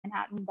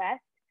Manhattan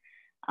West.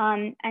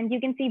 And you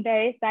can see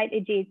various site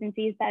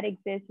adjacencies that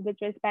exist with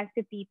respect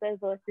to people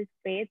versus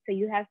freight. So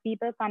you have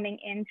people coming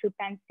in through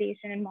Penn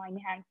Station and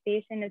Moynihan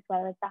Station, as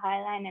well as the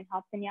High Line and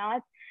Hudson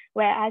Yards,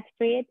 whereas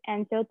freight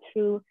enter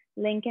through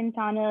Lincoln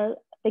Tunnel,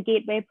 the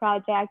Gateway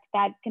Project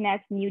that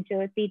connects New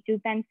Jersey to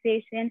Penn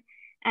Station.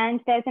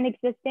 And there's an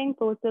existing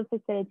postal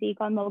facility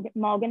called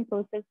Morgan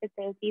Postal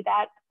Facility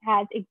that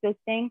has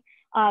existing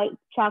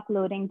truck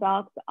loading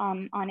docks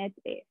on its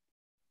base.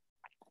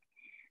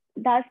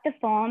 Thus, the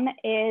form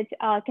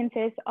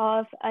consists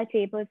of a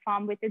tapered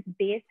form with its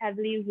base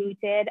heavily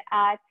rooted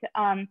at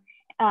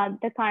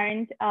the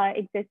current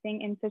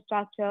existing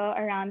infrastructure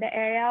around the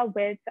area,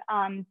 with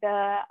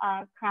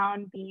the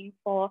crown being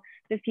for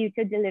the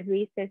future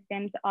delivery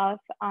systems of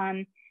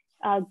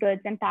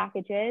goods and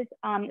packages,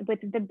 with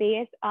the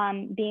base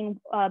being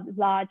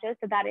larger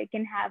so that it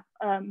can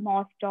have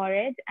more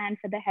storage and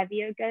for the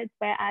heavier goods,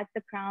 whereas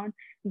the crown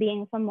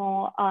being for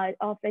more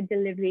of a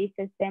delivery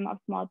system of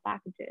small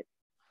packages.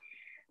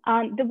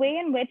 The way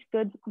in which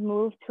goods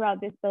move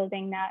throughout this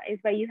building now is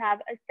where you have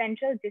a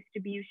central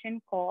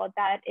distribution core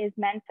that is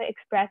meant for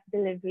express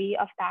delivery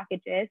of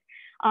packages,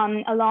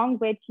 along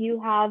with you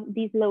have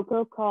these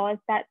local cores,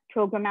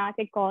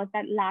 programmatic cores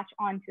that latch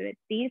onto it.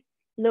 These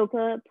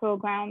local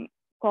program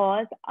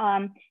cores,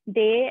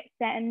 they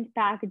send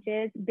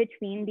packages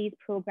between these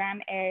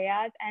program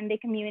areas, and they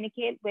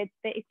communicate with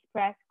the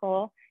express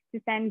core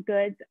to send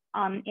goods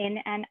in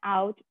and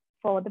out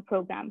for the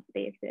program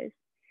spaces.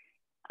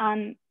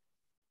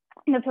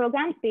 The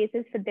program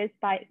spaces for this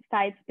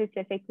site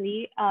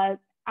specifically,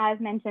 as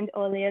mentioned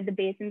earlier, the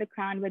base and the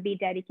crown would be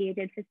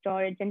dedicated for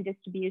storage and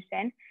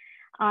distribution.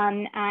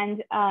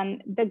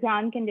 The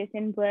ground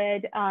condition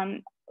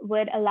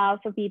would allow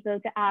for people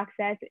to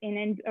access in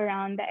and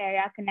around the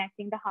area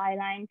connecting the High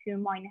Line to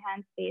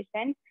Moynihan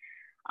Station.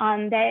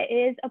 There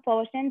is a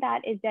portion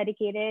that is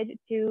dedicated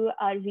to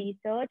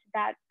research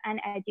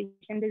and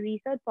education. The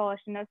research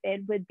portion of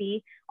it would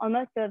be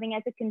almost serving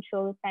as a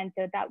control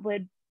center that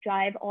would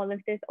drive all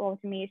of this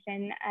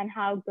automation and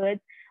how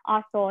goods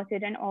are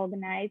sorted and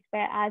organized,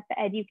 whereas the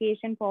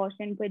education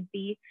portion would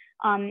be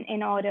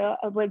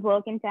would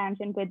work in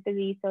tangent with the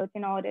research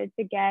in order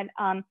to get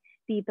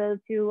people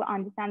to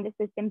understand the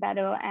system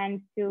better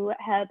and to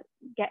help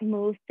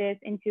move this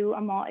into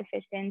a more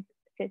efficient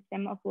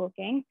system of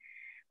working.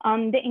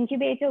 The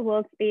incubator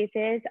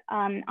workspaces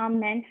are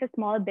meant for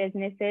small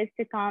businesses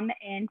to come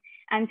in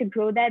and to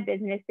grow their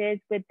businesses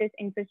with this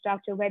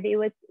infrastructure, where they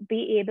would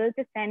be able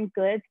to send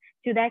goods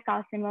to their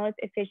customers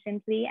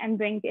efficiently and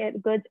bring their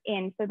goods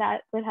in, so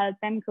that will help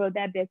them grow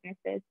their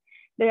businesses.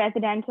 The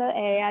residential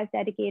area is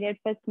dedicated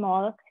for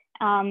small,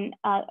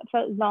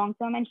 for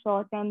long-term and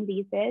short-term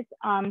leases.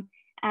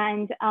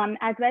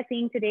 As we're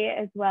seeing today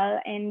as well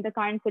in the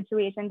current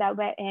situation that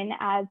we're in,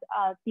 as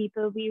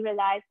people, we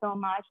rely so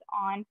much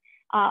on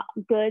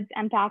goods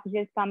and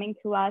packages coming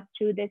to us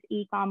through this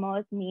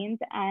e-commerce means.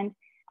 And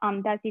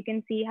thus you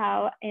can see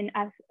how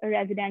a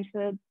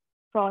residential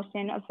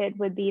portion of it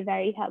would be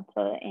very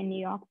helpful in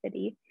New York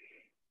City.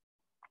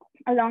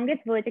 Along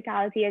its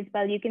verticality as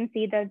well, you can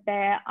see that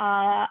there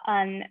are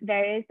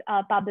various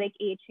public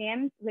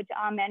atriums, which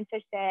are meant for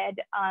shared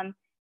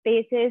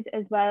spaces,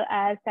 as well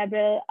as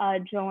several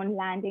drone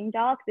landing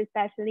docks,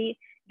 especially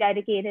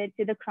dedicated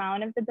to the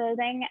crown of the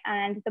building,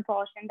 and the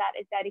portion that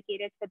is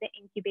dedicated for the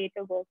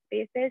incubator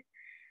workspaces.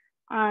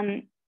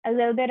 A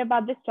little bit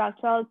about the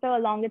structure also.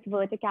 Along its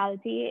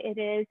verticality, it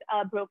is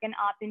broken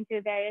up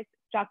into various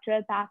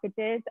structural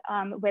packages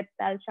with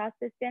cell truss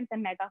systems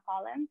and mega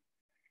columns.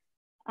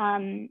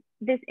 In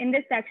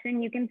this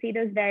section, you can see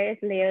those various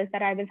layers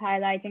that I was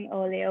highlighting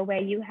earlier,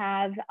 where you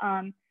have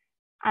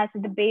as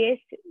the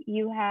base,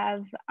 you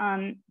have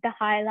the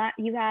highlight,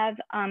 you have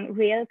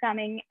rail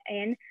coming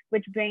in,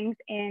 which brings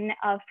in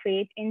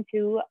freight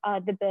into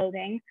the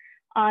building.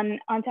 On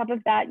top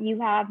of that, you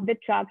have the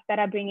trucks that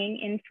are bringing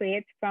in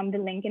freight from the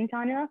Lincoln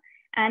Tunnel,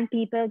 and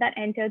people that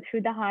enter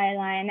through the High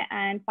Line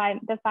and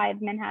the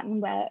 5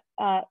 Manhattan West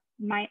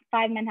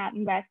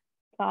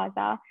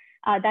Plaza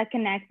that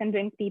connects and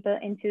brings people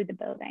into the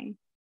building.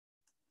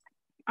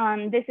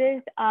 This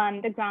is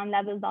the ground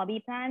level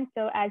lobby plan.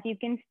 So as you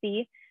can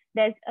see,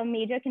 there's a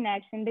major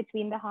connection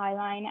between the High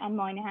Line and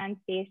Moynihan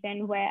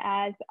Station,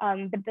 whereas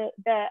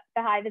the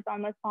Hive is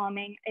almost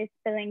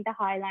filling the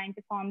High Line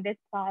to form this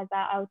plaza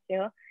out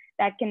here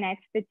that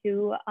connects the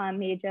two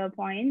major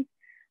points.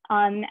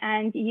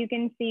 And you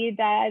can see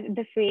that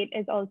the freight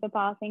is also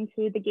passing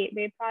through the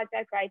Gateway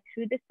Project right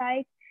through the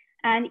site.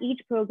 And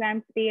each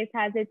program space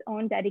has its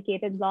own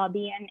dedicated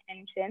lobby and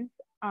entrance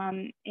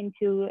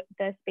into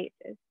the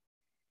spaces.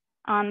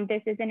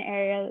 This is an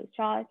aerial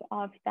shot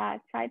of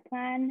that site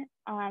plan.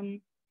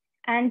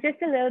 And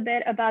just a little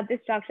bit about the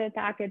structural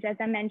package. As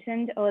I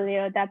mentioned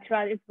earlier, that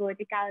throughout its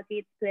verticality,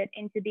 it's split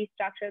into these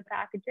structural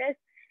packages.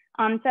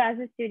 So as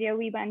a studio,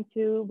 we went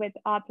through with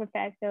our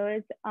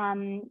professors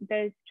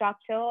the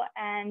structure,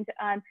 and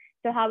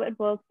so how it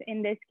works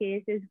in this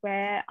case is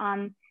where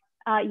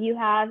you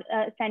have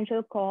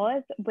central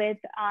cores with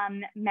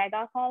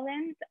mega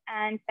columns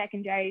and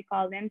secondary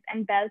columns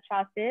and bell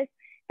trusses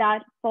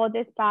that for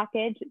this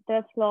package,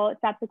 the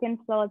subsequent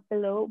floors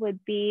below would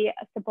be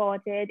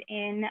supported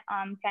in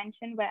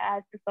tension,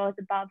 whereas the floors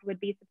above would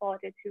be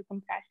supported through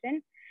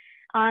compression.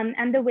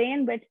 And the way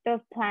in which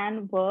the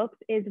plan works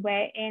is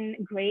where in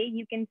gray,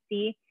 you can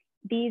see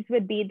these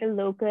would be the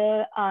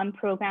local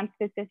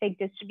program-specific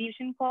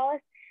distribution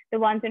cores. The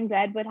ones in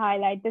red would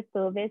highlight the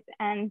service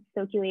and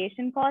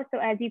circulation cores. So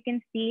as you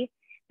can see,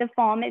 the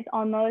form is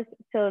almost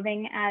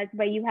serving as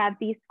where you have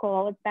these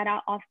cores that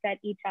are offset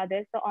each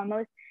other. So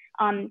almost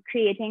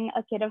creating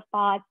a kit of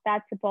parts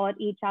that support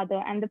each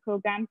other, and the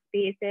program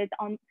spaces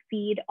on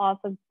feed off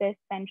of this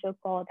central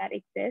core that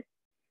exists.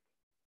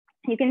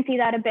 You can see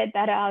that a bit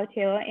better out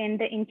here in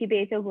the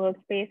incubator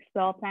workspace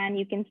floor plan.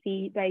 You can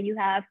see where you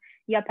have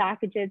your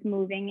packages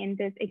moving in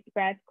this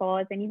express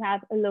cores, and you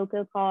have a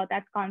local core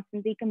that's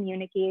constantly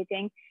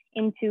communicating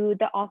into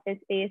the office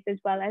space as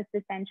well as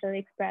the central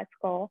express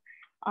core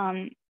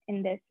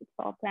in this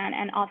floor plan.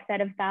 And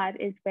offset of that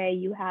is where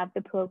you have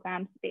the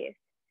program space.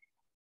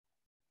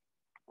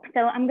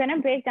 So I'm going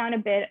to break down a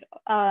bit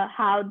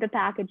how the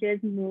packages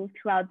move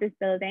throughout this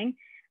building.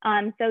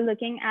 So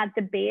looking at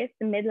the base,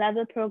 the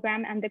mid-level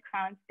program, and the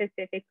crown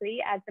specifically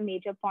as the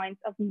major points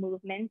of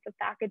movement of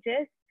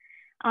packages.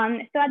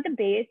 So at the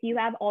base, you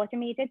have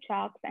automated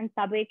trucks and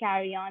subway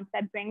carry-ons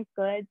that brings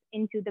goods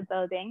into the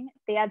building.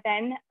 They are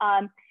then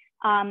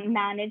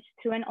managed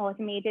through an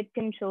automated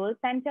control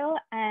center,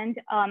 and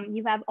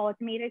you have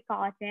automated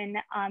carton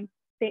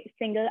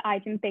single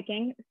item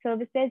picking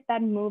services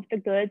that move the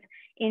goods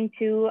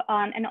into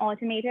an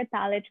automated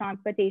pallet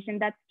transportation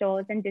that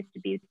stores and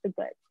distributes the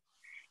goods.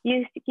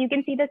 You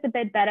can see this a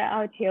bit better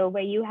out here,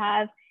 where you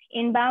have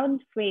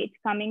inbound freight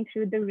coming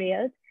through the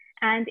rails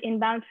and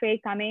inbound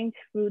freight coming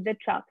through the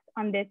trucks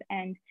on this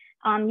end.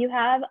 You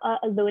have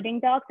a loading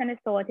docks and a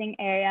sorting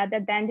area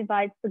that then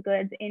divides the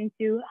goods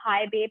into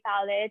high bay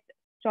pallet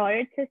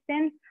storage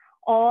systems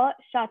or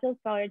shuttle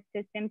storage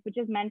systems, which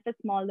is meant for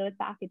small load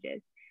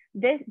packages.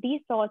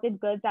 These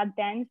sorted goods are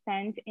then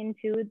sent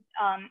into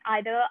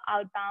either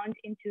outbound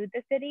into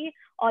the city,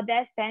 or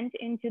they're sent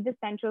into the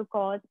central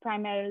cores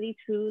primarily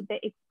through the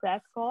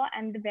express core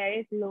and the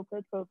various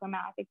local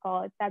programmatic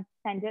cores that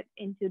send it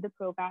into the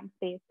program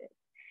spaces.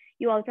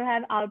 You also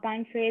have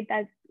outbound freight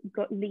that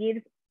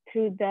leaves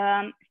through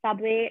the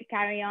subway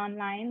carry-on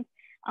lines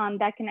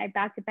that connect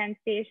back to Penn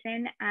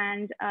Station,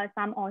 and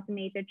some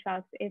automated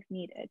trucks if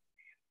needed.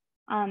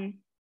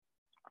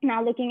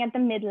 Now looking at the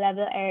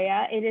mid-level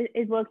area,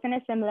 it works in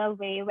a similar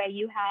way, where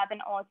you have an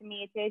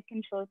automated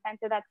control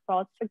center that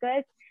sorts the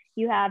goods.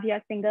 You have your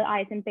single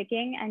item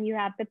picking, and you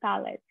have the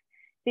pallets.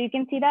 So you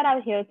can see that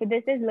out here. So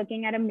this is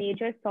looking at a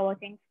major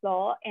sorting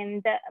floor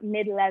in the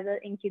mid-level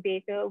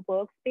incubator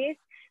workspace,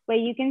 where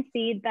you can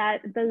see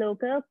that the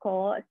local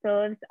core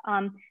serves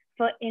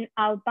for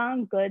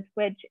outbound goods,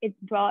 which is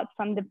brought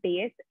from the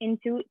base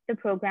into the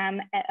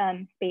program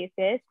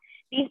spaces.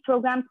 These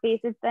program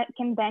spaces that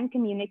can then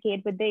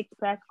communicate with the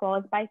express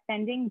cores by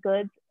sending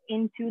goods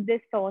into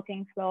this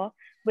sorting floor,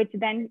 which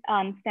then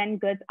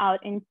send goods out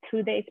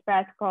through the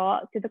express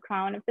core to the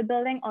crown of the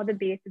building or the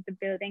base of the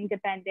building,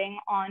 depending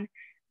on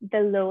the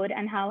load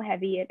and how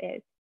heavy it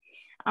is.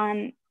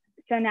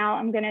 So now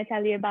I'm going to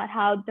tell you about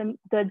how the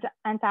goods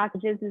and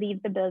packages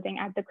leave the building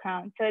at the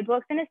crown. So it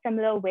works in a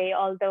similar way,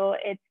 although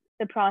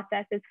the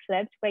process is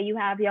flipped, where you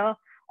have your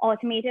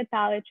automated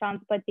pallet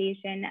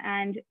transportation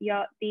and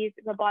these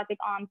robotic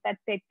arms that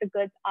pick the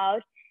goods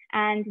out,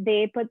 and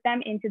they put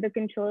them into the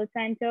control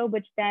center,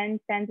 which then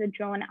sends a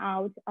drone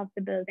out of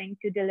the building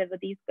to deliver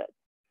these goods.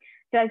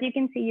 So as you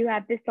can see, you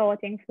have the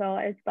sorting floor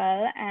as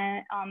well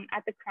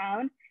at the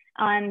crown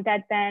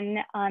that then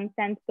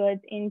sends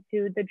goods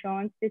into the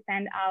drones to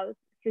send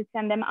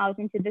them out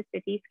into the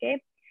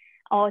cityscape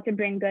or to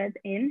bring goods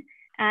in.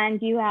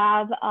 And you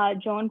have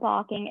drone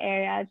parking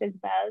areas as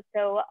well.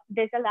 So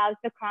this allows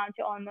the crown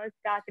to almost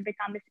start to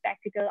become a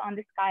spectacle on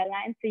the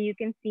skyline. So you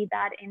can see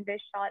that in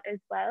this shot as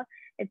well.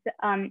 It's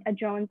a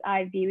drone's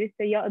eye view.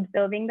 So you're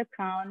observing the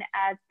crown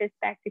as this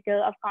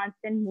spectacle of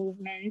constant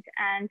movement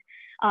and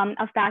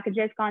of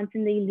packages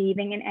constantly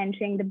leaving and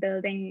entering the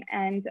building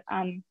and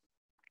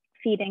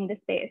feeding the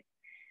space.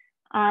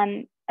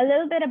 A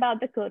little bit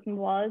about the curtain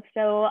wall.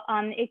 So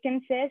it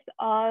consists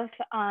of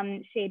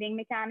shading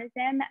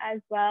mechanism, as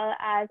well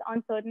as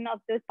on certain of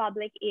those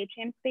public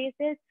atrium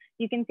spaces,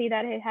 you can see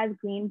that it has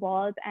green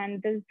walls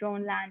and there's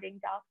drone landing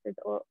docks with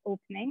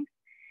openings.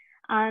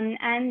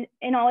 And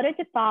in order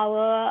to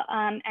power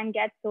and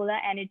get solar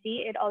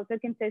energy, it also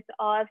consists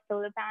of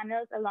solar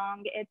panels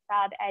along its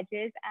fab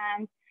edges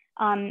and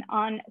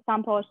on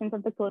some portions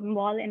of the curtain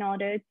wall in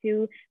order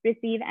to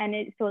receive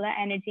solar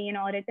energy in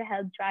order to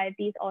help drive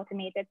these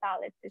automated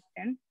pallet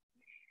systems.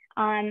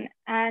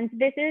 And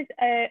this is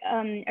a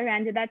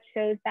render that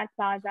shows that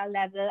plaza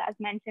level, as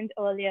mentioned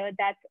earlier,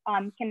 that's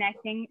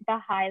connecting the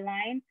High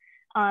Line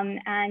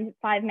and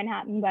 5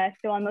 Manhattan West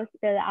to almost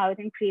spill out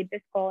and create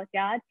this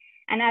courtyard.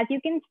 And as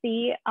you can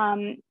see,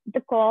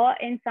 the core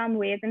in some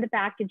ways and the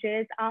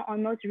packages are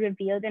almost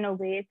revealed in a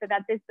way so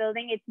that this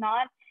building, it's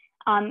not,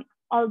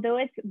 although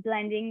it's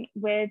blending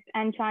with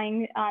and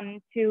trying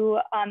to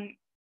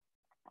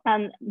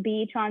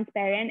be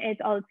transparent,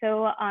 it's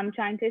also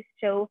trying to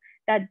show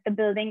that the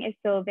building is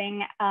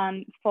serving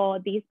for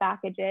these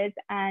packages,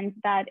 and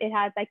that it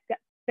has like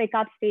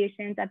pickup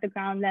stations at the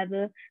ground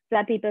level so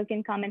that people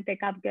can come and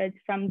pick up goods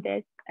from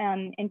this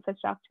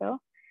infrastructure.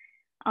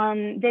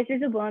 This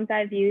is a bird's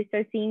eye view,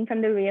 so seeing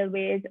from the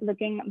railways,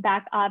 looking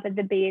back up at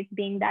the base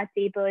being that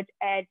tapered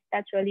edge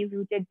that's really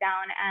rooted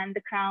down, and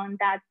the crown,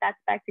 that's that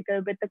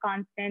spectacle with the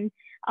constant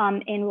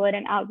inward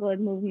and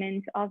outward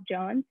movement of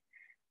Jones.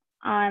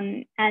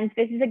 And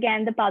this is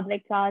again the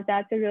public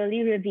plaza, so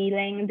really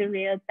revealing the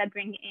rails that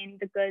bring in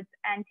the goods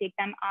and take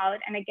them out.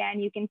 And again,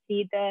 you can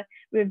see the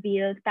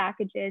revealed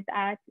packages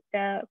at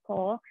the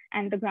core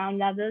and the ground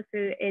level.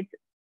 So it's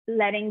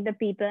letting the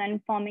people and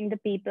informing the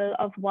people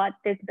of what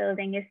this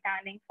building is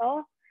standing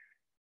for.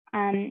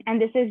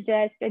 And this is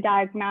just a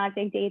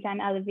diagrammatic daytime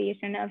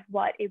elevation of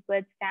what it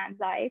would stand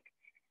like.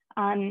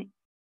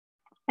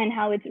 And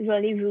how it's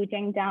really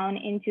rooting down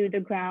into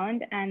the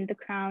ground, and the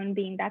crown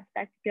being that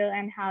spectacle,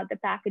 and how the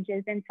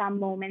packages in some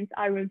moments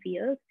are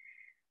revealed.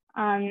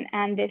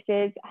 And this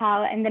is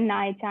how in the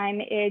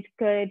nighttime it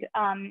could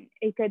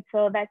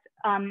serve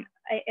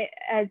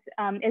as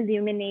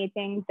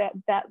illuminating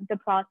the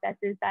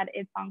processes that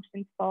it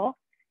functions for.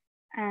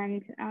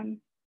 And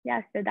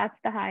yeah, so that's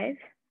the hive.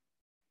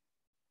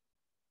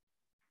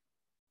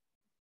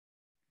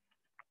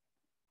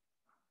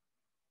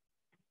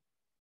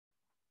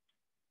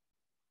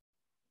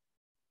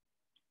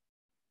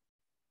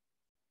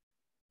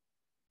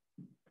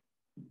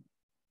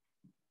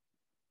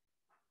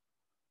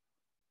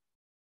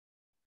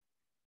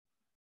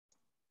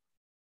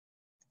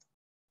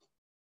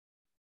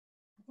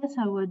 I guess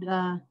I would,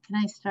 can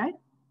I start?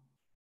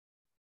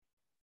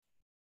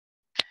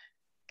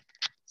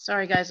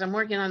 Sorry guys, I'm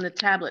working on the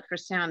tablet for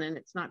sound and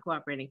it's not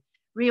cooperating.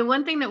 Reha,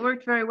 one thing that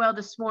worked very well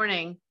this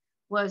morning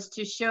was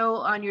to show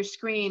on your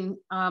screen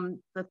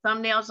the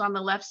thumbnails on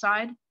the left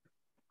side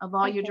of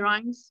all your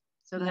drawings.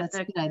 So that's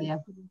a good idea.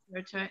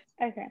 Okay,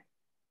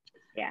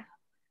 yeah.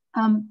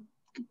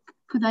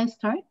 Could I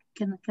start?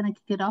 Can I kick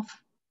it off?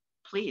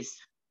 Please.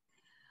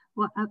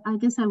 Well, I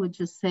guess I would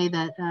just say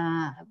that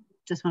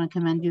just want to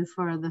commend you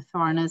for the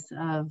thoroughness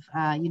of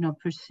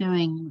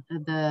pursuing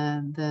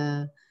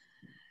the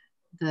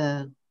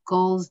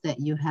goals that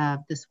you have,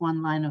 this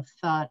one line of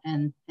thought,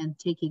 and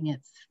taking it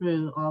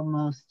through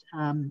almost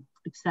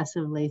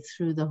excessively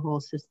through the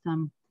whole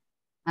system.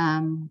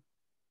 And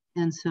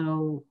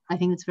so I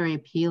think it's very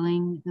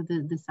appealing,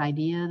 this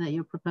idea that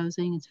you're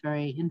proposing. It's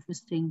very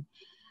interesting.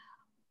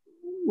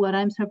 What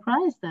I'm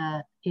surprised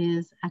at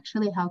is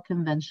actually how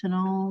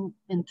conventional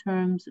in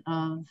terms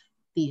of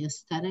the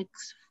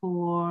aesthetics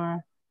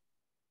for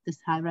this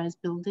high-rise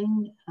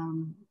building,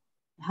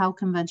 how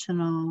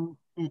conventional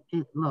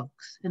it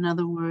looks. In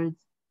other words,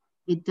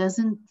 it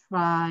doesn't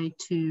try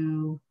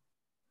to,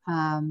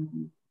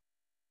 in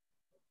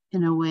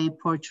a way,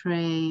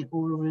 portray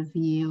or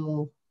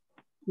reveal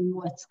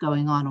what's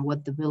going on or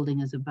what the building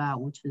is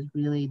about, which is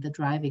really the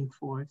driving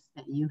force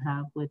that you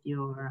have with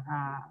your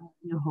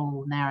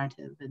whole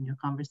narrative and your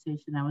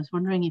conversation. I was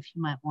wondering if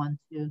you might want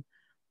to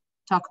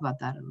talk about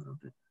that a little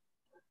bit.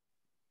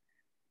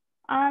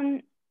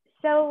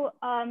 So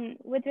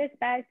with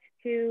respect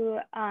to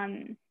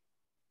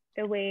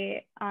the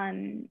way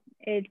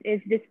it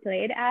is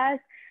displayed as,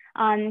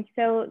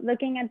 so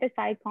looking at the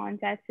site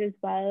context as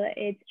well,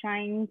 it's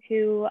trying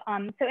to,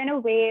 so in a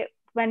way,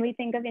 when we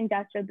think of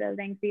industrial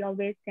buildings, we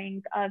always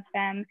think of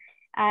them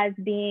as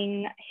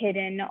being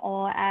hidden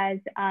or as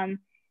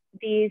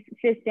these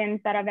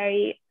systems that are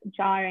very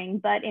jarring.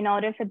 But in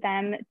order for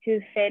them to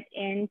fit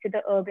into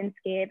the urban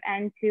scape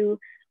and to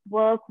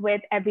work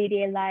with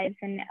everyday lives,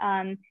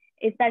 and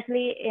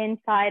especially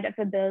inside of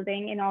a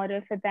building, in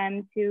order for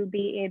them to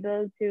be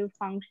able to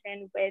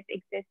function with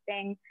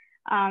existing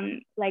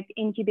like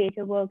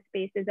incubator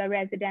workspaces or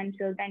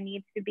residential, there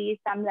needs to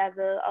be some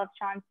level of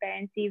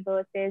transparency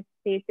versus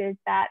spaces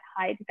that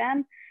hide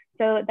them.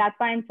 So that's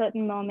why in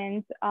certain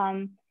moments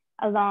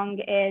along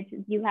it,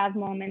 you have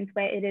moments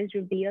where it is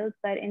revealed,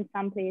 but in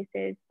some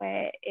places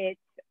where it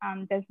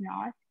does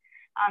not.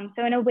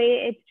 So in a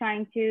way, it's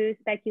trying to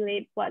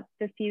speculate what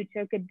the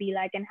future could be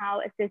like and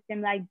how a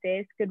system like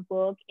this could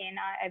work in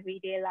our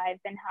everyday lives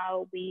and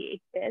how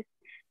we exist,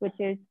 which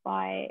is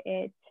why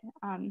it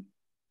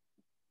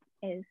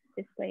is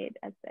displayed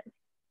as this.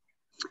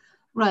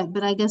 Right,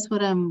 but I guess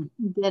what I'm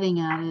getting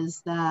at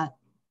is that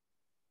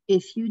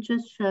if you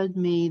just showed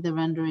me the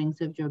renderings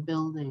of your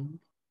building,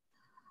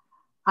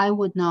 I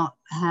would not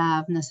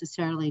have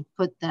necessarily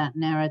put that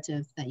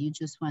narrative that you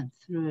just went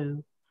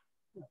through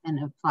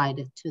and applied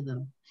it to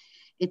them.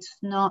 It's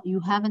not, you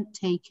haven't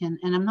taken,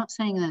 and I'm not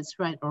saying that's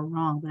right or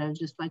wrong, but I would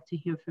just like to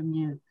hear from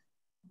you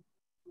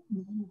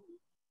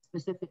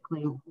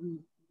specifically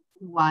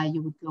why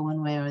you would go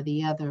one way or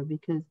the other,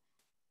 because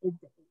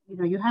you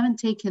know, you haven't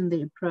taken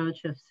the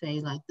approach of, say,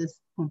 like this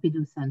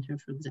Pompidou Center,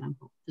 for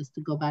example, just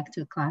to go back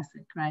to a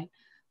classic, right?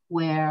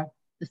 Where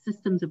the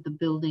systems of the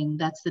building,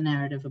 that's the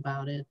narrative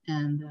about it.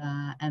 And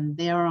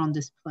they are on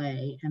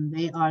display and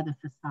they are the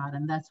facade.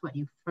 And that's what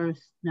you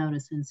first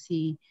notice and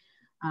see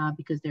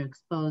because they're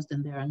exposed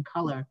and they're in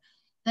color.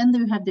 Then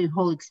you have the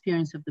whole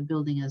experience of the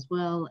building as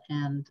well.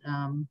 And,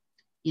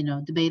 you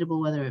know,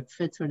 debatable whether it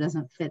fits or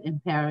doesn't fit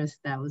in Paris.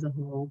 That was a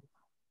whole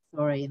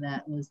story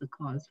that was the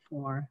cause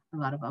for a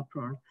lot of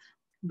uproar.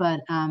 But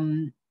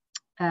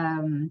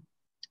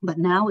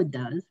now it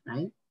does,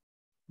 right?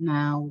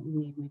 Now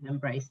we've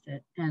embraced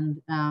it.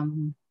 And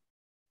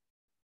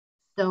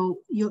so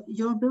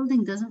your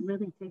building doesn't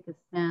really take a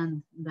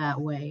stand that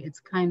way. It's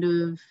kind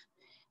of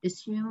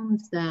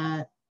assumes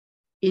that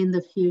in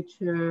the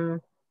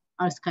future,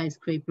 our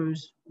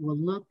skyscrapers will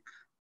look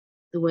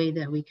the way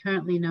that we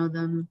currently know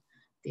them.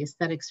 The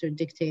aesthetics are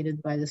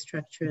dictated by the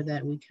structure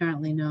that we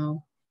currently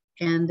know.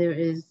 And there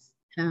is,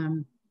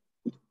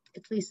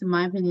 at least in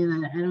my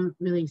opinion, I don't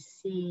really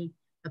see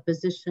a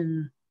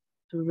position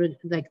to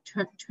like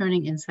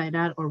turning inside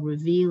out or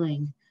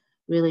revealing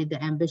really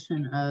the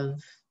ambition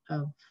of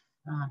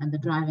and the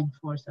driving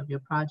force of your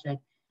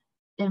project,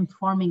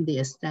 informing the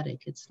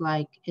aesthetic. It's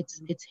like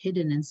it's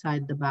hidden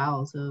inside the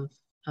bowels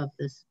of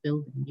this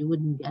building. You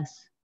wouldn't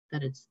guess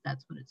that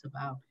that's what it's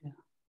about. Yeah.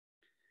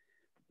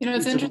 You know,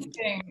 it's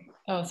interesting.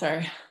 Oh,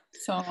 sorry.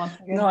 So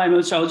no,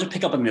 I'll just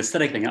pick up on the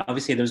aesthetic thing.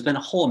 Obviously, there's been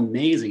a whole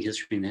amazing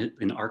history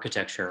in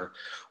architecture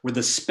where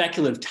the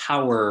speculative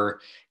tower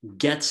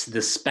gets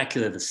the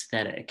speculative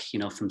aesthetic, you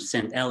know, from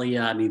Saint Elie,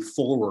 I mean,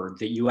 forward,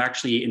 that you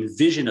actually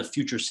envision a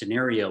future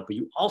scenario, but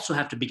you also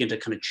have to begin to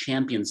kind of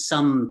champion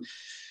some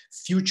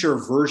future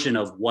version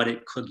of what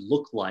it could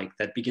look like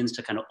that begins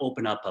to kind of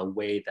open up a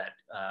way that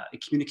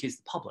it communicates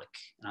to the public.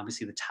 And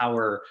obviously the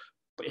tower,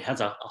 it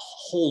has a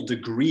whole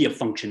degree of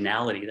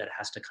functionality that it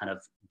has to kind of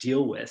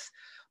deal with,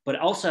 but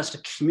it also has to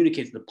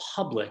communicate to the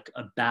public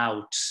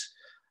about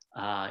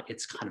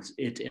it's kind of,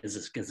 it as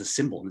a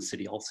symbol in the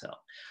city also.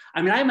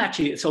 I mean, I'm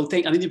actually,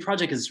 I mean, the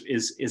project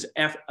is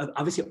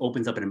obviously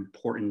opens up an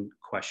important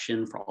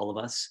question for all of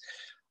us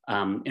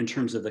in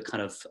terms of the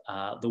kind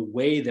of the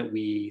way that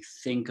we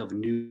think of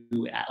new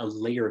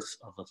layers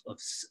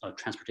of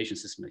transportation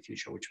system in the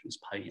future, which was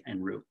probably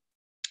en route.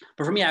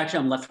 But for me, actually,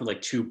 I'm left with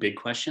like two big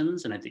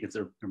questions, and I think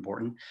they're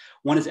important.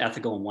 One is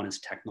ethical and one is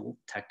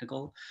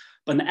technical.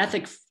 But in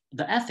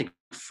the ethic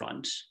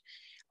front,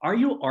 are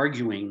you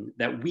arguing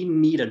that we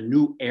need a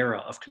new era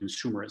of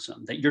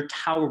consumerism, that your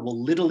tower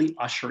will literally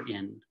usher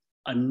in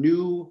a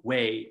new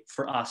way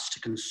for us to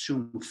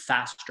consume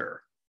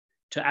faster,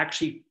 to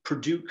actually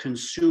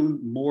consume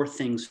more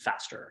things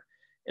faster?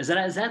 Is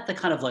that the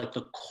kind of like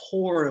the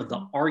core of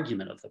the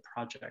argument of the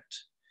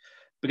project?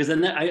 Because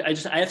then I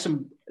have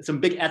some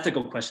big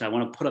ethical question I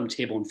want to put on the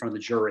table in front of the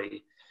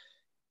jury.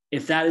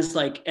 If that is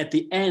like at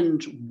the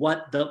end,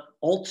 what the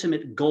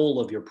ultimate goal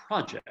of your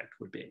project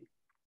would be.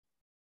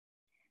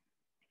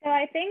 So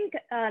I think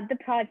the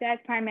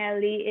project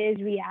primarily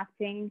is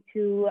reacting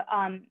to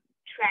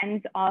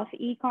trends of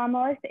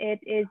e-commerce. It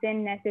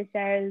isn't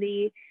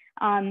necessarily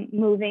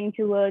moving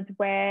towards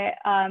where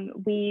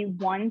we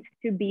want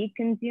to be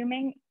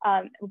consuming.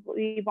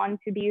 We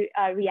want to be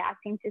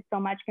reacting to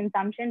so much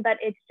consumption, but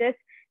it's just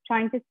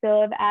trying to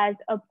serve as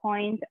a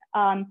point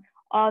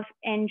of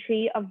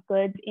entry of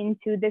goods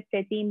into the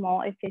city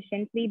more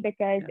efficiently,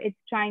 because it's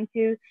trying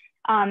to,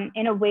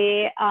 in a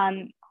way,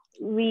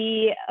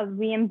 make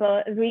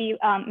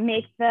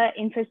the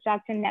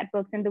infrastructure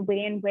networks and the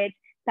way in which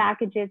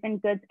packages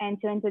and goods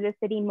enter into the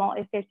city more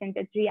efficient.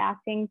 It's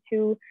reacting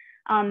to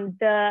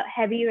the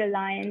heavy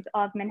reliance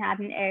of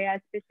Manhattan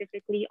area,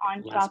 specifically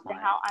on trucks, and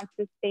how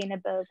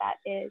unsustainable that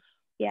is.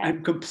 Yeah, I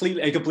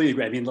completely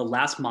agree. I mean, the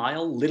last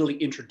mile literally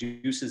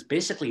introduces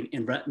basically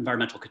an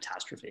environmental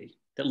catastrophe.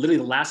 That literally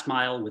the last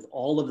mile with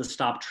all of the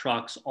stopped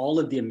trucks, all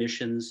of the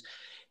emissions,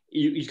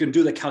 you can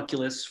do the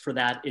calculus for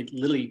that.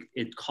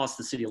 It costs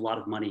the city a lot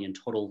of money in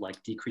total,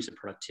 like decrease of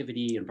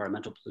productivity,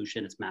 environmental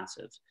pollution. It's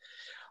massive.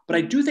 But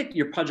I do think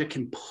your project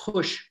can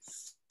push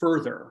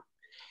further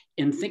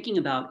in thinking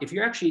about if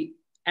you're actually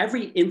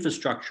every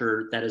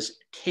infrastructure that is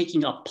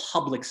taking up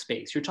public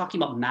space, you're talking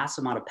about mass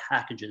amount of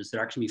packages that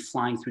are actually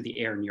flying through the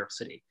air in New York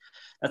City.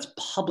 That's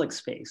public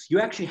space. You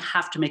actually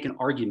have to make an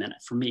argument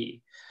for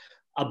me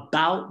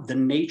about the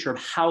nature of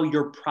how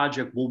your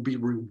project will be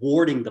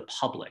rewarding the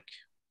public,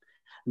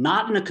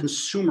 not in a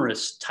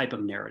consumerist type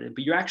of narrative,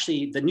 but you're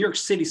actually, the New York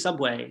City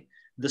subway,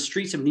 the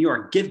streets of New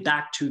York give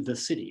back to the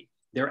city.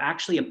 They're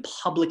actually a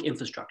public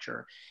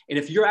infrastructure. And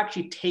if you're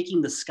actually taking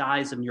the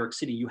skies of New York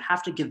City, you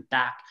have to give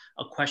back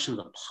a question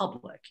of the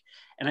public.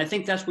 And I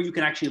think that's where you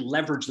can actually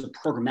leverage the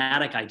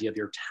programmatic idea of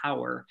your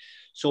tower.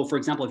 So for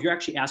example, if you're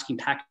actually asking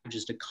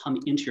packages to come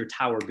into your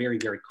tower very,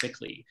 very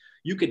quickly,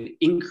 you could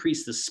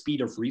increase the speed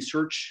of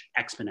research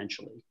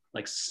exponentially.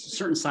 Like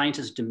certain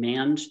scientists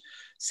demand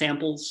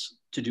samples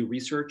to do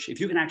research. If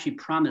you can actually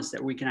promise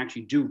that we can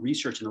actually do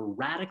research in a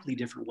radically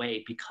different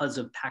way because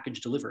of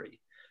package delivery,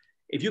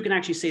 if you can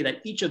actually say that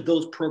each of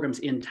those programs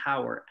in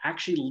Tower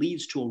actually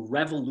leads to a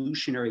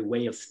revolutionary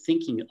way of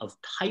thinking of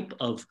type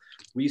of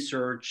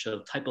research,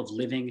 of type of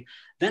living,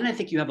 then I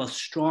think you have a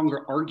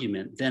stronger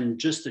argument than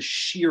just a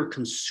sheer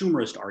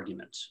consumerist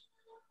argument.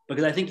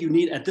 Because I think you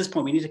need, at this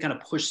point, we need to kind of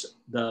push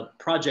the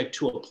project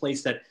to a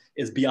place that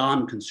is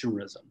beyond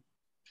consumerism.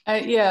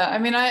 Yeah, I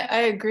mean,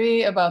 I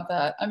agree about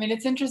that. I mean,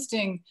 it's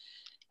interesting,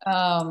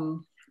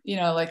 you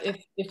know, like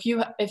if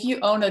you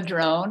own a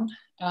drone,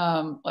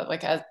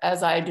 like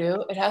as I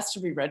do, it has to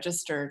be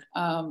registered.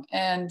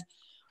 And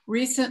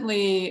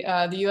recently,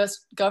 the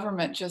U.S.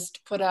 government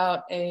just put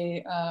out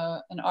an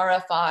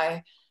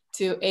RFI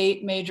to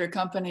 8 major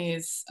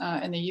companies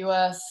in the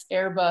U.S: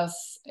 Airbus,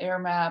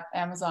 AirMap,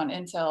 Amazon,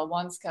 Intel,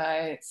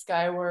 OneSky,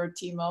 Skyward,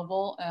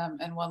 T-Mobile,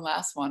 and one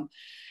last one.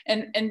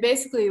 And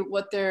basically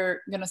what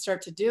they're going to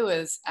start to do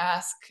is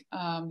ask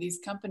these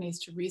companies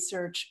to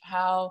research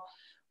how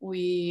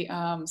we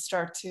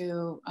start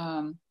to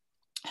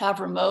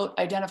have remote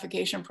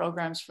identification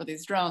programs for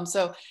these drones.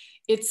 So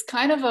it's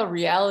kind of a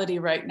reality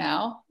right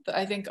now, but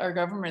I think our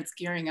government's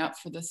gearing up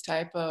for this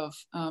type of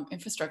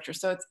infrastructure.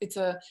 So it's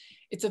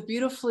a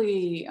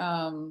beautifully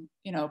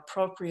you know,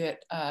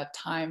 appropriate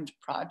timed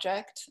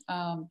project.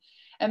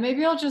 And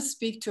maybe I'll just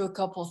speak to a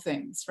couple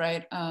things,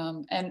 right?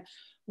 And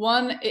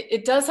one,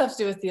 it does have to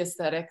do with the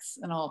aesthetics,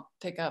 and I'll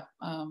pick up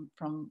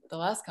from the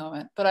last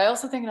comment, but I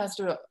also think it has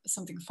to do with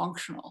something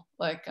functional.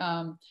 Like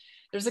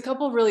there's a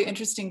couple of really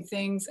interesting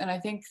things, and I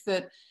think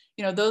that,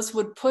 you know, those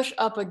would push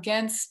up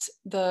against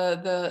the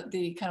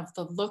kind of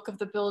the look of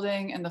the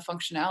building and the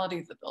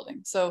functionality of the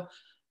building. So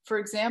for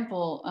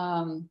example,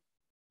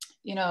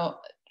 you know,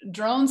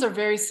 drones are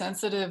very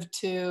sensitive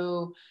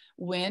to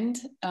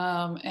wind,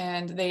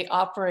 and they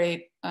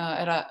operate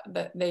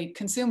they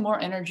consume more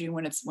energy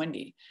when it's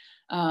windy,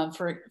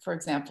 for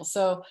example.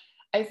 So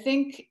I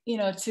think, you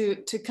know,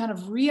 to kind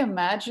of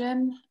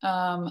reimagine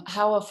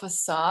how a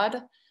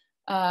facade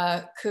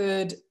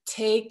could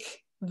take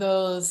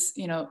those,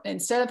 you know,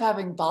 instead of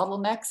having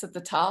bottlenecks at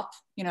the top,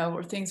 you know,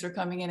 where things are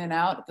coming in and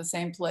out at the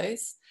same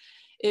place,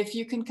 if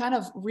you can kind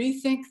of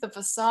rethink the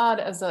facade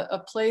as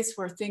a place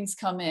where things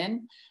come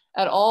in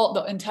at all,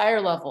 the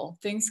entire level,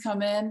 things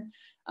come in,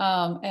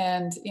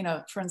 and, you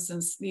know, for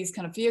instance, these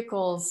kind of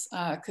vehicles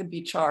could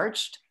be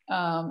charged,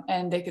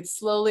 and they could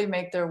slowly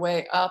make their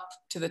way up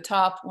to the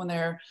top when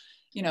they're,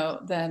 you know,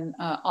 then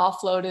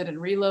offloaded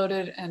and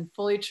reloaded and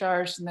fully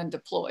charged and then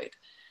deployed.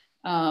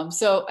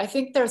 So I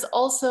think there's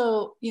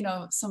also, you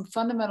know, some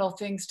fundamental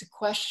things to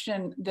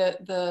question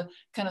the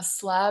kind of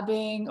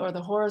slabbing or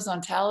the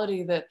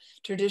horizontality that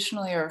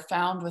traditionally are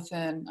found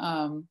within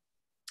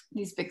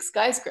these big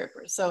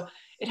skyscrapers. So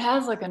it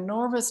has like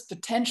enormous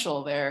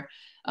potential there,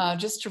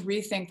 just to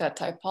rethink that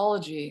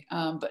typology.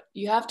 But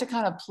you have to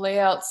kind of play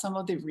out some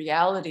of the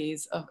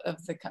realities of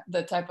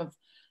the type of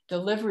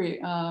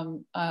delivery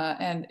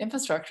and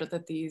infrastructure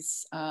that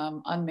these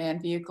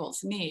unmanned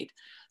vehicles need.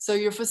 So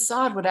your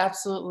facade would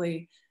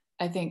absolutely,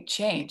 I think,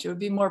 change. It would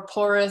be more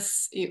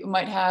porous. It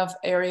might have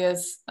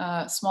areas,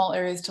 small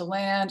areas to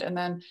land, and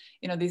then,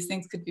 you know, these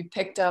things could be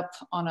picked up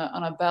on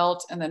a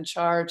belt and then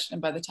charged.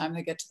 And by the time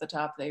they get to the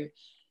top, they,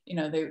 you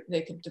know,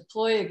 they could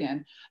deploy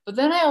again. But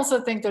then I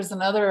also think there's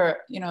another,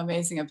 you know,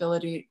 amazing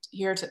ability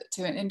here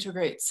to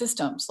integrate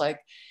systems. Like,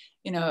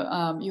 you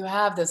know, you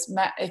have this,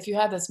 if you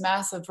have this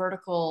massive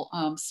vertical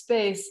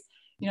space,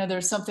 you know,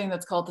 there's something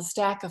that's called the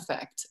stack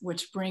effect,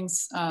 which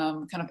brings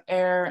kind of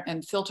air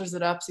and filters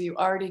it up. So you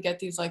already get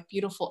these like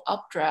beautiful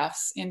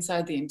updrafts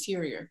inside the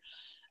interior.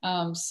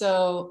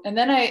 So, and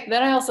then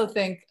I also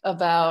think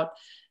about,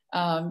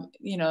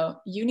 you know,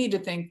 you need to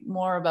think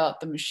more about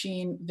the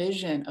machine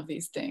vision of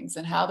these things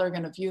and how they're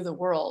going to view the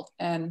world.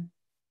 And,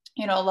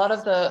 you know, a lot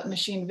of the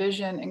machine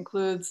vision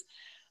includes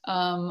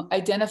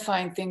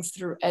identifying things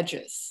through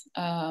edges.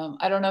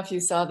 I don't know if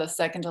you saw the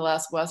second to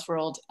last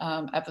Westworld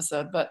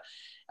episode, but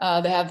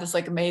they have this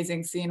like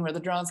amazing scene where the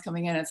drone's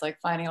coming in, it's like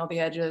finding all the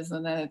edges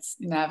and then it's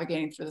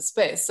navigating through the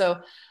space. So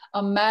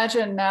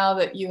imagine now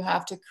that you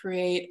have to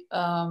create,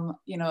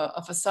 you know,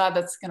 a facade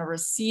that's going to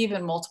receive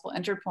in multiple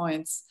entry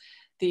points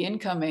the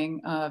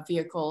incoming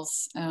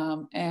vehicles,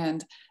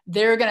 and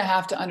they're going to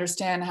have to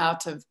understand how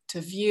to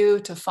view,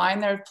 to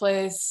find their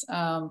place.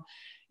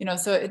 You know,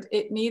 so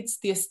it needs,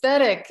 the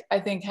aesthetic, I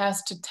think,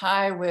 has to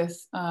tie with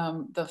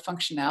the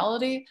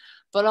functionality,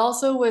 but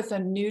also with a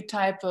new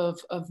type of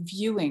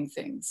viewing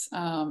things.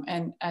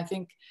 And I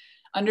think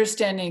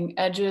understanding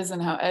edges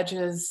and how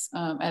edges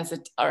as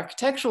an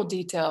architectural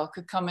detail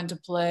could come into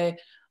play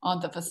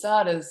on the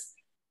facade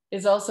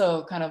is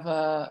also kind of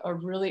a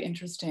really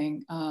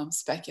interesting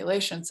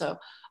speculation. So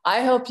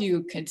I hope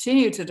you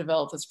continue to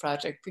develop this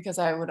project, because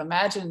I would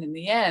imagine in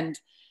the end,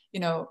 you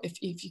know, if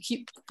you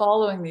keep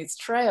following these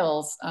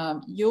trails,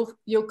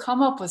 you'll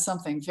come up with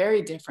something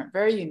very different,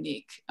 very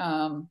unique,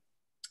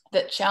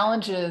 that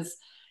challenges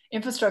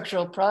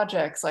infrastructural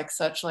projects like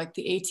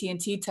the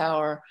AT&T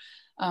Tower,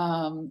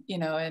 you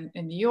know,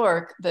 in New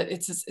York. That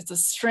it's a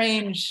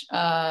strange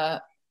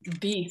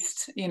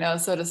beast, you know,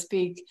 so to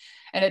speak,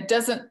 and it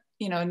doesn't,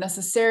 you know,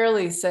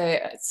 necessarily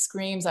say it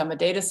screams I'm a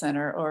data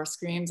center or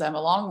screams I'm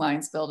a long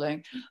lines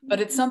building,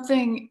 but it's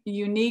something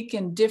unique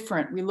and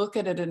different. We look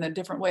at it in a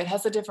different way. It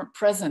has a different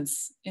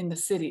presence in the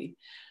city.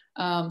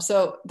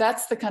 So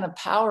that's the kind of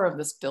power of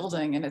this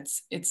building. And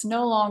it's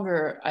no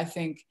longer, I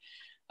think,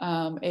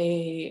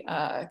 a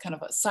kind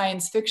of a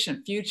science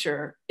fiction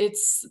future.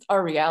 It's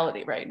our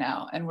reality right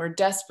now. And we're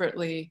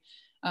desperately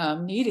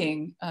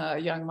needing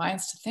young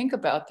minds to think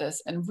about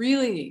this and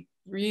really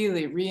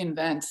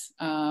reinvent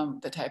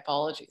the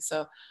typology.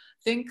 So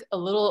think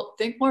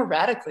more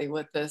radically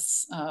with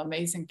this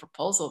amazing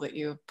proposal that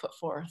you put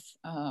forth.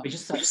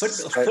 Just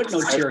a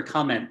footnote to your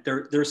comment.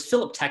 There's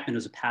Philip Techman,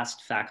 who's a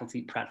past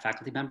Pratt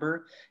faculty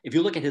member. If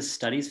you look at his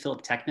studies,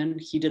 Philip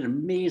Techman, he did an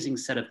amazing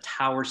set of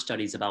tower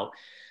studies about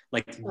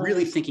like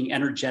really thinking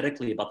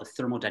energetically about the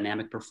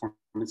thermodynamic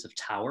performance of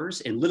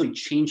towers and literally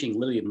changing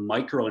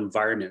micro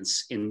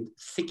environments in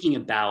thinking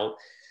about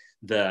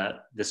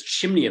this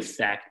chimney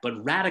effect, but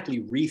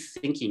radically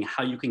rethinking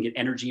how you can get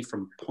energy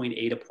from point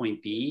A to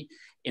point B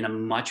in a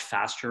much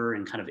faster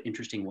and kind of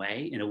interesting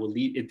way. And it will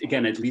lead,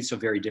 it leads to a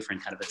very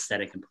different kind of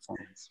aesthetic and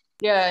performance.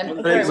 Yeah,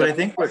 and I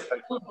think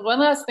one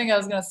last thing I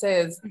was going to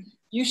say is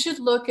you should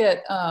look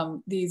at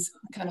these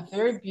kind of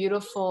very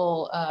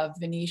beautiful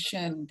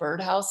Venetian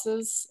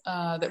birdhouses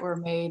that were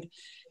made,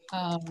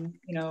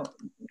 you know,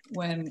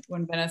 when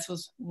Venice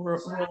was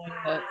ruling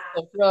the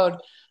Silk Road,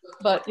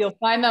 but you'll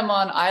find them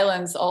on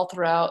islands all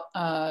throughout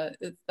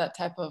that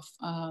type of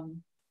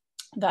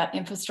that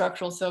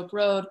infrastructural Silk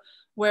Road,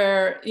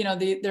 where you know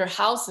they're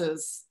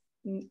houses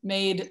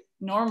made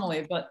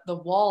normally, but the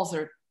walls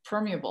are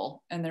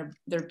permeable and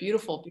they're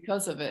beautiful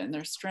because of it, and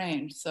they're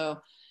strange. So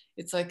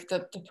it's like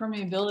the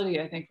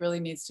permeability, I think, really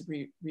needs to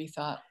be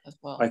rethought as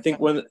well. I think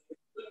one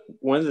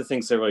of the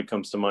things that really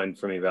comes to mind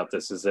for me about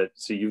this is that,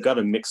 so you've got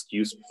a mixed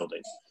use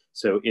building.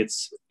 So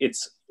it's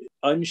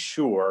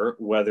unsure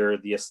whether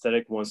the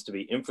aesthetic wants to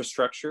be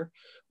infrastructure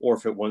or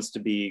if it wants to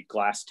be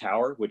glass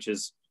tower, which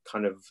is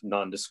kind of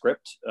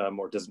nondescript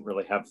or doesn't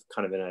really have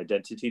kind of an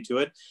identity to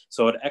it.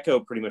 So I'd echo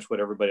pretty much what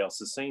everybody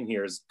else is saying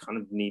here, is kind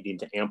of needing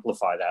to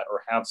amplify that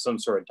or have some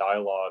sort of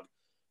dialogue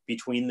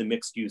between the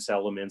mixed use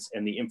elements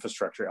and the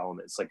infrastructure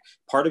elements. Like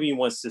part of me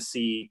wants to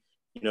see,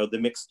 you know, the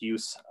mixed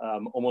use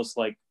almost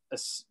like a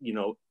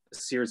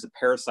series of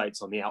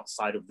parasites on the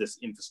outside of this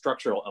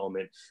infrastructural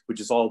element, which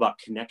is all about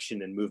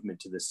connection and movement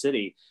to the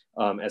city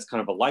as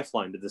kind of a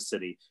lifeline to the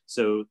city.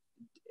 So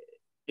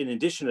in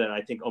addition to that,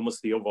 I think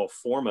almost the overall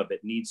form of it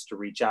needs to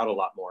reach out a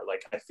lot more.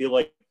 Like I feel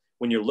like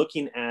when you're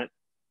looking at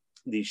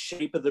the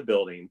shape of the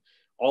building,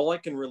 all I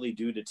can really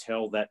do to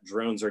tell that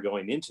drones are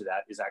going into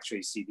that is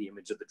actually see the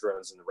image of the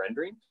drones in the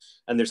rendering.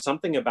 And there's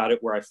something about it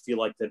where I feel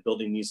like that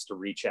building needs to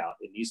reach out.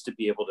 It needs to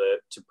be able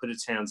to put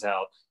its hands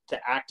out, to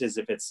act as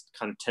if it's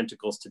kind of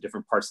tentacles to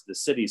different parts of the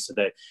city, so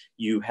that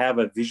you have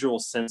a visual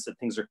sense that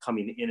things are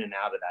coming in and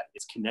out of that.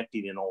 It's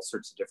connecting in all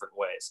sorts of different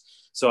ways.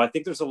 So I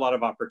think there's a lot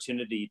of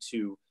opportunity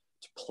to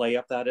play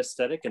up that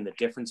aesthetic and the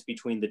difference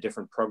between the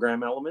different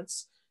program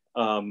elements.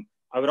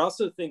 I would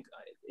also think,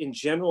 in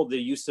general, the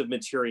use of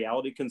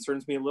materiality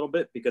concerns me a little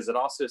bit, because it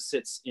also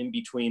sits in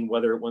between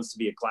whether it wants to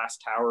be a glass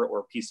tower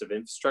or a piece of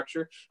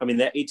infrastructure. I mean,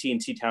 that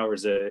AT&T tower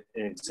is an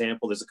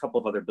example. There's a couple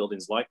of other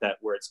buildings like that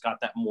where it's got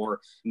that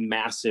more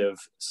massive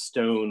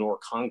stone or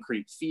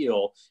concrete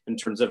feel in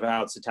terms of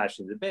how it's attached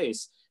to the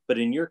base. But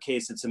in your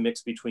case, it's a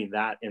mix between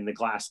that and the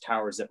glass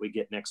towers that we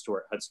get next door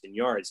at Hudson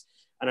Yards.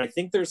 And I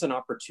think there's an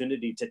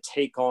opportunity to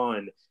take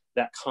on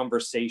that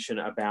conversation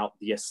about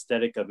the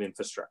aesthetic of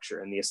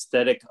infrastructure and the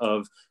aesthetic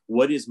of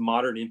what is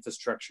modern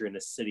infrastructure in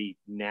a city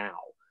now.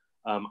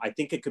 I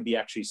think it could be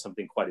actually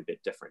something quite a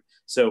bit different.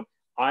 So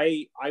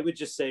I would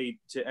just say,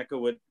 to echo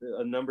what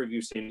a number of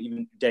you saying,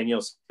 even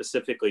Danielle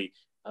specifically,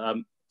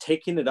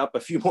 taking it up a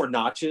few more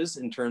notches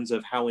in terms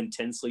of how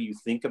intensely you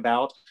think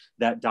about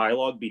that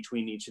dialogue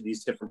between each of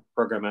these different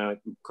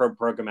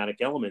programmatic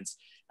elements.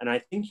 And I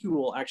think you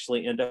will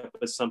actually end up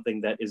with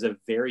something that is a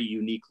very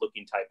unique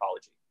looking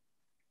typology.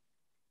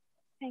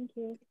 Thank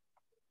you.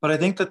 But I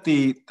think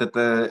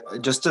that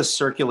just to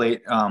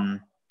circulate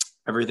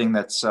everything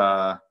that's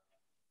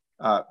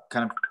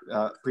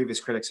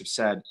previous critics have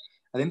said,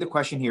 I think the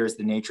question here is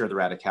the nature of the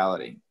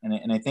radicality.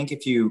 And I think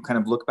if you kind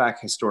of look back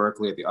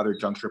historically at the other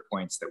juncture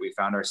points that we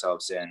found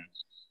ourselves in,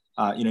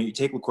 you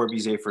take Le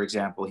Corbusier, for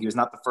example. He was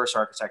not the first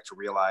architect to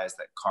realize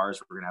that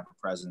cars were going to have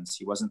a presence.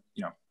 He wasn't,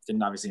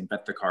 didn't obviously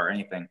invent the car or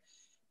anything.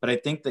 But I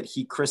think that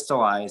he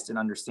crystallized an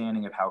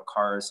understanding of how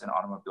cars and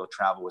automobile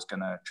travel was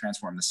going to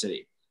transform the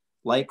city.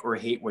 Like or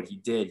hate what he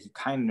did, he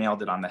kind of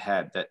nailed it on the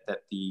head, that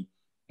the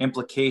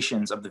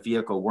implications of the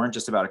vehicle weren't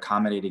just about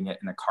accommodating it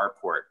in a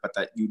carport, but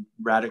that you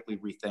radically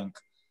rethink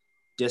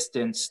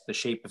distance, the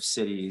shape of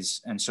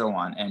cities, and so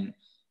on.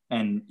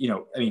 And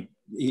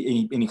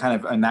he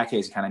kind of, in that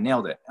case, he kind of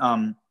nailed it.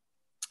 And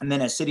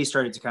then as cities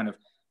started to kind of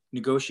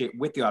negotiate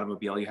with the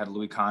automobile, you had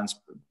Louis Kahn's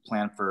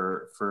plan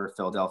for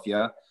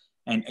Philadelphia.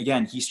 And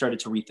again, he started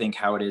to rethink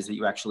how it is that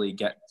you actually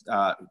get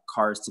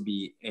cars to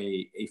be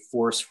a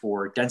force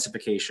for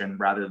densification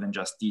rather than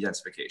just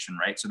de-densification,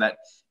 right? So that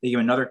they give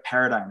another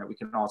paradigm that we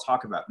can all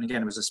talk about. And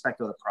again, it was a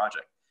speculative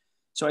project.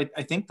 So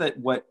I think that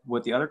what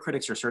the other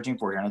critics are searching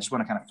for here, and I just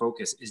want to kind of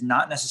focus, is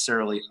not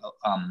necessarily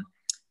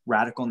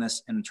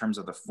radicalness in terms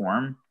of the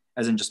form,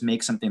 as in just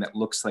make something that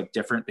looks like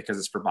different because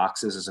it's for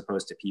boxes as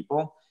opposed to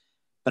people.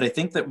 But I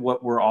think that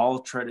what we're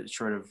all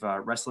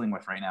wrestling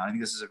with right now, and I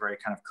think this is a very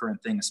kind of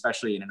current thing,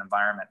 especially in an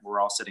environment where we're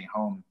all sitting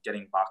home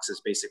getting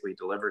boxes basically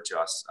delivered to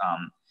us,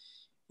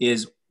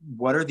 is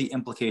what are the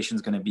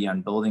implications going to be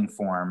on building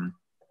form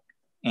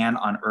and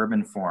on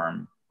urban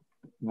form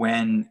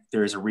when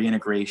there's a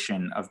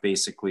reintegration of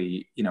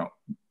basically, you know,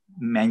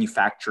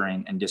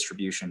 manufacturing and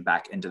distribution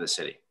back into the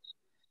city.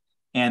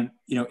 And,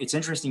 you know, it's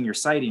interesting you're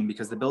citing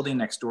because the building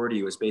next door to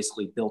you was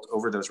basically built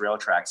over those rail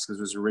tracks because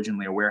it was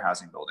originally a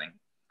warehousing building.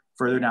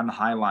 Further down the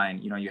High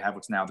Line, you know, you have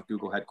what's now the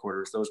Google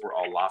headquarters. Those were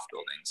all loft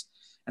buildings.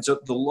 And so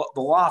the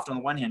loft on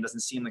the one hand doesn't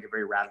seem like a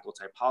very radical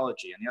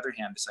typology. On the other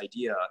hand, this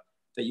idea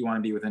that you want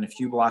to be within a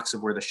few blocks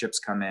of where the ships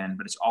come in,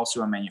 but it's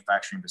also a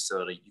manufacturing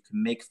facility. You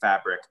can make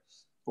fabric.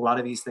 A lot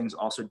of these things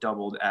also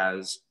doubled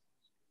as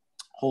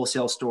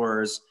wholesale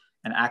stores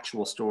and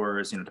actual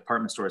stores, you know,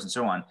 department stores and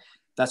so on.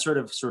 That sort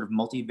of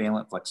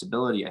multivalent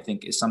flexibility, I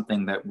think, is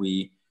something that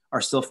we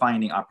are still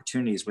finding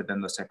opportunities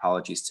within those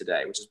typologies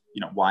today, which is,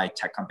 you know, why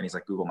tech companies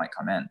like Google might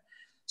come in.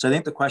 So I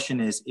think the question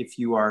is, if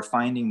you are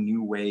finding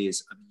new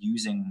ways of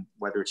using,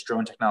 whether it's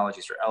drone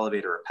technologies or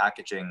elevator or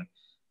packaging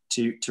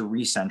to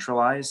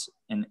re-centralize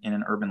in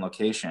an urban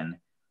location,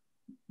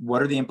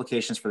 what are the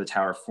implications for the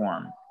tower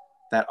form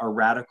that are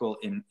radical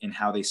in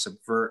how they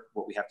subvert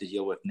what we have to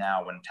deal with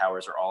now when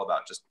towers are all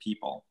about just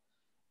people?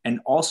 And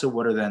also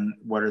what are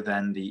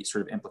then the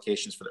sort of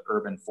implications for the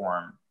urban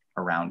form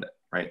around it,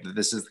 right?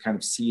 This is the kind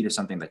of seed of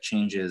something that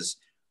changes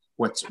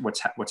what's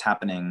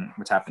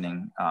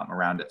happening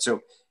around it.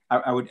 So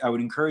I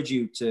would encourage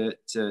you to,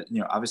 you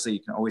know, obviously you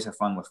can always have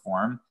fun with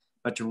form,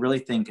 but to really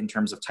think in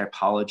terms of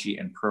typology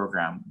and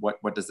program,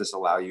 what does this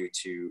allow you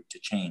to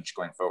change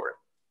going forward?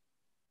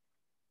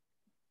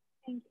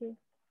 Thank you.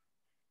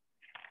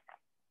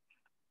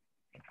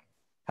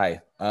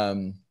 Hi.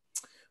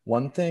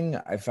 One thing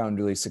I found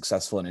really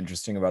successful and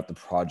interesting about the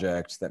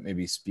project that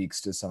maybe speaks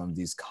to some of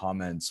these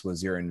comments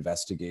was your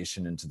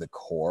investigation into the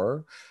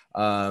core.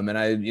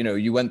 And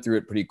you went through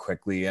it pretty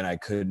quickly and I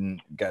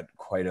couldn't get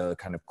quite a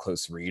kind of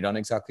close read on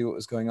exactly what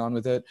was going on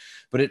with it.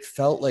 But it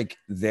felt like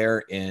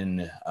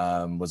therein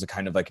was a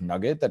kind of like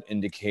nugget that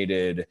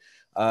indicated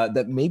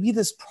that maybe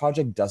this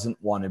project doesn't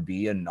want to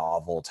be a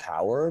novel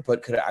tower,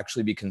 but could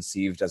actually be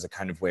conceived as a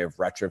kind of way of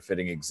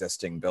retrofitting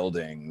existing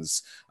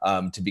buildings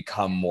to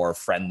become more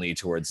friendly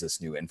towards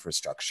this new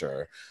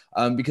infrastructure.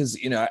 Because,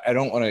 you know, I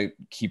don't want to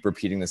keep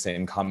repeating the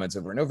same comments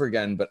over and over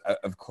again, but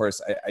of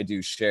course I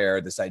do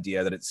share this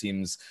idea that it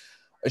seems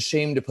a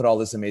shame to put all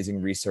this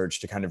amazing research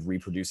to kind of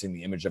reproducing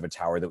the image of a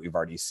tower that we've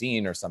already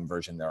seen or some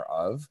version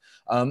thereof.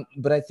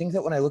 But I think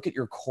that when I look at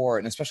your core,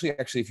 and especially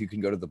actually if you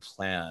can go to the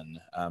plan,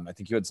 I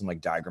think you had some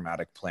like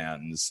diagrammatic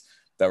plans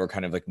that were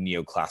kind of like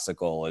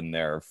neoclassical in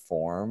their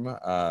form.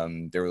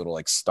 They were little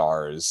like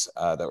stars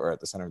that were at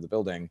the center of the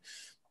building.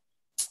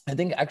 I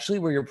think actually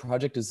where your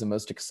project is the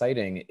most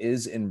exciting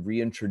is in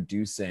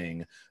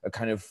reintroducing a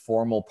kind of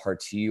formal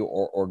partie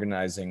or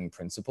organizing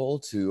principle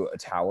to a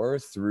tower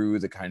through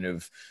the kind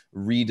of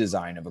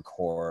redesign of a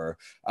core,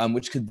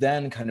 which could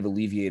then kind of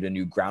alleviate a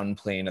new ground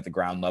plane at the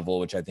ground level,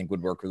 which I think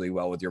would work really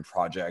well with your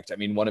project. I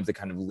mean, one of the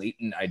kind of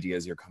latent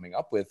ideas you're coming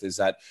up with is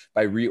that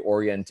by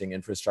reorienting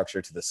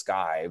infrastructure to the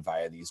sky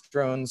via these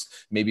drones,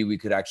 maybe we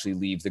could actually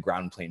leave the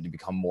ground plane to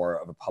become more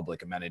of a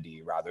public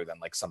amenity rather than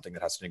like something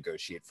that has to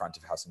negotiate front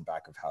of house and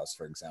back of house,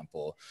 for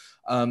example.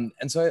 And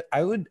so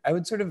I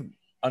would sort of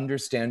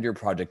understand your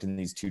project in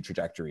these two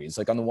trajectories.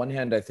 Like on the one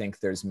hand, I think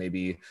there's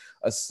maybe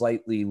a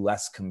slightly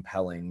less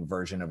compelling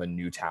version of a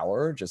new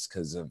tower just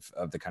because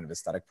of the kind of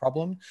aesthetic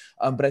problem.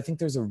 But I think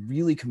there's a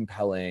really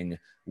compelling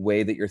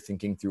way that you're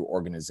thinking through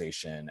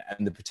organization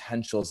and the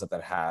potentials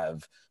that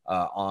have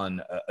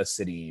on a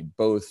city,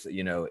 both,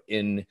 you know,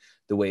 in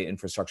the way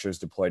infrastructure is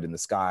deployed in the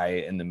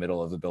sky, in the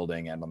middle of the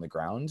building and on the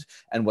ground,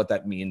 and what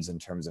that means in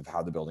terms of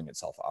how the building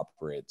itself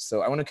operates.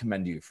 So I want to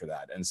commend you for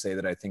that and say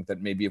that I think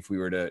that maybe if we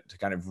were to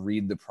kind of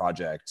read the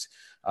project,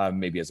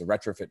 maybe as a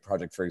retrofit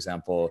project, for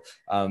example,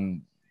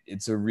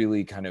 it's a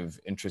really kind of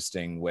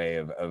interesting way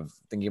of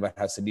thinking about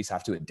how cities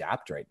have to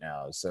adapt right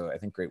now. So I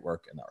think great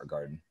work in that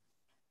regard.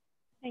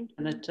 Thank you.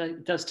 And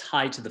that does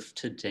tie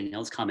to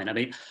Danielle's comment. I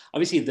mean,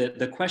 obviously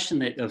the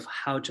question of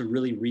how to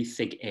really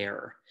rethink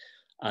air.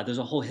 There's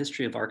a whole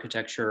history of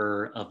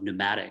architecture of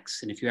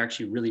pneumatics. And if you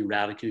actually really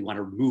radically want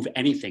to remove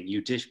anything,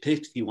 you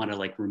want to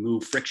like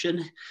remove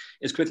friction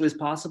as quickly as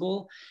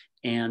possible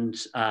and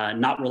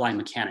not rely on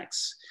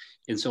mechanics.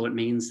 And so it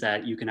means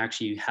that you can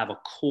actually have a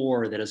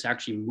core that is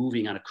actually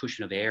moving on a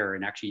cushion of air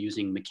and actually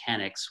using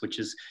mechanics, which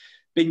is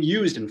been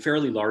used in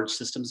fairly large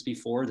systems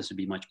before. This would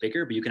be much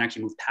bigger, but you can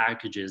actually move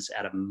packages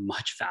at a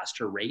much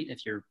faster rate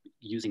if you're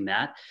using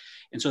that.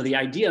 And so the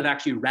idea of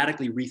actually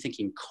radically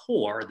rethinking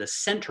core, the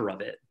center of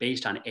it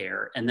based on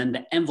air, and then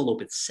the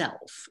envelope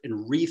itself,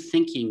 and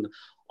rethinking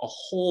a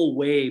whole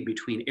way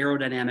between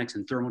aerodynamics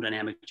and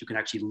thermodynamics, you can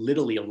actually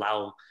literally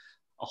allow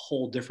a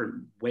whole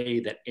different way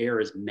that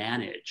air is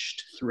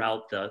managed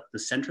throughout the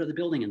center of the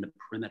building and the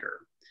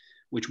perimeter,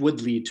 which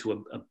would lead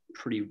to a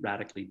pretty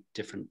radically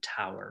different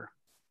tower.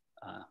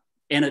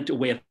 And a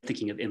way of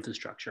thinking of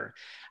infrastructure.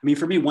 I mean,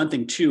 for me, one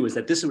thing too is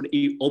that this would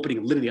be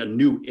opening literally a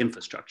new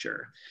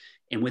infrastructure.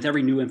 And with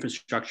every new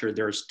infrastructure,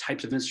 there's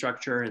types of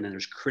infrastructure and then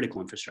there's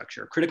critical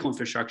infrastructure. Critical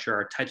infrastructure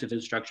are types of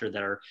infrastructure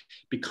that are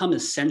become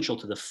essential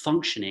to the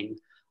functioning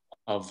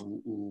of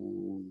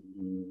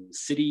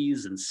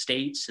cities and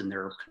states, and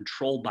they're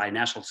controlled by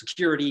national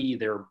security.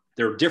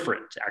 They're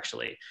different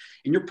actually.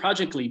 And your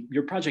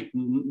project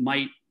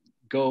might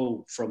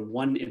go from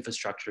one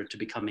infrastructure to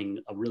becoming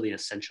a really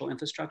essential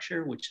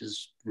infrastructure, which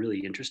is really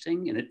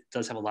interesting. And it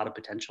does have a lot of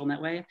potential in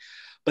that way.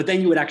 But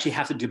then you would actually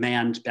have to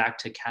demand, back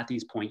to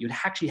Kathy's point, you'd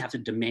actually have to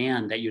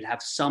demand that you'd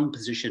have some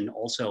position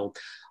also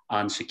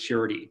on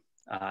security.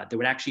 It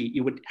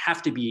would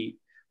have to be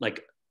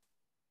like,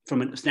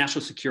 from a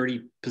national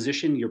security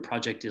position, your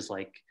project is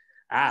like,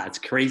 it's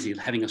crazy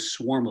having a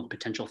swarm of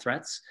potential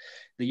threats,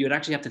 that you would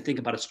actually have to think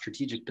about a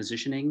strategic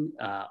positioning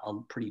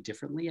pretty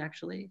differently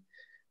actually.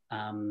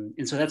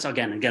 And so that's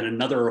again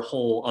another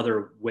whole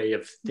other way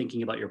of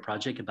thinking about your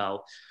project,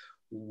 about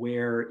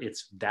where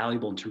it's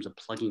valuable in terms of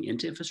plugging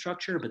into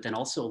infrastructure, but then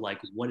also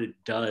like what it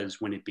does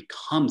when it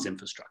becomes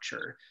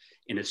infrastructure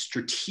in a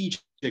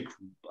strategic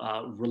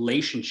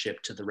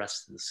relationship to the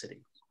rest of the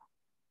city.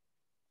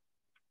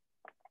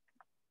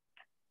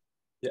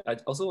 Yeah, I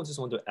also just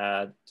want to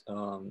add,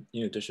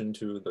 in addition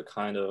to the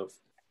kind of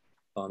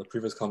the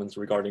previous comments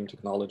regarding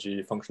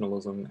technology,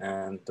 functionalism,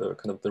 and the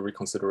kind of the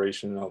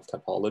reconsideration of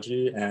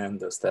typology and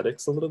the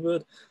aesthetics a little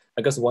bit.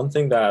 I guess one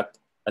thing that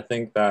I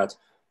think that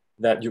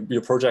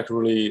your project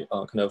really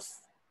kind of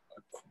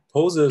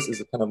poses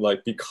is kind of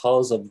like,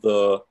 because of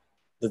the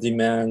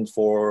demand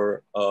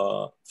for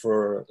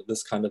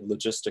this kind of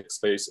logistic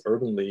space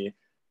urbanly,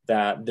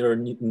 that there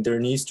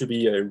needs to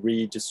be a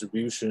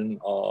redistribution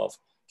of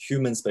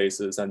human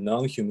spaces and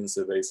non-human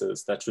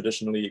spaces that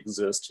traditionally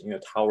exist in a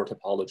tower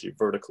topology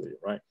vertically,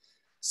 right?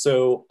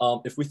 So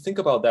if we think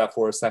about that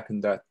for a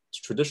second, that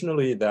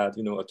traditionally that,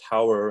 a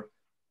tower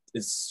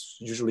is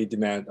usually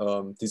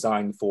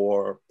designed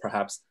for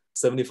perhaps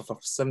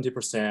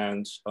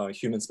 70%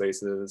 human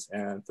spaces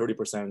and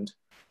 30%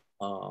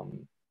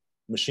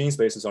 machine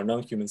spaces or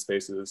non-human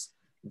spaces,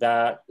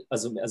 that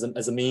as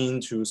a mean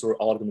to sort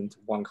of augment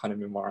one kind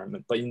of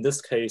environment. But in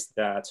this case,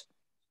 that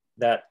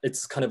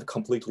it's kind of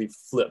completely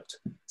flipped.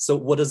 So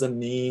what does it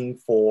mean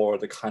for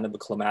the kind of the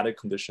climatic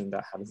condition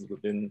that happens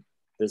within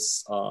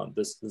this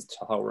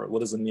tower? What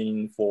does it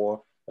mean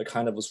for the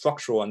kind of a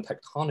structural and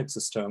tectonic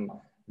system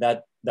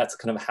that's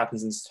kind of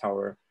happens in this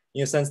tower?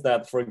 In a sense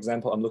that, for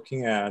example, I'm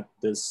looking at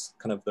this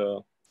kind of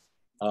the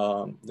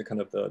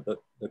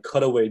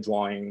cutaway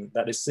drawing,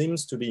 that it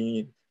seems to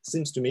me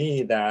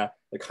that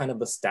the kind of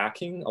the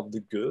stacking of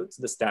the goods,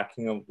 the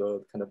stacking of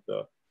the kind of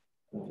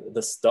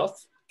the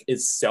stuff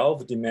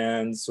itself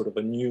demands sort of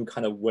a new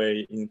kind of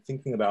way in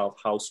thinking about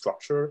how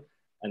structure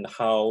and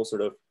how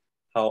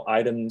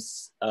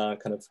items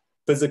kind of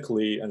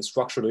physically and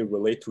structurally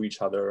relate to each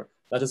other.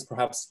 That is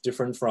perhaps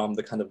different from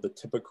the kind of the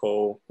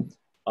typical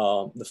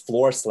the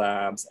floor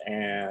slabs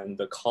and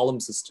the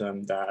column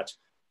system that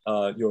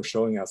you're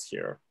showing us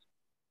here.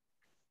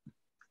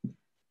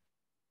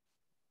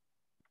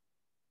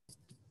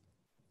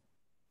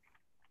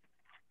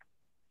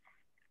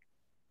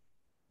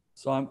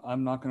 So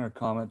I'm not going to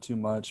comment too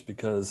much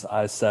because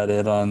I said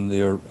it on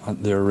the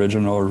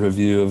original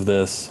review of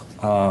this.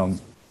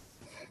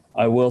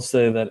 I will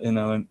say that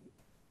it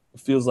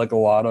feels like a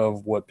lot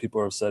of what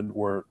people have said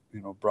were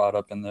brought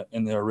up in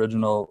the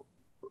original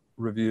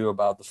review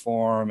about the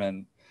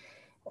form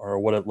or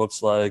what it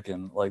looks like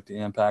and like the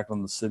impact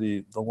on the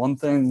city. The one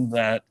thing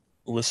that,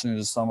 listening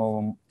to some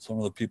of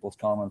the people's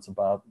comments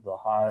about the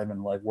Hive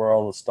and like where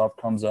all the stuff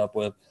comes up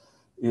with,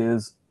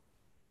 is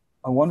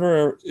I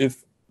wonder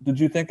did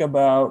you think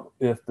about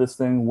if this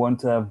thing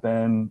would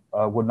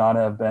not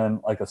have been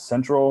like a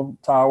central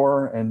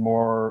tower and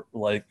more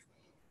like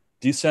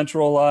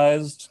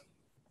decentralized?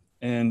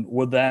 And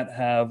would that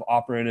have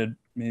operated,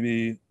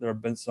 maybe there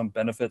have been some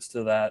benefits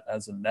to that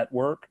as a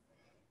network?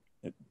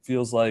 It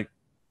feels like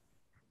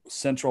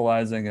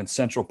centralizing and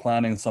central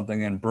planning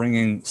something and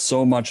bringing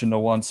so much into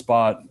one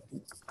spot,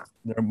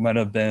 there might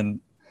have been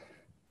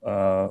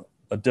a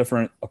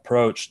different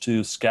approach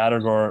to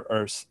scatter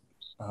or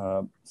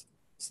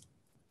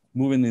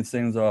moving these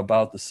things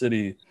about the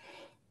city.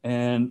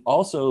 And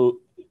also,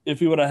 if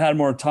we would have had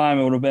more time,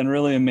 it would have been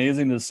really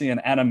amazing to see an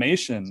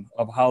animation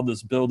of how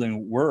this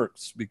building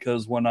works.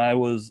 Because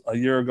a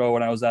year ago,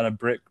 when I was at a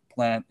brick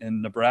plant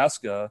in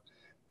Nebraska,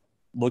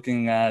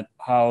 looking at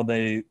how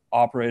they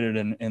operated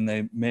and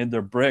they made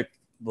their brick,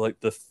 like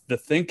the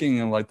thinking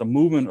and like the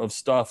movement of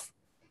stuff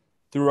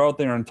throughout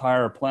their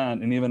entire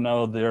plant. And even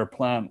though their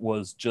plant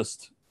was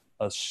just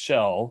a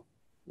shell,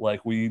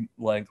 like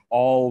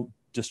all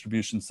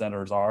distribution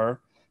centers are,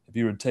 if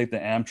you would take the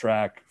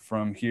Amtrak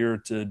from here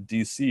to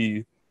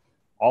DC,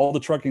 all the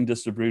trucking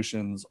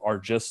distributions are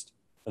just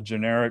a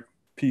generic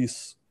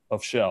piece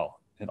of shell,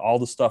 and all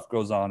the stuff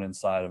goes on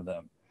inside of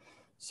them.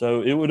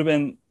 So it would have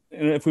been,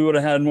 if we would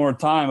have had more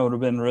time, it would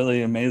have been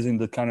really amazing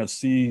to kind of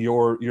see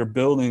your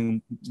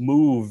building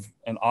move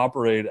and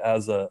operate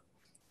as a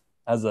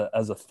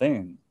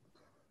thing.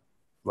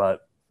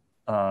 But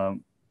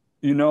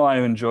you know, I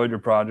enjoyed your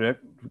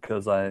project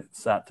because I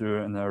sat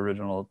through it in the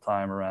original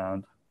time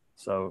around.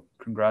 So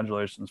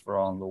congratulations for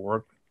all the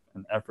work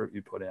and effort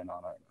you put in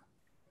on it.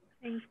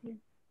 Thank you.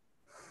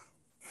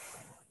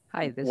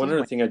 Hi, this One is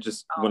other Wendy. thing I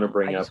just want to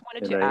bring I up. just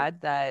wanted to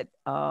add that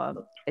I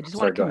just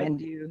Sorry, want to go ahead.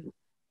 commend you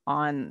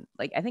on,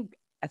 like, I think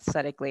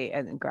aesthetically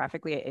and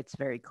graphically, it's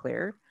very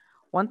clear.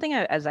 One thing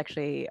I was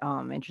actually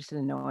interested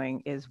in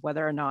knowing is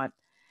whether or not,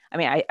 I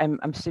mean, I'm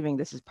assuming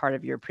this is part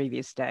of your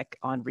previous deck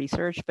on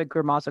research, but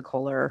Grimmaza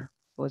Kohler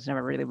was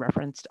never really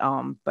referenced.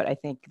 But I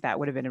think that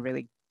would have been a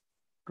really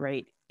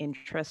great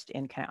interest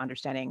in kind of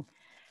understanding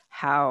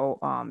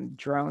how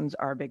drones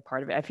are a big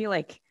part of it. I feel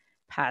like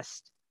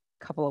past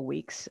couple of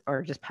weeks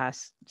or just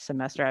past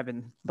semester, I've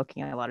been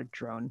looking at a lot of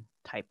drone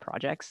type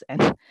projects, and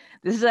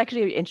this is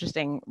actually an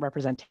interesting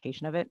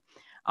representation of it.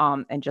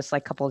 And just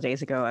like a couple of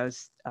days ago, I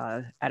was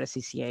at a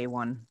CCA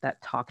one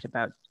that talked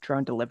about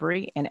drone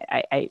delivery, and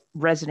I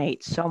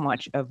resonate so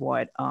much of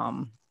what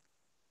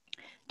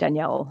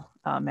Danielle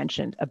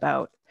mentioned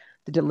about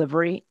the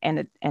delivery,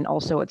 and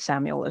also what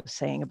Samuel is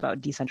saying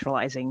about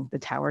decentralizing the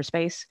tower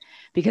space,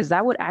 because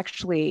that would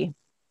actually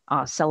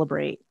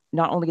celebrate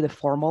not only the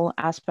formal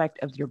aspect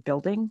of your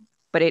building,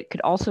 but it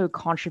could also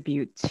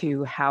contribute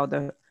to how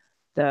the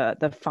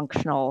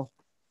functional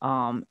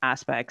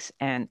aspects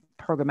and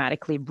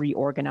programmatically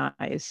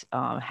reorganize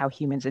how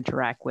humans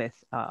interact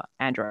with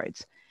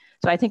androids.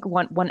 So I think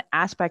one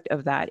aspect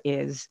of that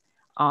is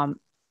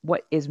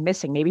what is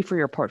missing, maybe for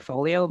your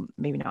portfolio,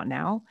 maybe not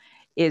now,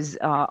 is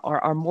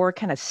are more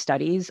kind of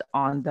studies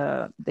on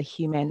the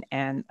human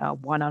and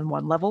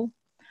one-on-one level.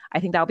 I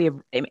think that'll be,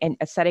 and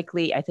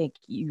aesthetically, I think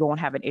you won't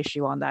have an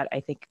issue on that. I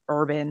think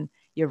urban,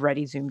 you've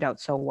already zoomed out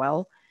so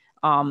well.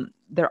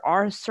 There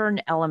are certain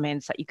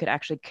elements that you could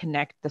actually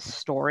connect the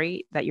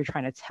story that you're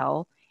trying to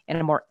tell in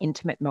a more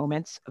intimate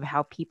moments of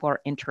how people are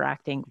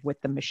interacting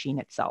with the machine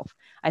itself.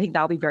 I think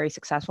that'll be very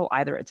successful.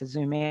 Either it's a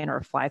zoom in or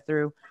a fly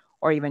through,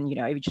 or even, you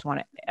know, if you just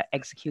want to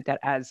execute that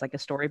as like a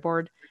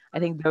storyboard. I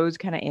think those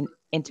kind of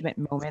intimate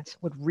moments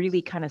would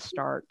really kind of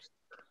start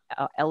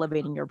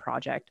elevating your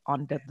project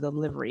on the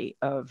delivery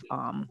of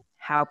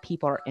how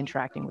people are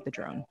interacting with the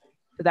drone.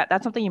 So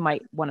that's something you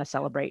might want to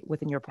celebrate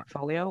within your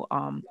portfolio.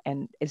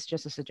 And it's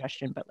just a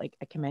suggestion, but like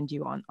I commend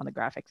you on the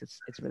graphics.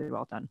 It's really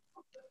well done.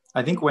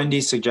 I think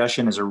Wendy's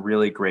suggestion is a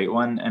really great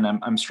one, and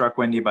I'm struck,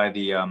 Wendy, by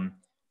the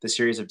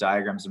series of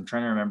diagrams. I'm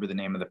trying to remember the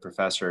name of the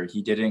professor.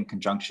 He did it in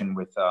conjunction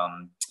with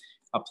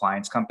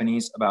appliance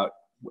companies about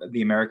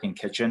the American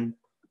kitchen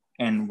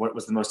and what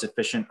was the most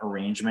efficient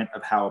arrangement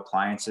of how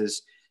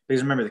appliances.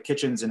 Because remember, the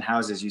kitchens and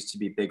houses used to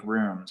be big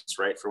rooms,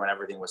 right, for when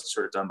everything was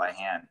sort of done by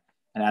hand.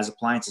 And as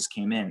appliances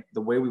came in, the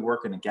way we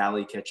work in a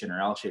galley kitchen or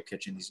L-shaped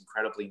kitchen, these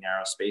incredibly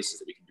narrow spaces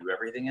that we can do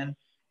everything in,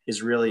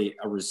 is really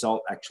a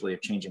result actually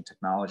of changing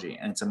technology.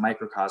 And it's a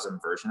microcosm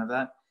version of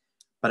that.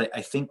 But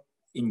I think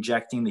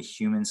injecting the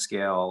human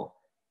scale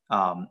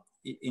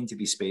into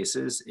these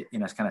spaces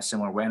in a kind of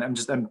similar way. And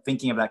I'm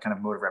thinking of that kind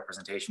of mode of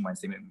representation,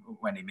 Wendy,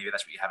 maybe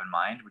that's what you have in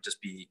mind,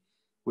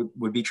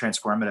 would be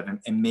transformative,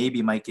 and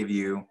maybe might give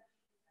you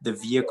the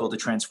vehicle to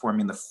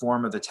transforming the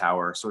form of the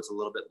tower. So it's a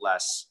little bit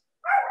less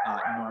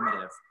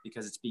normative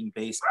because it's being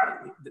based,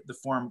 the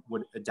form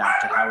would adapt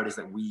to how it is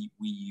that we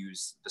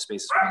use the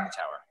spaces within the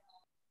tower.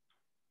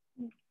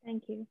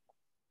 Thank you.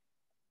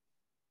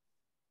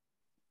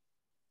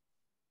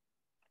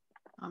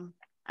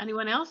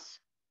 Anyone else?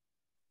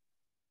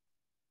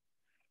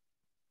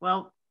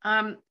 Well,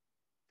 thank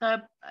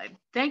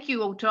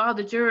you to all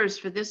the jurors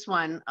for this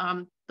one.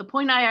 The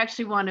point I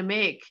actually want to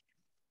make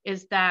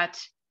is that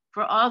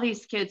for all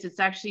these kids,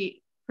 it's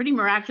actually pretty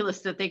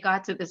miraculous that they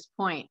got to this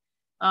point.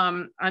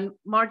 On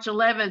March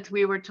 11th,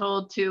 we were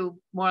told to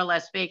more or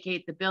less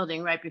vacate the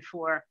building right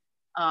before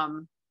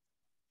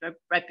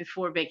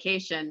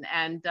vacation.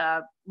 And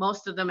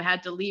most of them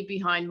had to leave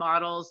behind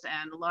models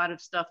and a lot of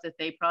stuff that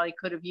they probably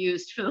could have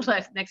used for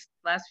the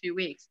last few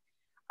weeks.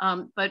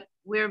 But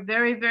we're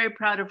very, very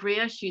proud of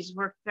Reha. She's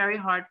worked very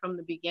hard from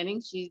the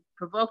beginning. She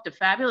provoked a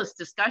fabulous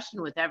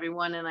discussion with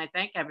everyone, and I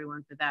thank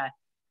everyone for that.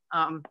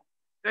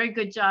 Very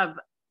good job,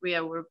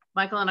 Reha.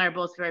 Michael and I are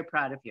both very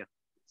proud of you.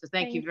 So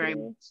thank you very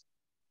much.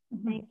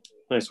 Thank you.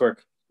 Nice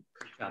work.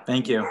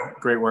 Thank you.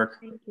 Great work.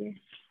 Thank you.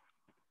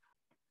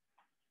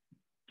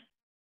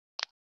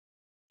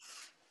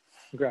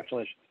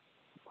 Congratulations.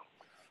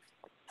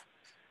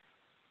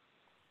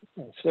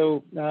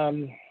 So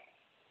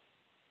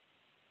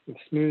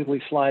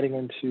smoothly sliding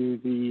into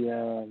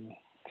the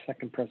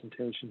second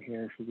presentation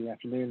here for the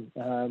afternoon.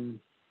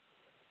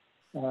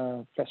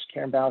 Professor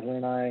Karen Bausman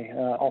and I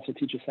also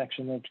teach a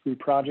section of degree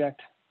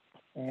project,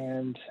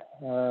 and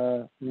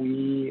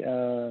we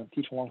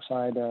teach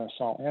alongside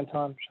Saul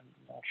Anton.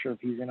 I'm not sure if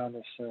he's in on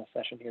this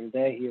session here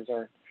today. He is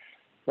our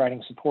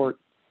writing support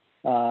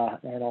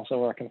and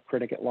also our kind of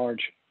critic at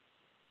large.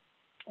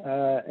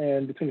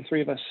 And between the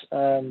three of us,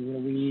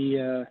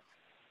 we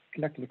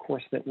conducted a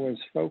course that was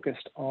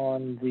focused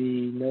on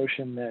the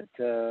notion that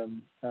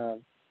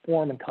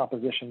form and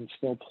composition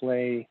still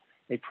play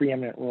a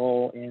preeminent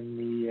role in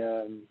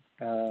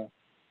the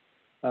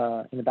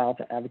battle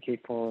to advocate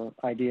for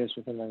ideas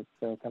within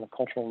the kind of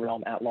cultural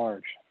realm at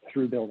large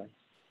through building.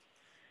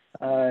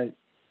 Our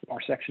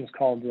section is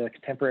called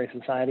Contemporary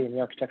Society and the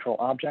Architectural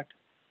Object.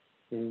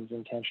 It is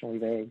intentionally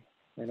vague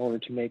in order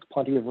to make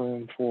plenty of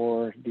room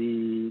for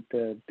the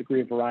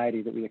degree of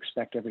variety that we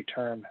expect every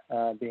term,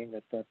 being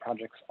that the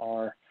projects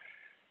are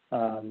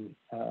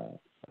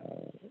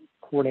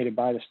coordinated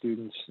by the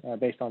students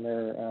based on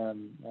their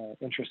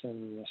interest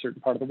in a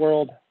certain part of the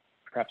world,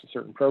 perhaps a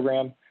certain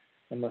program,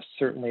 and most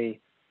certainly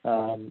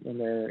in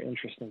their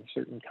interest in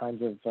certain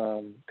kinds of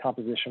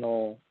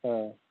compositional,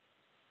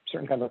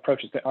 certain kinds of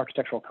approaches to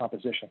architectural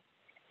composition,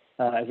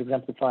 as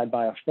exemplified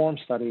by a form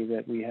study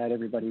that we had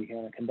everybody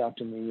conduct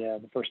in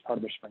the first part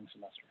of their spring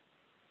semester.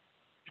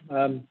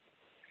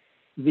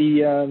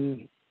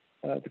 The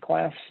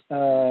class,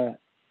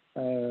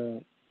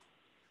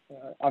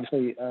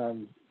 obviously,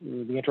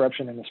 the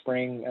interruption in the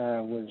spring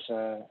was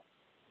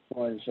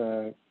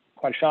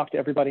quite a shock to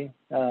everybody.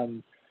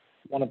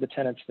 One of the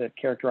tenets that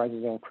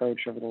characterizes our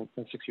approach over the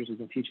 6 years we've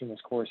been teaching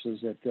this course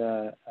is that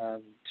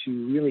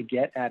to really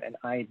get at an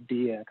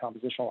idea, a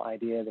compositional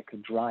idea that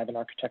could drive an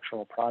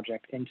architectural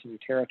project into new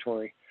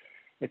territory,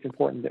 it's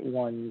important that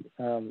one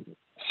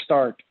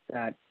start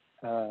that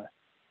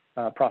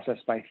process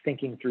by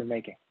thinking through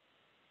making.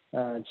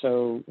 And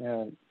so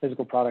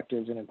physical product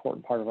is an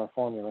important part of our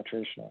formula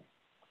traditionally.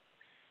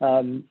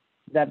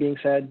 That being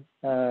said,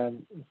 the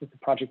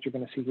project you're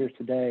going to see here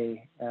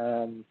today,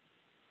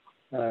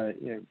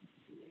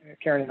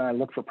 Karen and I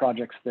look for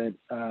projects that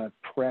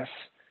press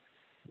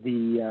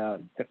the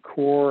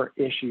core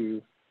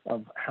issue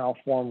of how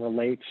form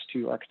relates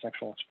to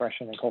architectural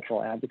expression and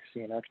cultural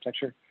advocacy in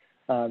architecture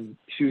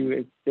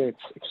to its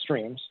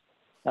extremes,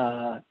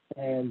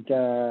 and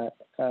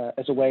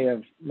as a way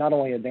of not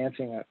only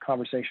advancing a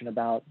conversation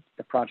about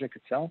the project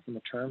itself and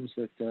the terms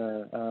that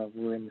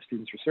were in the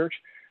students' research,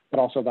 but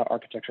also about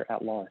architecture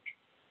at large.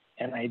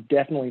 And I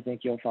definitely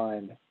think you'll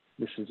find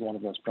this is one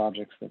of those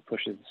projects that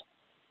pushes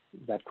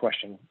that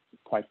question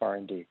quite far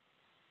indeed.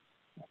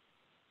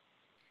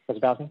 Professor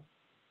Bausman?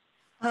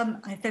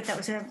 I thought that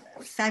was a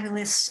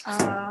fabulous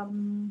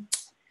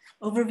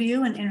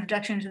overview and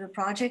introduction to the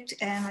project.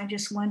 And I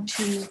just want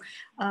to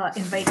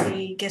invite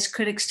the guest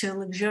critics to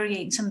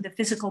luxuriate in some of the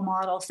physical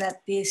models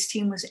that this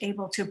team was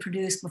able to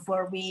produce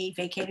before we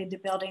vacated the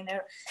building.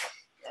 They're,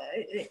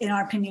 in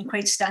our opinion,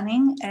 quite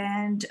stunning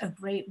and a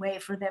great way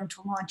for them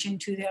to launch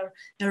into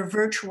their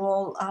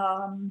virtual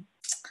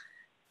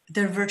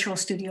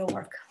studio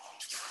work.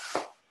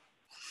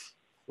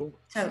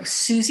 So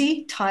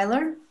Suzy,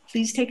 Tyler,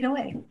 please take it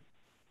away.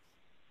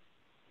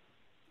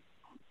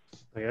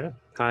 Yeah.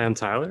 Hi, I'm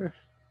Tyler.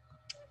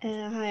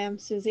 Hi, I'm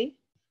Suzy.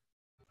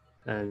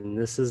 And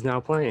this is now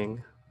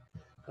playing.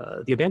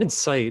 The abandoned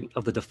site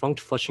of the defunct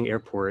Flushing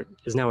Airport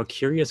is now a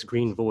curious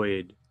green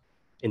void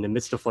in the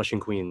midst of Flushing,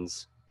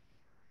 Queens.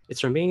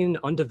 It's remained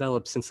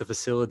undeveloped since the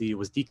facility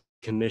was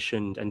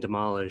decommissioned and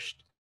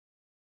demolished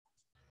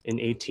in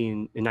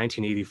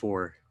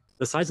 1984.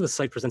 The size of the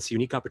site presents a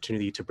unique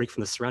opportunity to break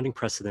from the surrounding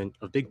precedent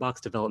of big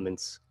box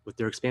developments with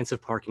their expansive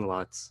parking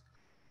lots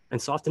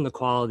and soften the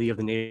quality of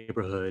the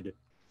neighborhood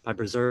by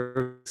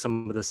preserving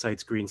some of the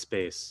site's green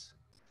space.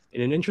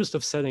 In an interest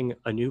of setting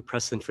a new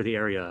precedent for the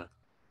area,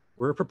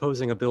 we're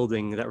proposing a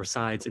building that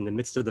resides in the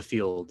midst of the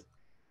field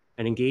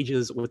and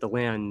engages with the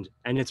land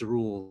and its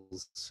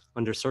rules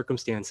under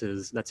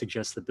circumstances that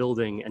suggest the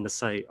building and the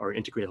site are an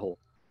integrated whole.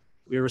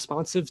 We are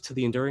responsive to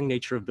the enduring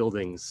nature of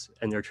buildings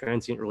and their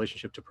transient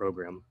relationship to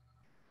program.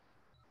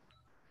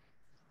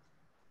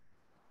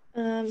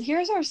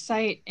 Here's our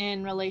site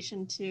in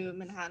relation to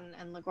Manhattan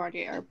and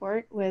LaGuardia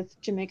Airport with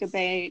Jamaica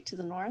Bay to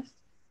the north.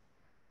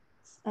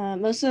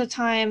 Most of the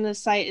time, the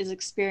site is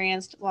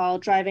experienced while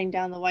driving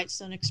down the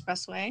Whitestone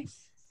Expressway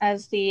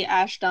as the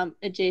ash dump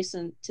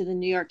adjacent to the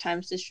New York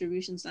Times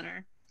Distribution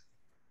Center.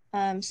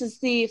 Since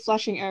the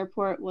Flushing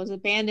Airport was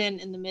abandoned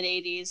in the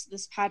mid-'80s,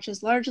 this patch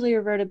has largely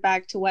reverted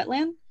back to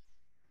wetland,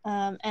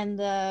 and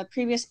the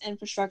previous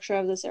infrastructure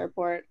of this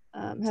airport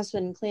has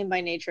been claimed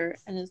by nature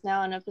and is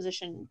now in a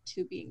position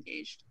to be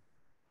engaged.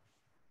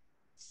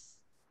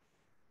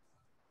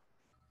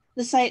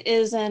 The site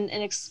is an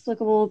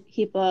inexplicable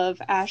heap of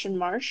ash and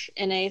marsh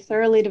in a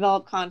thoroughly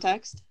developed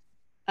context.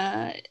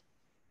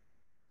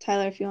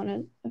 Tyler, if you want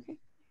to, okay.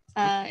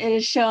 It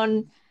is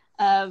shown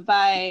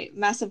by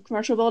massive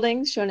commercial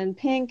buildings shown in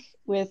pink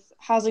with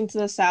housing to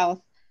the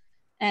south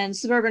and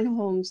suburban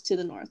homes to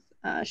the north.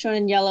 Shown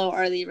in yellow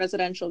are the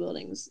residential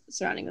buildings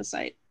surrounding the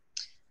site.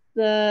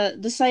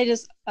 The site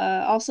is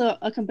also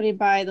accompanied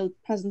by the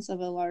presence of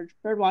a large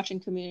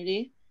birdwatching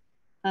community,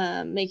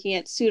 making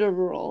it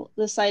pseudo-rural.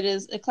 The site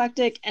is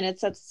eclectic and it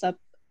sets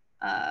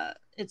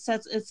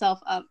itself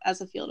up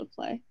as a field of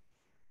play.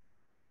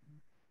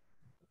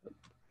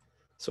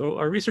 So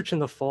our research in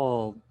the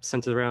fall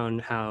centered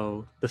around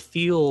how the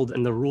field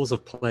and the rules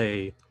of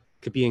play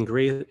could be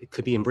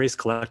embraced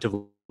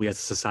collectively as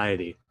a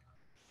society.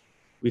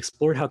 We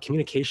explored how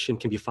communication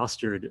can be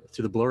fostered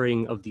through the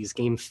blurring of these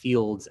game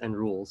fields and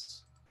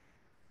rules.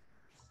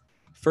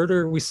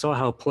 Further, we saw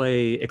how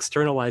play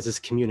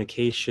externalizes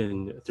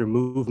communication through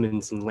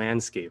movements and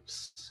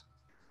landscapes.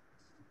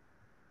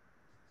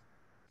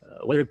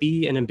 Whether it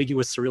be an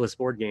ambiguous surrealist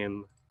board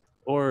game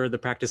or the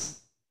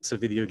practice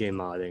of video game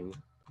modding.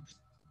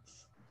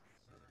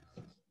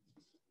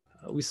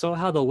 We saw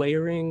how the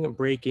layering,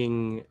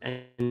 breaking,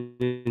 and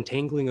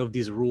entangling of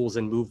these rules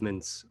and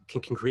movements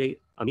can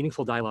create a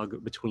meaningful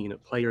dialogue between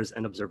players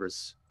and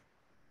observers.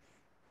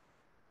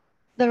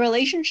 The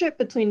relationship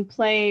between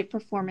play,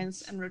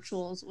 performance, and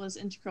rituals was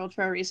integral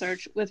to our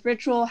research, with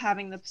ritual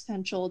having the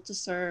potential to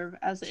serve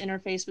as the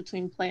interface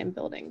between play and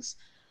buildings.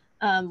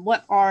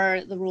 What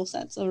are the rule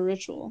sets of a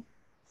ritual?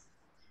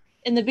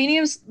 In the beginning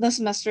of the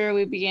semester,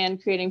 we began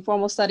creating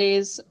formal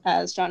studies,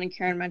 as John and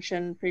Karen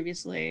mentioned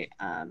previously,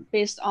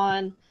 based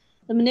on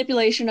the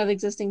manipulation of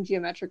existing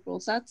geometric rule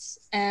sets.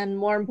 And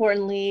more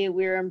importantly,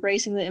 we're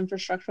embracing the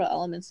infrastructural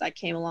elements that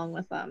came along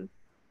with them.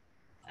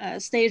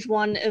 Stage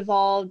one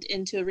evolved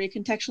into a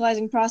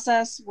recontextualizing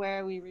process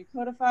where we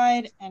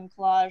recodified and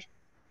collaged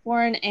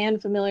foreign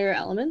and familiar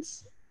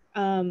elements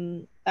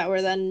that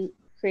were then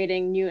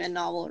creating new and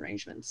novel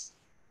arrangements.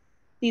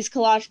 These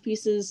collage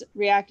pieces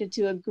reacted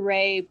to a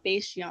gray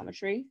base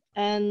geometry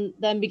and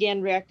then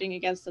began reacting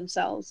against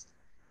themselves.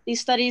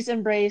 These studies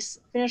embrace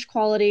finished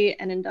quality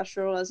and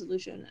industrial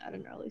resolution at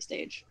an early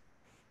stage.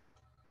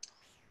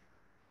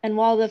 And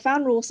while the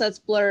found rule sets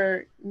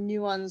blur,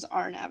 new ones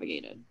are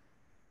navigated.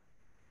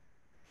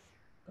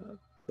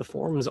 The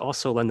forms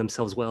also lend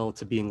themselves well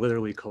to being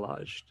literally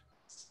collaged.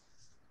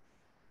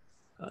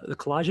 The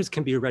collages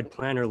can be read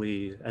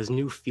planarly as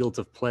new fields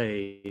of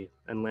play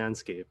and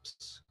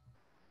landscapes.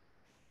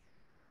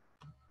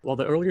 While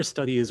the earlier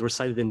studies were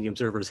cited in the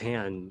observer's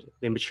hand,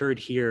 they matured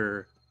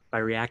here by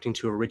reacting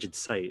to a rigid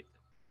site.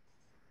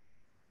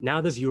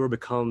 Now the viewer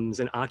becomes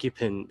an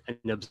occupant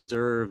and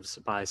observes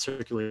by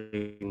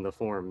circulating the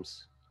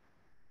forms.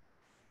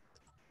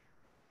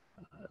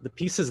 The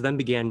pieces then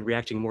began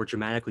reacting more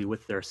dramatically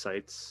with their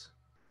sites.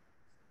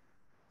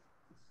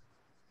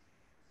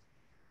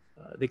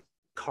 They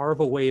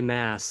carve away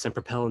mass and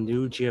propel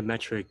new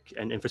geometric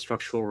and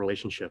infrastructural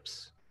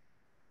relationships.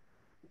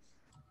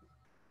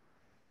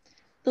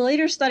 The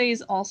later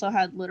studies also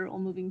had literal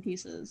moving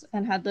pieces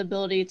and had the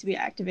ability to be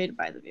activated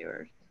by the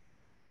viewer.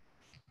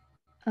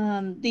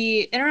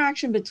 The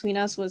interaction between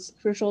us was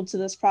crucial to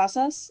this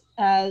process,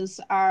 as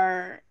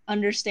our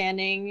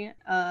understanding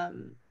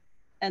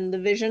and the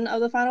vision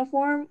of the final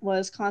form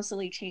was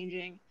constantly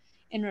changing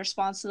in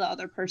response to the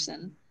other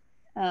person,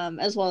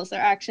 as well as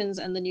their actions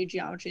and the new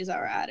geometries that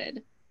were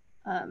added.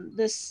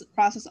 This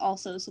process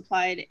also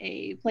supplied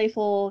a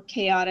playful,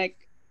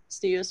 chaotic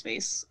studio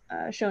space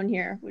shown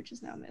here, which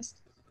is now missed.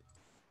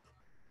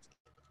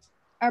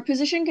 Our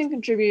position can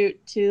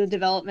contribute to the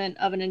development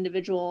of an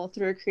individual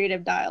through a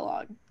creative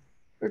dialogue.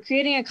 We're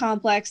creating a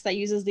complex that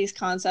uses these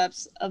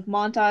concepts of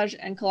montage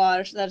and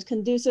collage that is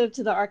conducive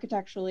to the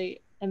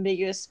architecturally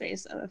ambiguous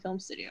space of a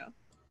film studio.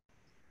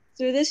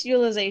 Through this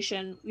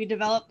utilization, we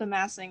develop the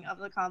massing of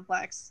the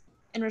complex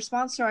in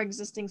response to our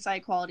existing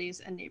site qualities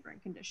and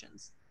neighboring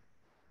conditions.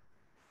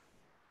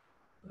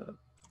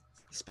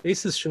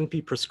 Spaces shouldn't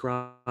be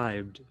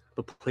prescribed,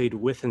 but played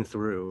with and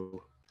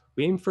through.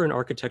 We aim for an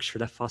architecture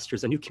that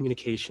fosters a new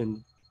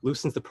communication,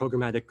 loosens the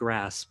programmatic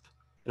grasp,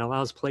 and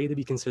allows play to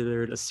be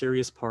considered a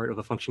serious part of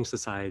a functioning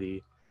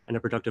society and a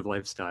productive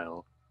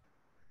lifestyle.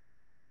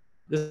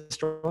 This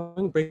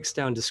drawing breaks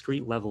down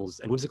discrete levels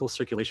and whimsical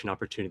circulation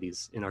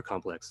opportunities in our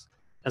complex,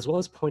 as well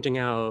as pointing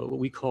out what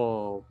we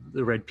call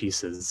the red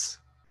pieces.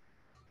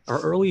 Our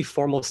early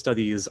formal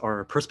studies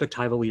are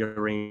perspectively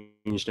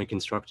arranged and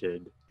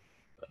constructed,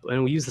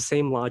 and we use the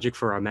same logic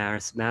for our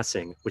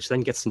massing, which then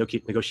gets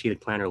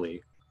negotiated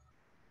planarly.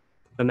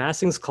 The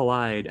massings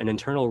collide and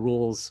internal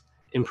rules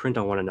imprint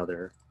on one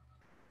another.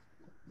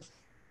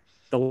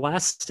 The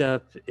last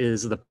step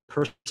is the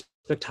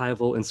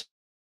perspectival insertion.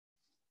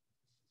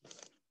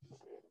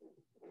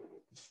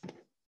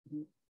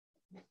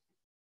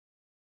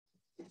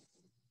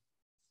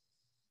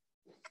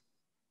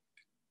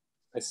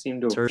 I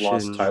seem to have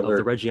lost Tyler. Of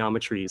the red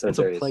geometries and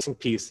some placing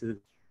pieces.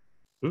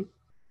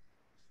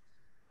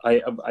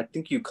 I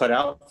think you cut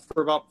out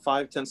for about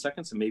 5-10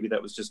 seconds, and maybe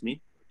that was just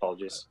me.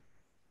 Apologies.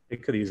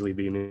 It could easily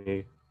be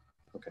me.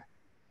 Okay.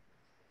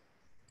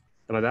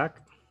 Am I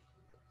back?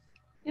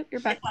 Yep,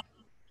 you're back.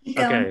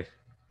 Okay.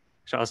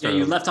 Yeah,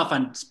 you left off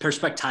on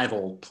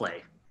perspectival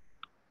play.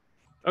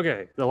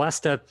 Okay, the last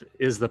step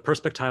is the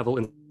perspectival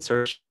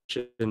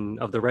insertion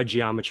of the red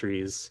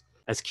geometries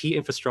as key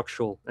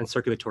infrastructural and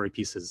circulatory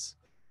pieces.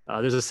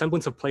 There's a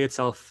semblance of play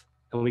itself,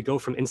 and we go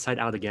from inside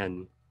out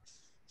again.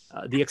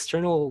 The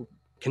external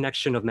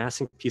connection of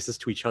massing pieces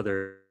to each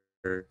other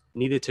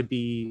needed to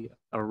be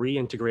a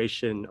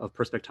reintegration of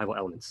perspectival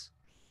elements.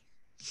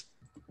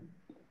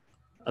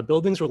 A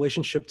building's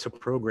relationship to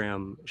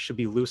program should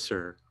be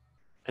looser,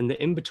 and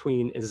the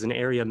in-between is an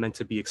area meant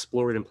to be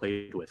explored and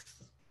played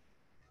with.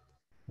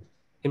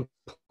 In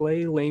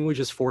play, language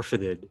is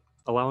forfeited,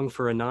 allowing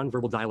for a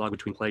non-verbal dialogue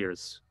between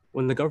players.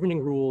 When the governing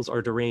rules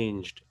are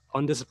deranged,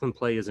 undisciplined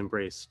play is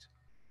embraced.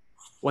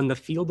 When the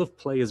field of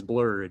play is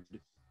blurred,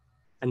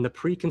 and the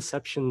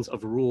preconceptions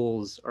of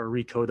rules are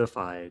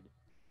recodified,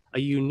 a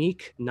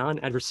unique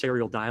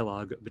non-adversarial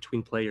dialogue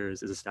between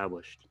players is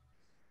established.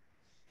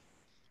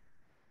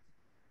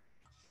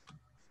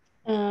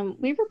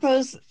 We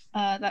propose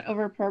that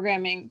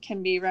overprogramming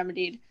can be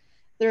remedied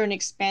through an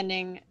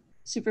expanding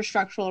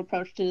superstructural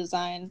approach to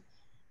design,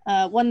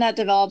 one that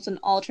develops an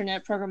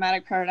alternate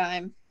programmatic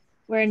paradigm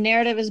where a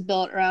narrative is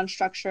built around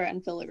structure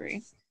and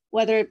filigree,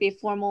 whether it be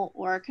formal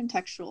or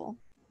contextual,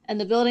 and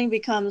the building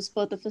becomes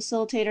both a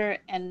facilitator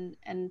and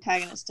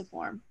antagonist to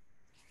form.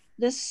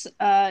 This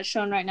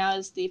shown right now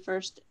is the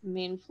first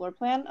main floor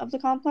plan of the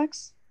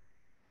complex.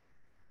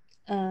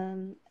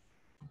 And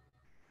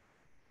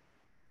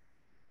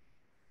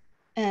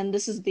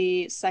this is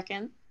the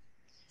second.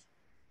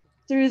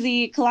 Through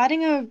the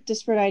colliding of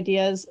disparate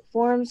ideas,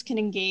 forms can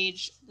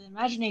engage the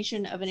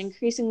imagination of an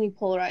increasingly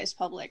polarized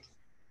public.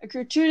 A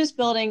gratuitous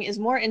building is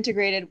more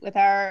integrated with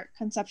our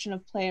conception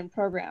of play and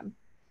program.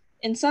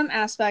 In some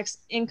aspects,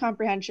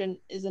 incomprehension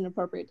is an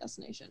appropriate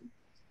destination.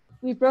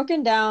 We've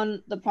broken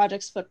down the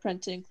project's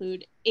footprint to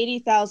include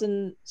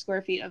 80,000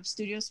 square feet of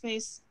studio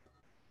space,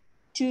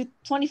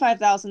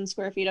 25,000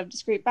 square feet of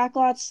discrete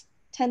backlots,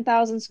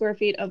 10,000 square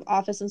feet of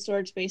office and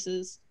storage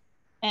spaces,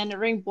 and a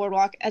ring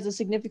boardwalk as a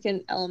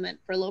significant element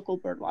for local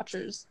bird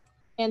watchers,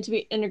 and to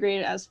be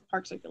integrated as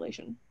park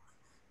circulation.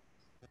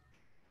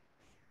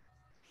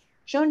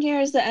 Shown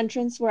here is the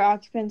entrance where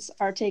occupants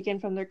are taken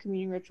from their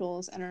commuting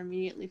rituals and are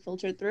immediately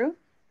filtered through.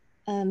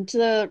 To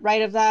the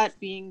right of that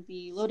being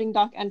the loading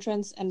dock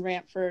entrance and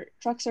ramp for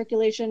truck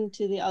circulation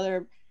to the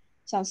other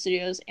sound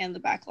studios and the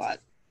backlot.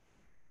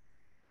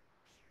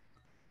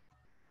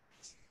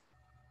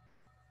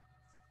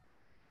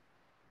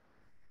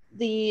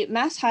 The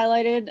mass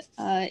highlighted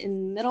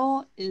in the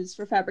middle is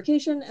for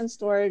fabrication and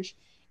storage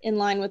in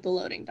line with the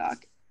loading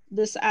dock.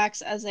 This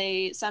acts as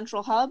a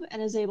central hub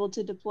and is able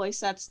to deploy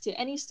sets to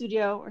any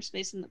studio or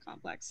space in the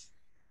complex.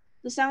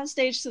 The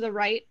soundstage to the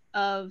right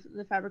of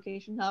the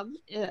fabrication hub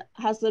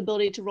has the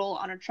ability to roll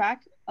on a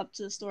track up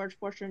to the storage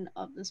portion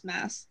of this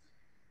mass.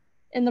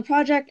 In the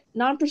project,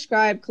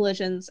 non-prescribed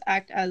collisions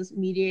act as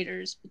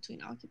mediators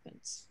between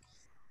occupants.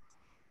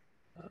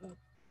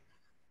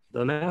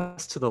 The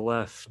mass to the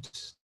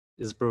left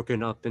is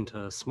broken up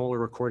into smaller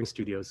recording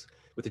studios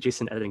with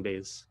adjacent editing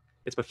bays.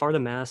 It's by far the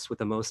mass with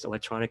the most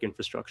electronic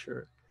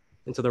infrastructure.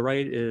 And to the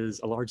right is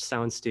a large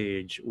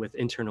soundstage with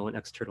internal and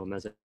external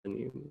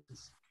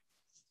mezzanines.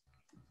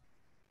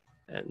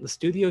 And the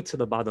studio to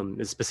the bottom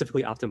is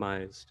specifically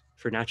optimized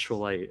for natural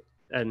light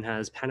and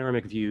has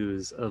panoramic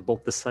views of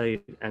both the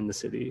site and the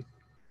city.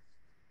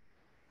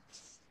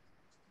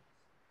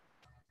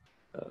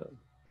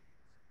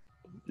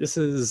 This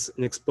is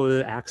an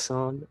exploded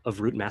axon of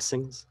root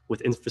massings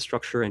with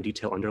infrastructure and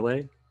detail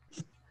underlay.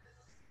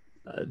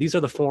 These are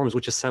the forms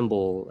which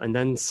assemble and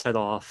then set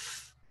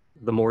off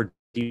the more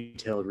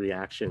detailed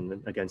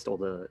reaction against all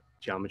the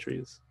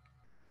geometries.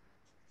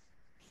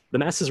 The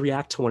masses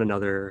react to one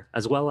another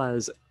as well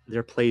as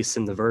their place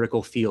in the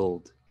vertical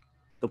field.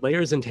 The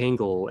layers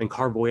entangle and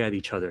carve away at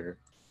each other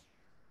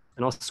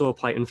and also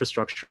apply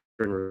infrastructure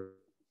in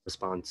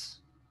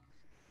response.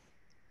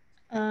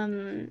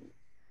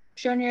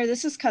 Shown here,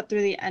 this is cut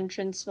through the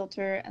entrance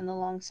filter and the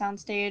long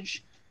soundstage,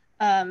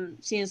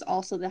 seen as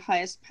also the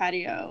highest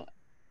patio.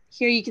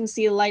 Here you can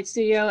see the light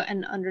studio,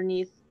 and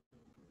underneath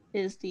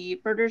is the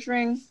birders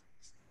ring.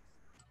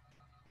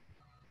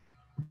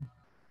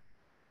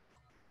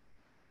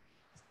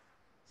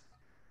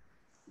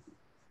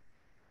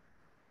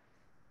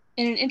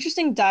 In an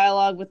interesting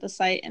dialogue with the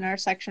site, and our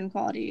section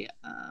quality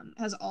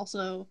has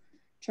also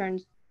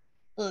turned,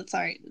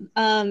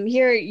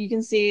 here you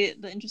can see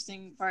the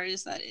interesting part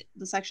is that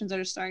the sections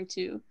are starting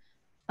to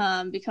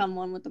become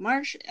one with the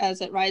marsh as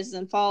it rises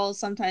and falls,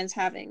 sometimes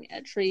having a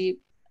tree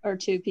or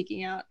two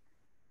peeking out.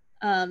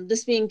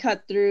 This being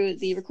cut through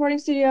the recording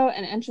studio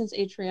and entrance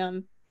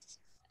atrium,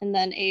 and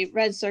then a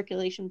red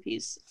circulation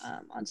piece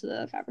onto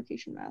the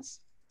fabrication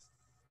mass.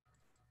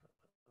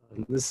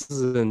 This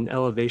is an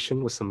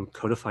elevation with some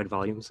codified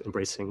volumes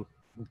embracing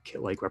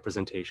kit-like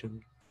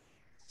representation.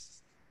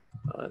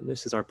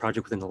 This is our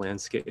project within the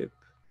landscape.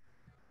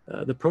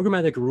 The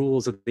programmatic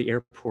rules of the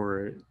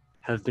airport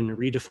have been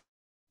redefined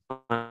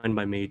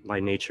by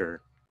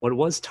nature. What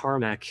was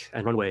tarmac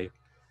and runway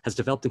has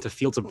developed into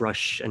fields of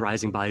brush and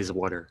rising bodies of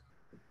water.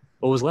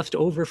 What was left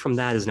over from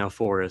that is now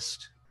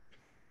forest.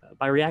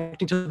 By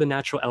reacting to the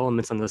natural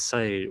elements on the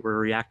site, we're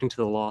reacting to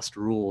the lost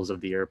rules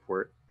of the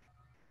airport.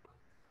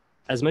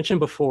 As mentioned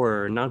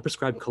before,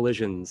 non-prescribed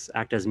collisions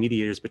act as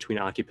mediators between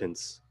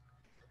occupants.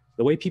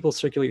 The way people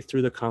circulate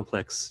through the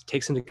complex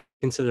takes into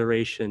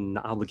consideration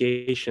the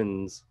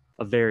obligations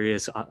of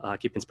various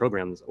occupants'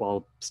 programs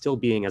while still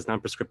being as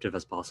non-prescriptive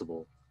as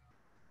possible.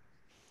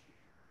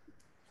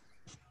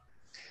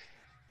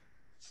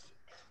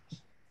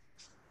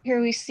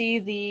 Here we see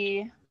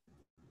the,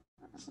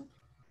 I think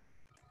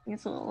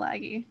it's a little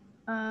laggy.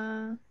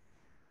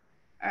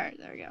 All right,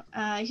 there we go.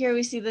 Here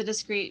we see the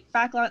discrete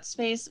backlot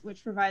space,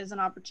 which provides an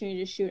opportunity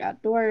to shoot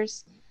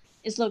outdoors.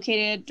 It's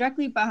located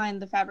directly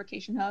behind the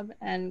fabrication hub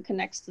and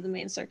connects to the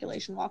main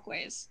circulation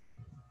walkways.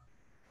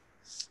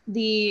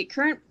 The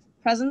current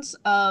presence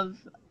of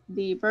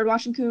the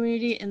birdwatching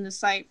community in the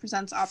site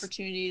presents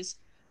opportunities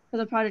for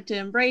the project to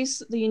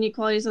embrace the unique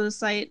qualities of the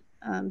site.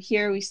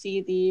 Here we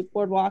see the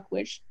boardwalk,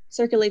 which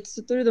circulates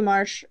through the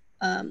marsh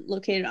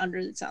located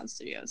under the sound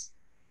studios.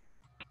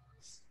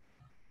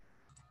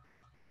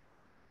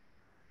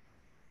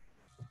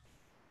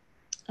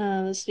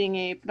 This being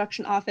a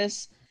production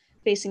office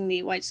facing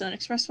the Whitestone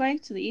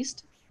Expressway to the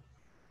east.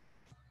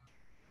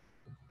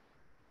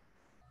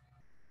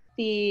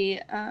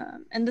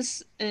 And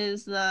this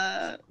is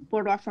the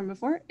boardwalk from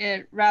before.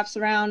 It wraps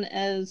around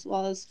as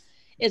well as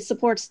it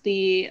supports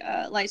the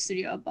light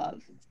studio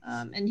above.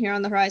 And here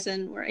on the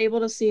horizon, we're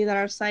able to see that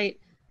our site,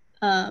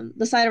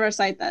 the side of our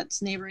site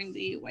that's neighboring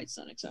the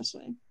Whitestone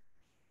Expressway.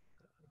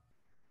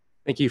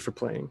 Thank you for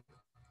playing.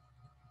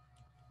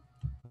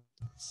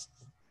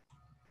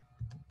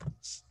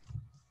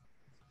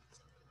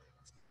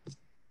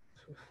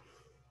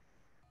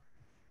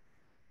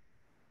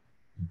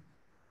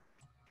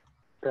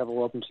 Gravel,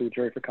 welcome to the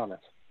jury for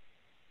comments.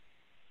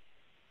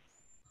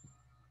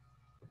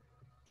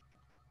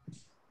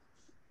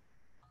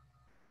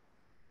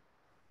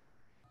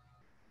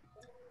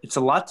 It's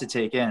a lot to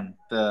take in.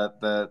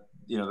 The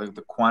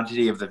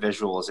quantity of the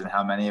visuals and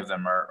how many of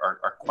them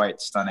are quite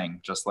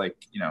stunning. Just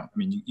like, I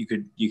mean, you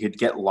could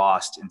get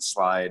lost in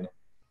slide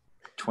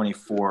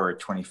 24 or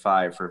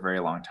 25 for a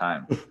very long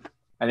time.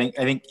 I think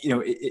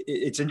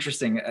it's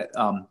interesting.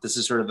 This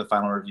is sort of the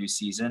final review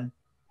season.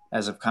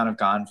 As I've kind of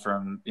gone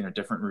from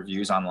different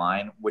reviews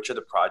online, which are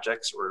the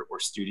projects or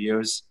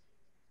studios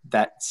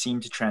that seem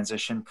to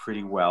transition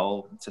pretty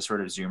well to sort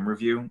of Zoom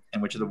review,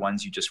 and which are the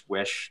ones you just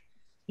wish,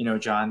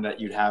 John, that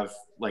you'd have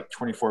like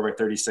 24 by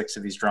 36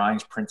 of these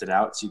drawings printed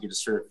out so you could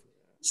just sort of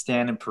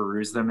stand and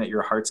peruse them at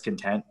your heart's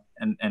content,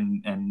 and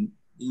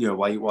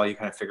while you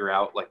kind of figure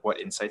out like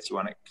what insights you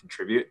want to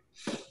contribute.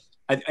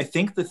 I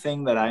think the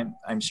thing that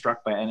I'm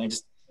struck by, and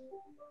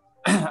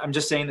I'm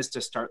just saying this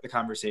to start the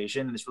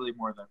conversation, and it's really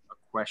more of a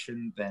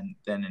question than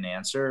an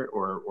answer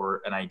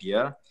or an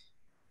idea,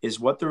 is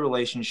what the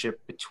relationship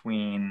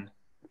between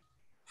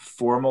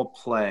formal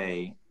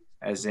play,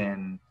 as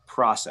in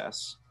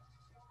process,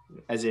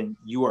 as in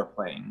you are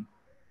playing,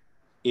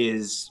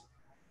 is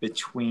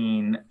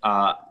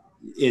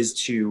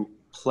to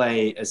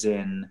play as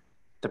in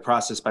the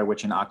process by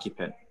which an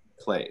occupant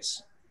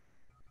plays.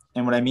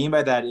 And what I mean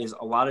by that is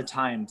a lot of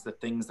times the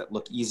things that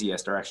look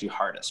easiest are actually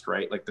hardest,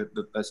 right? Like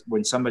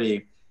when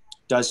somebody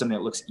does something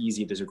that looks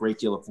easy, there's a great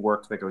deal of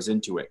work that goes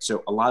into it.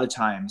 So a lot of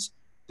times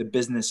the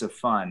business of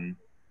fun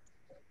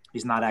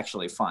is not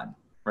actually fun,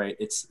 right?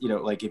 It's,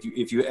 like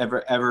if you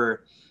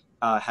ever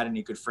had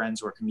any good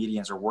friends who are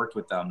comedians or worked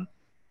with them,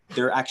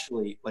 they're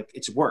actually like,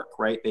 it's work,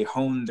 right? They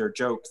hone their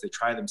jokes. They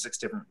try them 6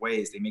 different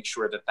ways. They make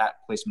sure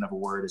that placement of a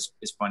word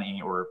is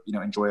funny or,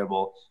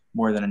 enjoyable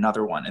more than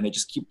another one. And they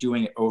just keep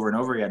doing it over and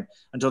over again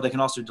until they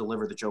can also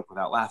deliver the joke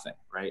without laughing,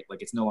 right?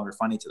 Like it's no longer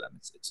funny to them.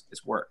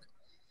 It's work.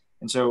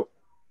 And so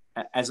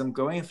as I'm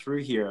going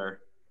through here,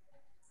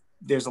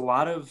 there's a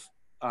lot of,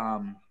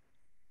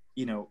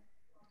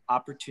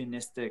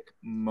 opportunistic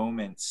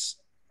moments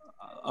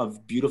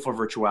of beautiful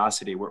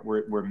virtuosity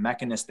where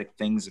mechanistic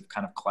things have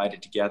kind of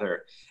collided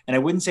together. And I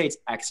wouldn't say it's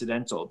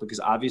accidental, because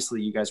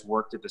obviously you guys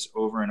worked at this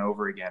over and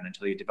over again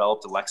until you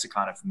developed a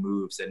lexicon of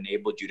moves that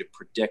enabled you to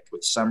predict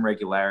with some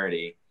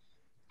regularity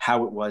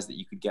how it was that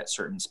you could get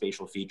certain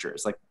spatial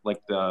features.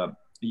 Like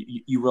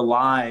you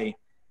rely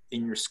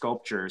in your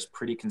sculptures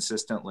pretty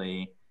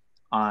consistently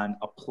on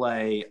a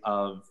play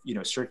of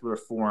circular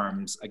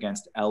forms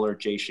against L or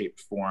J-shaped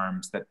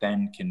forms that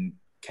then can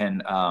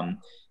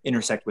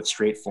intersect with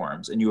straight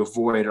forms, and you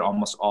avoid at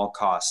almost all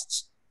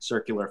costs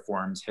circular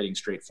forms hitting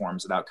straight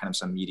forms without kind of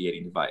some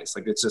mediating device.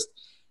 Like it's just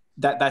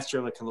that's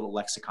your like a little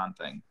lexicon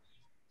thing.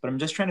 But I'm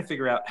just trying to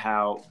figure out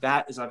how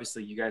that is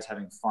obviously you guys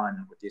having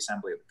fun with the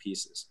assembly of the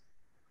pieces.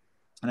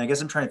 And I guess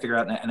I'm trying to figure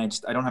out, and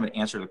I don't have an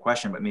answer to the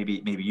question, but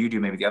maybe you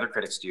do, maybe the other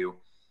critics do,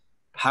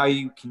 how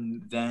you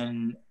can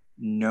then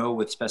know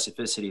with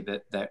specificity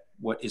that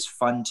what is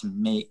fun to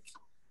make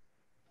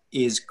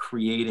is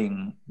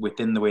creating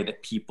within the way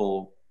that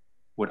people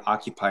would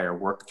occupy or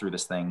work through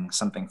this thing,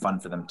 something fun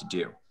for them to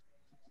do.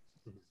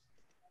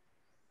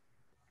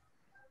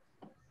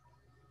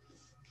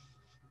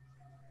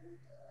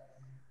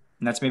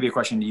 And that's maybe a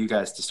question to you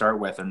guys to start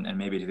with, and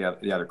maybe to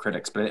the other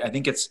critics. But I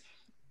think it's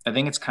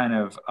kind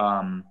of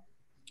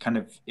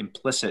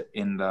implicit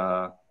in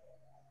the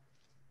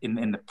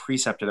in the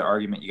precept of the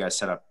argument you guys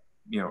set up,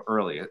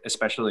 early,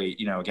 especially,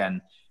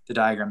 again, the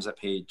diagrams at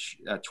page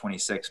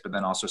 26, but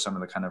then also some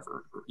of the kind of,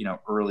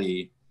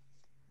 early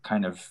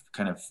kind of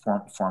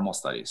formal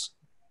studies.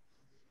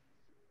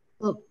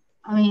 Well,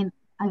 I mean,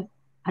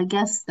 I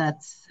guess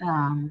that's,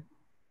 I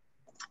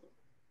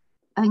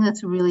think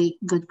that's a really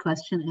good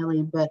question,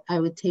 Elie, but I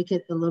would take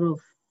it a little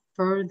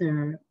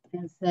further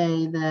and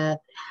say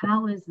that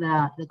how is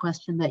that, the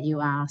question that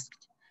you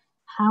asked,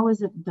 how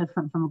is it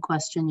different from a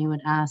question you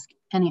would ask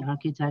any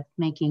architect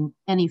making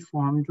any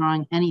form,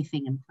 drawing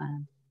anything in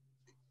plan,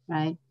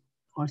 right?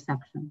 Or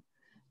section.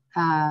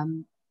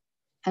 And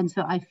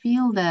so I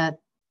feel that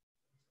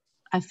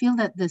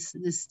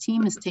this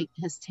team has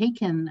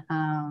taken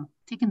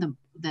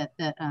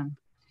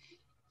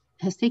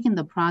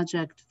the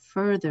project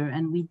further,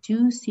 and we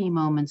do see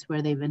moments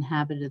where they've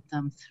inhabited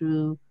them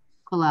through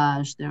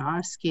collage. There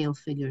are scale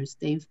figures.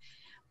 They've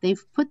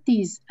put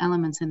these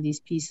elements and these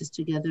pieces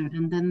together,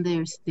 and then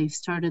they've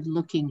started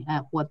looking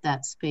at what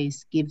that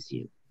space gives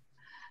you.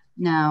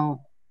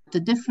 Now, the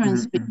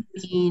difference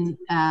between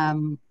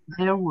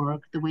their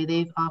work, the way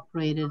they've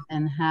operated,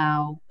 and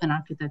how an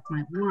architect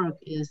might work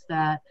is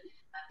that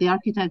the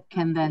architect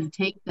can then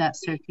take that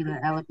circular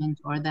element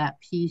or that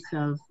piece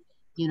of,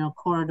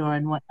 corridor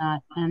and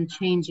whatnot, and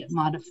change it,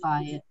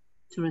 modify it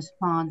to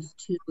respond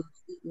to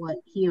what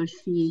he or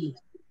she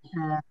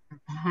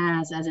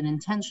has as an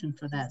intention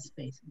for that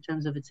space in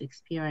terms of its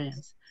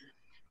experience.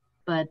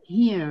 But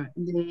here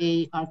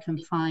they are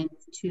confined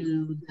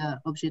to the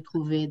objet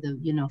trouvé,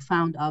 the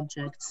found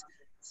objects,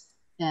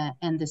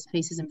 and the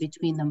spaces in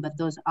between them. But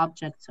those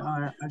objects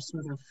are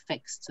sort of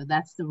fixed. So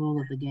that's the rule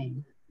of the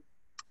game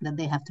that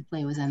they have to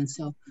play with. And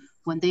so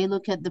when they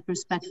look at the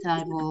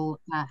perspectival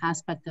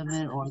aspect of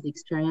it, or the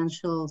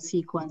experiential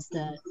sequence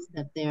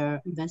that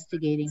they're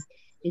investigating,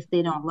 if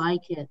they don't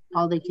like it,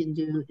 all they can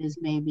do is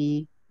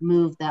maybe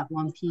move that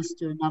one piece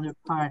to another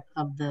part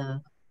of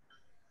the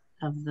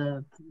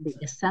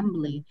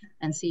assembly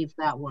and see if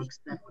that works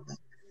better.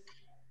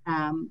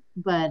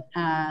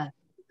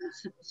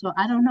 So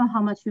I don't know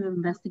how much you've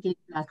investigated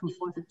back and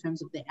forth in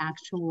terms of the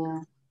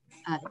actual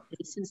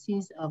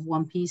adjacencies of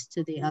one piece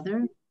to the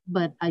other,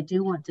 but I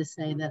do want to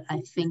say that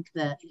I think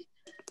that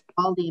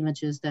all the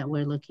images that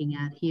we're looking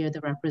at here,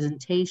 the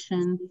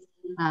representation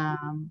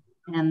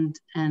and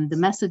the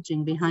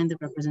messaging behind the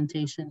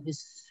representation is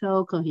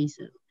so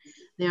cohesive.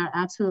 They are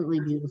absolutely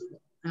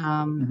beautiful.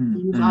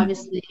 You've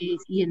obviously,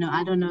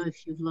 I don't know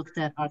if you've looked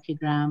at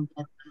Archigram,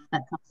 but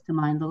that comes to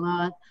mind a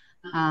lot.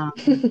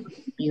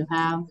 You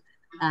have,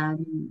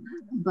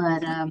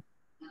 but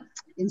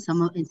in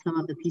some of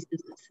the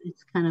pieces,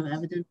 it's kind of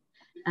evident.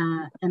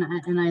 And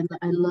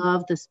I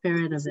love the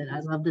spirit of it. I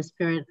love the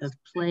spirit of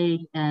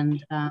play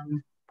and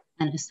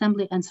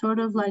assembly, and sort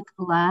of like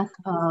lack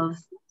of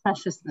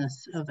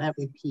preciousness of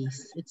every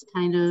piece. It's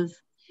kind of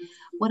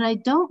what I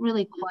don't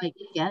really quite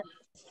get.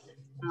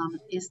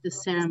 Is the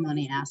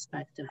ceremony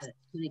aspect of it.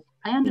 Like,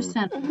 I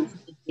understand rules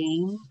of the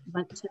game,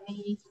 but to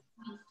me,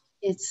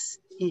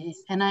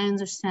 and I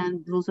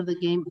understand rules of the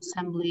game,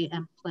 assembly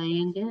and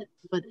playing it,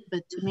 but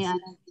to me, I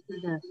don't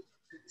see the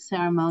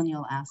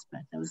ceremonial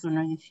aspect. I was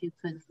wondering if you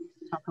could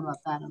talk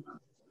about that a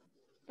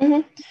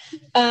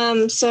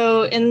little.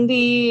 So in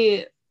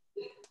the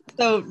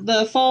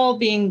fall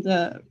being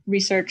the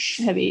research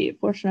heavy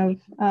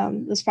portion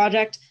of this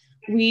project,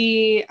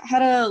 we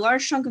had a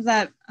large chunk of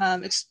that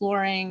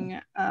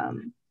exploring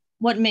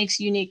what makes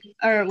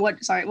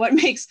what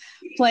makes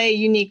play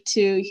unique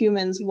to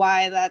humans,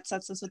 why that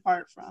sets us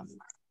apart from,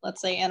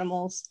 let's say,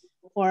 animals,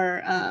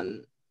 or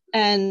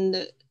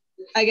and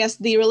I guess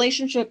the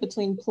relationship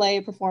between play,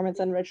 performance,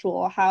 and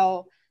ritual,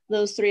 how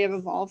those three have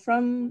evolved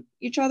from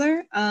each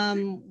other.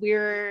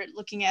 We're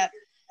looking at,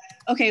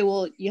 okay,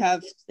 well, you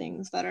have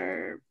things that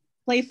are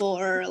playful,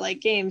 or like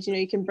games,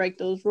 you can break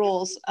those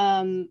rules.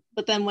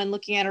 But then when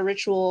looking at a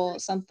ritual,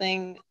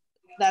 something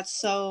that's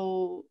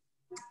so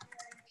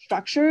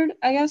structured,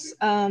 I guess,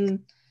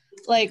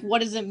 like,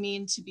 what does it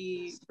mean to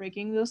be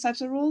breaking those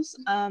types of rules?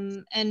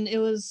 And it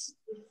was,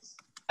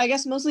 I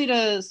guess, mostly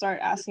to start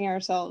asking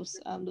ourselves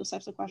those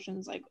types of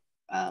questions, like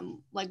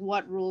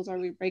what rules are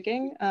we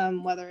breaking,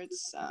 whether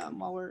it's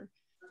while we're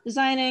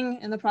designing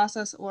in the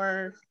process,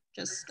 or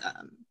just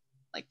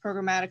like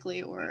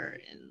programmatically, or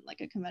in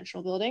like a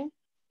conventional building.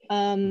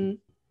 In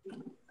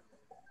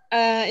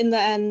the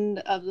end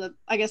of the,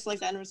 I guess, like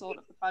the end result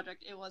of the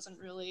project, it wasn't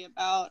really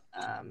about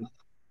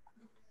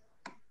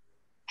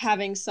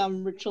having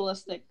some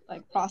ritualistic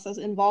like process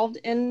involved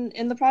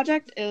in the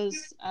project. It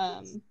was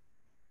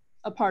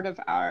a part of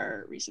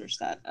our research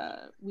that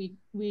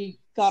we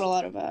got a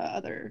lot of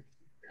other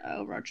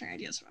overarching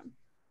ideas from.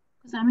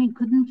 Because I mean,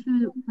 couldn't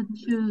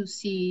you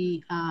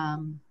see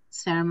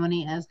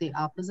ceremony as the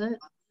opposite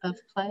of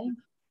play?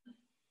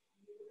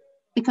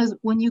 Because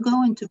when you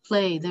go into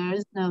play, there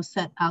is no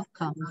set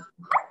outcome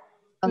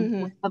of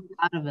what comes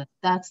out of it.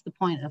 That's the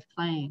point of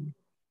playing.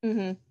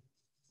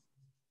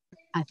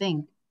 I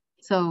think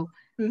so.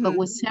 But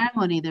with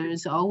ceremony, there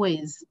is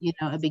always, you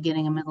know, a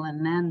beginning, a middle, and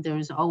an end.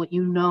 There's always,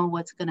 you know,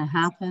 what's going to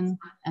happen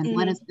and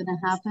when it's going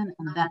to happen,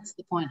 and that's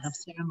the point of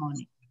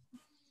ceremony.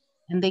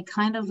 And they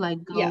kind of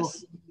like go,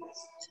 Yes.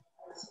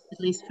 at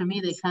least for me,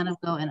 they kind of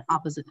go in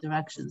opposite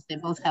directions. They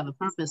both have a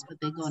purpose, but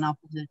they go in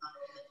opposite.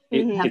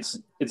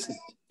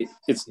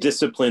 It's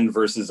discipline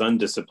versus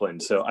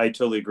undisciplined. So I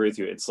totally agree with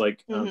you. It's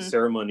like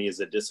ceremony is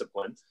a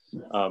discipline.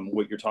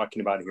 What you're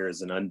talking about here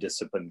is an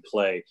undisciplined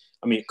play.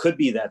 I mean, it could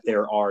be that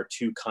there are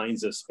two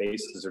kinds of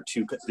spaces, or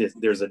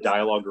there's a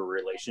dialogue or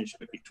relationship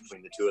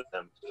between the two of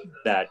them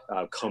that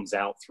comes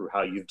out through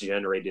how you've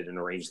generated and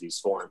arranged these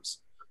forms.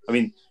 I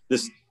mean,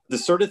 the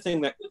sort of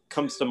thing that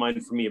comes to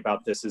mind for me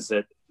about this is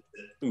that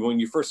when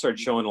you first started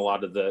showing a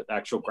lot of the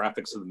actual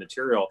graphics of the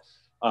material,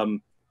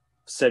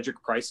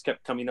 Cedric Price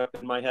kept coming up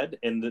in my head.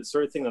 And the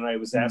sort of thing that I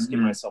was asking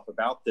myself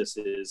about this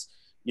is,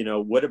 you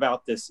know, what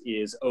about this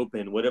is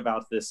open? What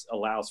about this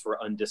allows for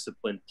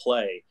undisciplined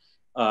play?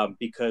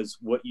 Because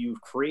what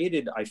you've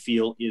created, I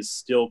feel, is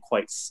still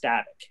quite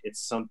static. It's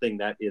something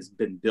that has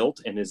been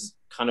built and is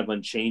kind of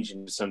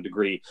unchanging to some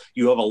degree.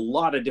 You have a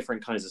lot of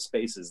different kinds of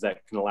spaces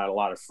that can allow a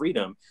lot of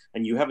freedom,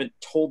 and you haven't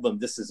told them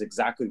this is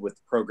exactly what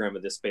the program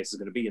of this space is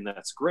going to be, and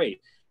that's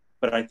great.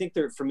 But I think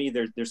for me,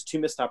 there's two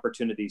missed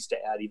opportunities to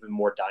add even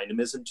more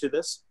dynamism to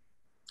this.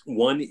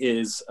 One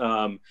is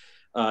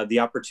the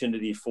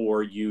opportunity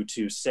for you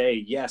to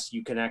say, yes,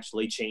 you can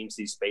actually change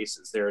these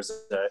spaces. There's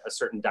a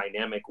certain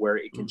dynamic where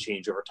it can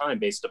change over time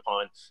based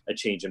upon a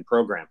change in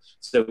program.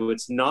 So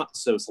it's not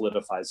so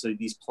solidified. So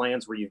these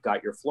plans where you've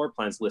got your floor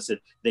plans listed,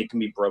 they can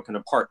be broken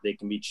apart. They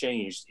can be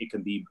changed. It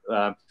can be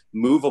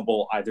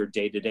movable either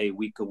day to day,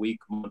 week to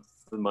week, month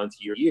to month,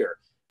 year to year.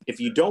 If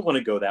you don't want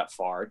to go that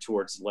far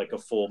towards like a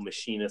full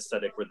machine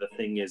aesthetic where the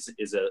thing is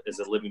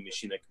a living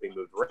machine that can be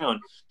moved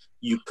around,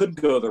 you could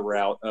go the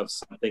route of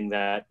something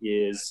that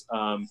is,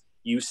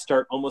 you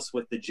start almost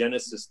with the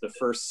genesis, the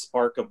first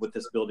spark of what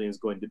this building is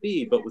going to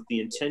be, but with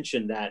the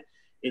intention that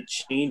it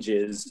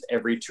changes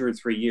every 2 or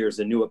 3 years.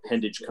 A new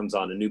appendage comes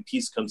on, a new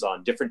piece comes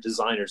on, different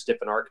designers,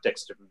 different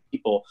architects, different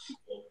people.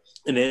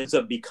 And it ends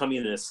up becoming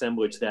an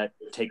assemblage that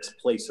takes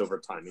place over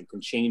time and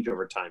can change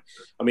over time.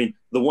 I mean,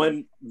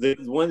 one of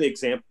the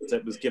examples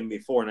that was given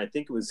before, and I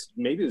think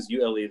maybe it was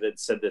you, Elie, that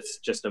said this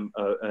just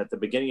at the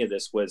beginning of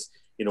this was,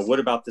 you know, what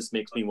about this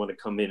makes me want to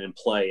come in and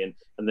play? And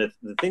the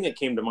thing that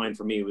came to mind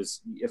for me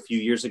was a few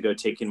years ago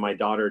taking my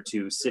daughter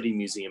to City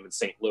Museum in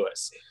St.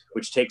 Louis,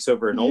 which takes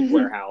over an old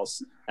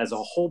warehouse, has a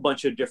whole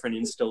bunch of different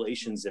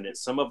installations in it,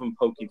 some of them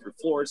poking through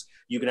floors.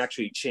 You can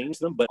actually change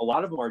them, but a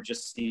lot of them are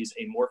just these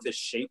amorphous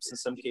shapes in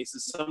some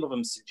cases. Some of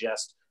them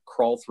suggest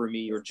crawl through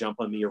me or jump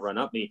on me or run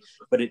up me,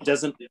 but it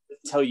doesn't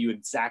tell you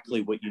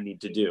exactly what you need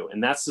to do.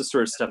 And that's the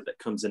sort of stuff that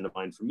comes into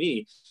mind for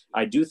me.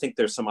 I do think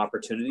there's some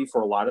opportunity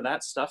for a lot of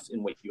that stuff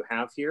in what you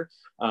have here,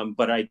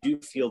 but I do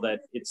feel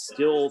that it's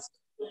still,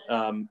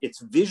 it's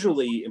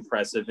visually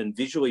impressive and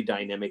visually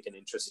dynamic and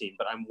interesting,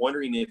 but I'm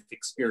wondering if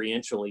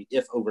experientially,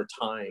 if over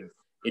time,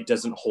 it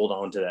doesn't hold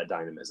on to that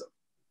dynamism.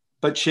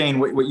 But Shane,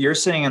 what you're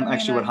saying and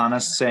actually what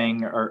Hana's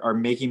saying are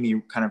making me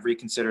kind of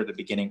reconsider the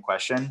beginning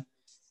question.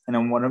 And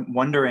I'm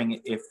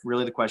wondering if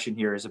really the question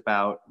here is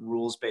about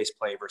rules-based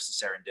play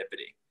versus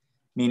serendipity,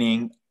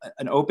 meaning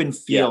an open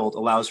field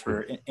allows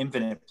for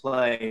infinite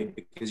play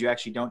because you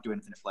actually don't do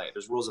infinite play.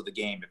 There's rules of the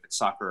game, if it's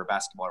soccer or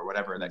basketball or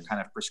whatever, that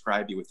kind of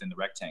prescribe you within the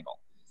rectangle.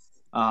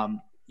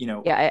 You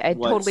know, yeah, I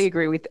totally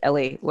agree with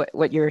Elie,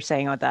 what you're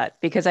saying on that,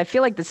 because I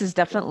feel like this is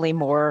definitely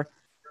more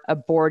a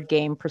board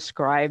game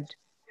prescribed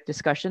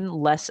discussion,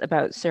 less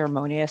about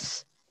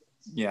ceremonious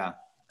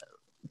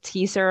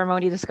tea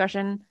ceremony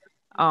discussion.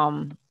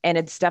 And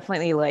it's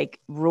definitely like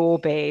rule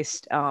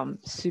based,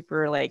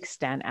 super like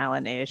Stan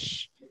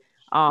Allen-ish.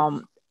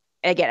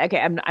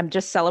 Again, I'm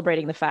just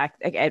celebrating the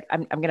fact.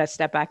 I'm gonna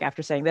step back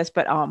after saying this,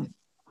 but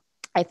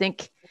I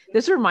think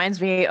this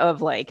reminds me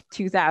of like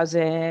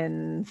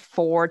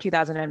 2004,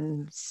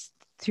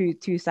 2002,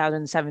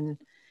 2007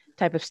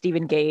 type of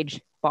Stephen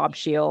Gage, Bob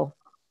Shiel,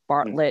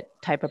 Bartlett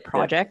type of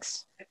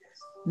projects,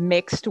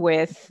 mixed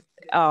with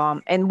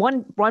and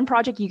one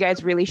project you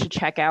guys really should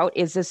check out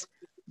is this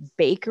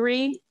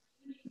bakery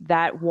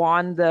that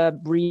won the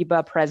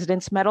Reba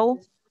President's Medal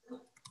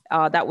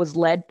that was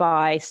led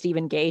by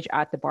Stephen Gage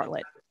at the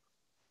Bartlett.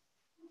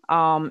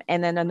 And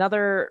then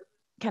another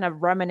kind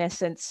of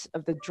reminiscence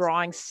of the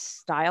drawing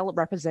style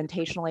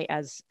representationally,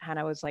 as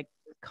Hana was like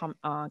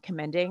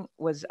commending,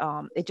 was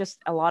it just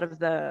a lot of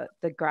the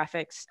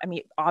graphics. I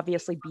mean,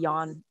 obviously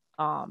beyond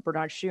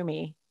Bernard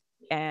Schumi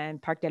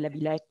and Parc de la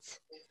Villette,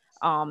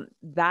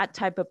 that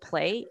type of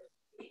play,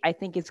 I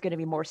think it's going to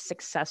be more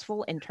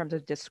successful in terms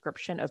of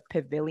description of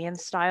pavilion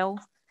style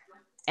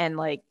and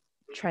like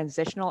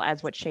transitional,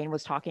 as what Shane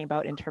was talking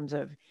about in terms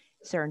of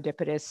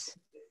serendipitous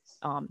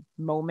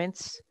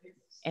moments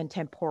and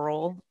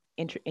temporal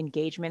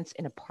engagements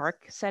in a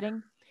park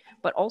setting.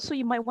 But also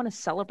you might want to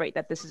celebrate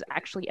that this is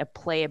actually a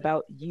play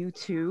about you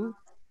two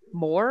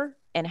more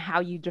and how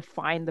you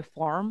define the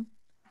form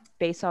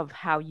based off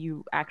how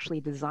you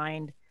actually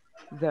designed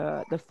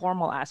the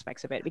formal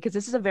aspects of it, because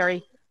this is a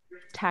very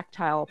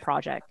tactile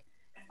project.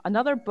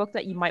 Another book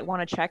that you might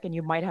want to check, and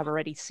you might have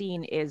already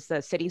seen, is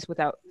the Cities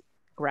Without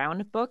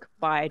Ground book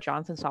by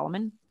Jonathan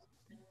Solomon.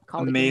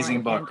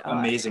 Amazing book,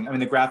 amazing. I mean,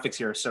 the graphics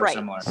here are so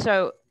similar.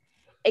 So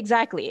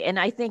exactly, and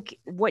I think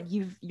what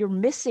you're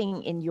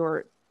missing in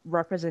your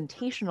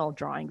representational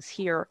drawings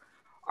here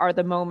are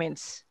the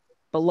moments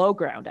below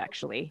ground,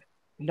 actually,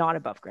 not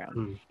above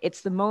ground.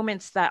 It's the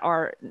moments that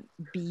are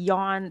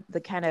beyond the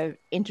kind of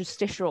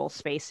interstitial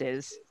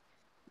spaces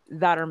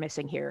that are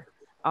missing here.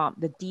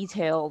 The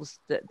details,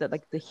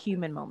 the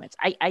human moments.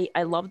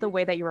 I love the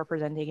way that you're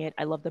representing it.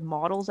 I love the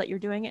models that you're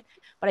doing it,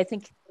 but I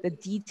think the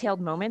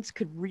detailed moments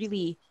could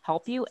really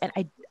help you. And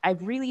I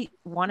really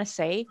want to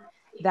say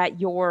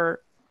that your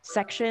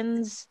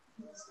sections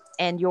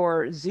and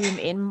your zoom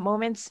in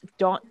moments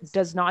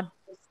does not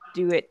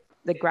do it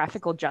the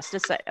graphical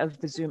justice of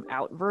the zoom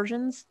out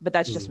versions, but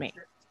that's just me.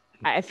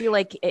 I feel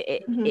like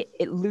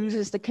it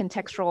loses the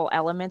contextual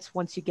elements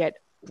once you get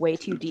way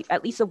too deep,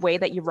 at least the way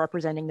that you're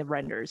representing the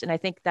renders. And I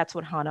think that's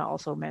what Hana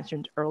also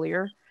mentioned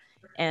earlier.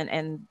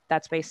 And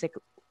that's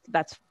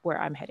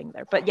where I'm heading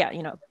there. But yeah,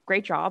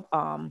 great job.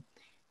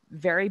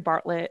 Very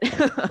Bartlett,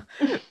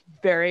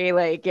 very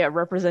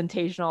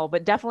representational,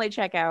 but definitely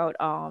check out.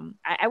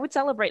 I would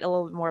celebrate a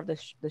little bit more of the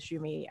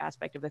Shumi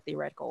aspect of the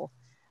theoretical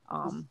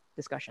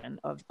discussion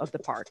of the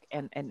park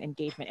and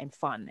engagement and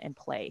fun and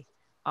play.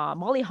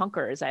 Molly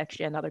Hunker is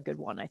actually another good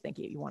one I think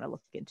you want to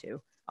look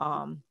into.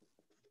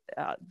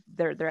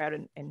 They're out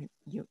in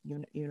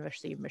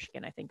University of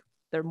Michigan. I think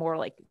they're more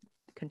like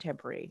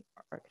contemporary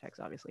architects,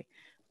 obviously,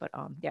 but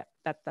yeah,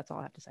 that's all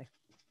I have to say.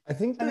 I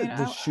think that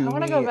I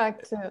want to go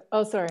back to.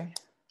 Oh, sorry.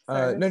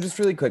 No, just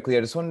really quickly,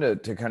 I just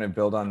wanted to kind of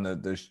build on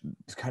the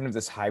kind of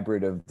this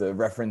hybrid of the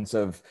reference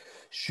of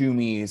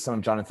Shumi, some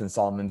of Jonathan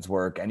Solomon's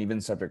work, and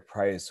even Cedric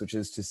Price, which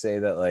is to say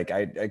that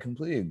I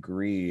completely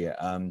agree.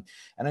 And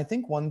I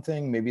think one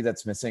thing maybe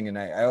that's missing, and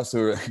I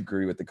also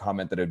agree with the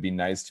comment that it'd be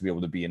nice to be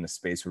able to be in a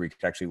space where we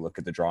could actually look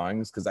at the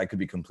drawings, because I could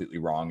be completely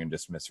wrong and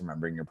just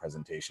misremembering your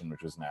presentation,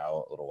 which was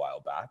now a little while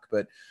back.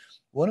 But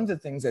one of the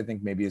things I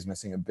think maybe is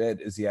missing a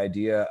bit is the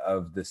idea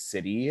of the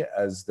city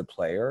as the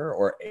player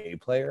or a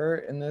player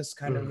in this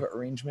kind of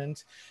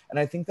arrangement. And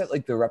I think that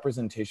the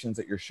representations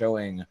that you're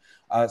showing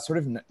sort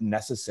of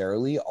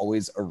necessarily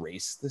always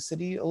erase the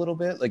city a little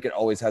bit. It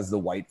always has the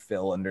white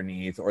fill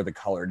underneath or the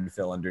colored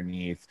fill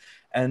underneath.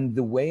 And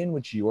the way in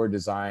which your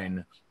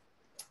design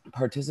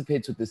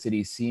participates with the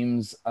city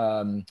seems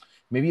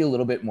maybe a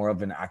little bit more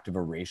of an act of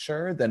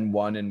erasure than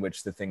one in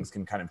which the things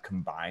can kind of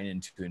combine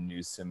into a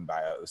new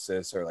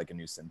symbiosis or a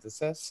new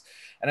synthesis.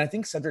 And I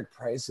think Cedric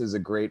Price is a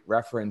great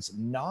reference,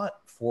 not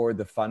for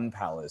the Fun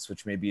Palace,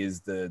 which maybe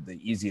is the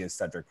easiest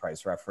Cedric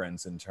Price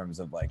reference in terms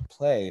of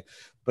play,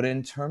 but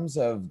in terms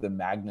of the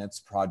Magnets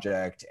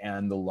project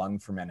and the Lung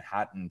for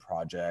Manhattan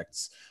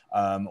projects,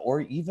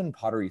 or even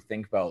Pottery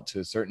Think Belt to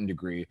a certain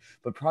degree,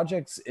 but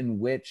projects in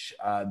which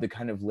the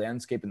kind of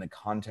landscape and the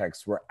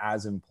context were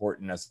as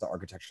important as the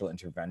architectural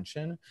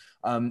intervention.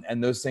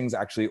 And those things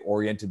actually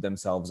oriented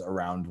themselves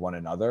around one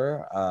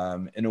another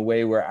in a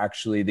way where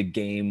actually the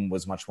game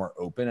was much more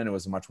open and it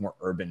was a much more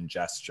urban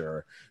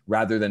gesture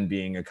rather than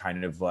being a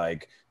kind of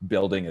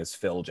building as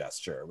fill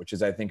gesture, which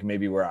is I think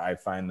maybe where I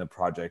find the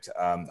project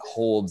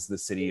holds the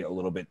city a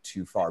little bit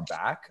too far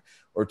back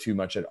or too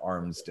much at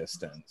arm's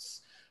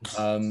distance.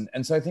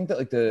 And so I think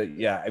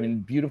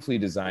that beautifully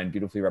designed,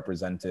 beautifully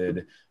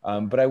represented,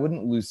 but I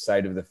wouldn't lose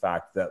sight of the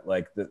fact that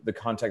the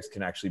context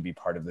can actually be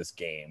part of this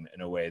game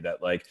in a way that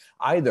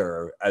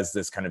either as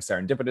this kind of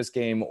serendipitous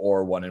game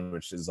or one in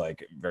which is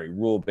very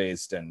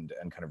rule-based and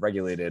kind of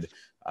regulated.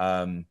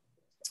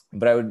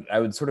 But I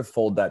would sort of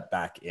fold that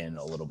back in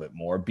a little bit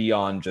more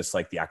beyond just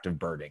the act of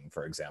birding,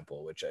 for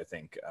example, which I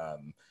think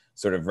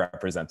sort of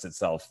represents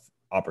itself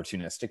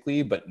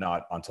opportunistically, but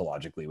not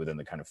ontologically within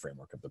the kind of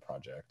framework of the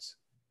project.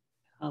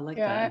 I like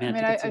yeah,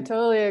 that. I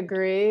totally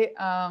agree.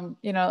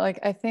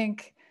 I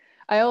think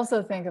I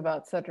also think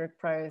about Cedric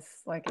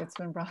Price, it's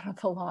been brought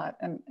up a lot,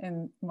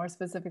 and more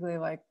specifically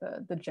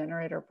the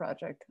generator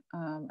project.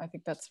 I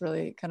think that's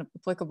really kind of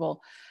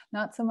applicable.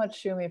 Not so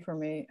much Shumi for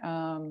me,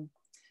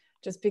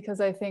 just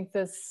because I think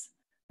this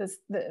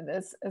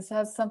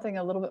has something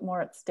a little bit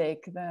more at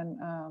stake than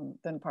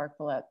Park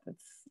Villette.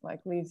 It's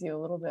leaves you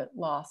a little bit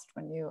lost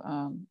when you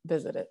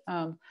visit it.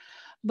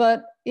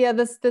 But yeah,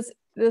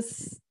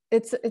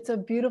 it's a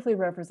beautifully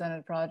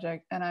represented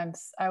project, and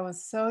I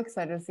was so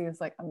excited to see this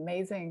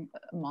amazing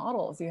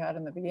models you had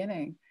in the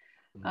beginning.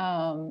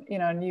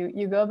 And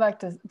you go back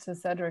to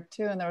Cedric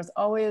too, and there was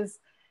always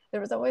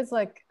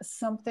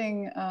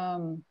something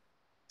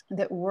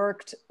that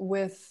worked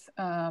with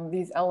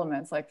these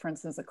elements, for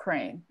instance a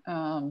crane.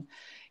 And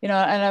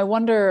I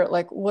wonder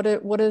what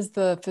is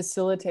the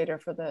facilitator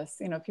for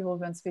this? People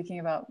have been speaking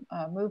about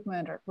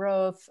movement or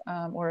growth,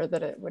 or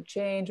that it would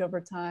change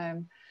over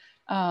time.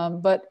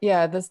 But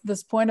yeah,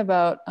 this point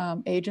about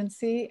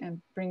agency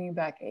and bringing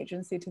back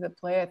agency to the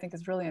play, I think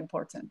is really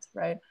important,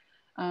 right?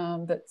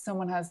 That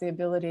someone has the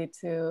ability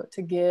to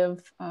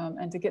give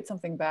and to get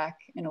something back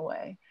in a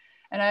way.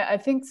 And I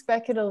think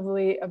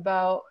speculatively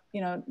about,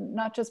 you know,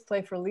 not just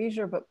play for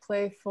leisure, but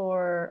play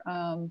for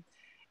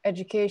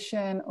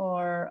education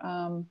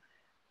or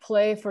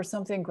play for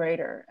something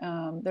greater.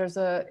 There's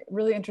a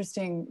really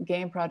interesting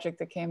game project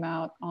that came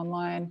out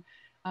online.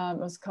 It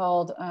was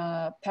called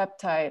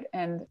Peptide,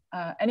 and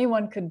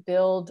anyone could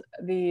build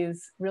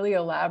these really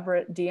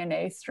elaborate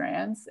DNA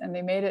strands, and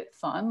they made it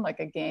fun, like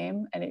a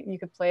game, and you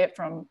could play it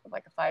from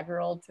like a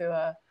 5-year-old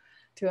to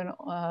an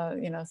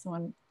you know,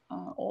 someone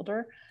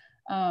older,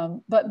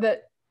 but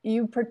that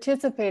you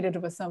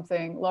participated with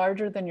something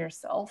larger than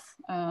yourself,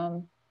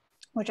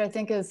 which I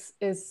think is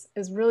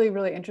really,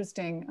 really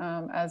interesting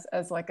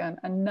as like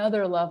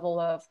another level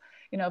of,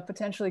 you know,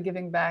 potentially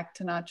giving back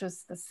to not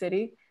just the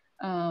city,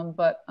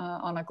 but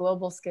on a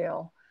global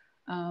scale,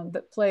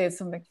 that play is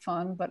something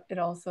fun, but it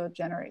also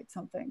generates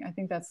something. I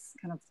think that's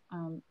kind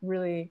of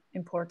really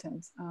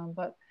important.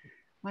 But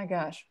my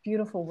gosh,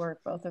 beautiful work,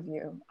 both of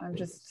you. I'm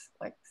just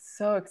like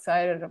so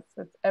excited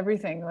with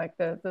everything. Like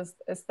the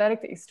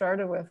aesthetic that you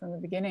started with in the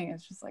beginning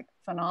is just like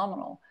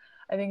phenomenal.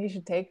 I think you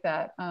should take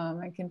that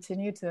and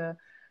continue to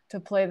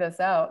play this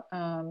out.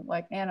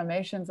 Like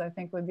animations, I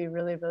think would be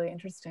really, really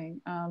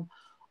interesting.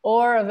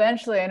 Or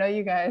eventually, I know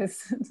you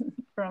guys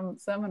from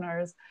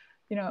seminars,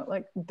 you know,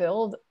 like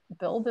build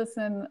this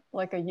in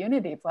like a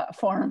Unity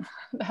platform.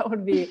 That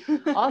would be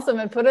awesome,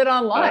 and put it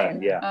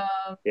online. Yeah.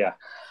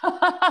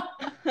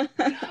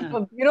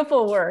 Well,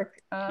 beautiful work.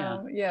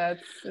 Yeah,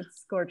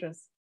 it's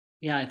gorgeous.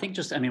 Yeah, I think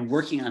just, I mean,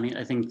 working, I mean,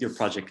 I think your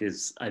project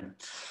is, I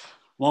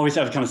always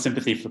have kind of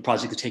sympathy for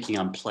projects taking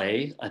on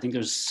play. I think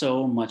there's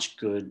so much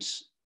good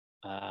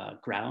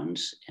ground,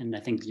 and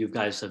I think you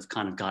guys have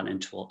kind of gotten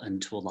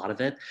into a lot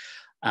of it.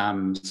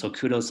 So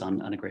kudos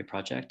on a great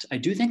project. I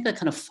do think that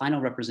kind of final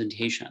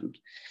representation,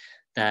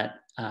 that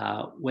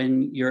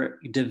when you're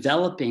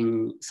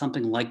developing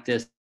something like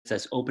this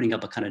that's opening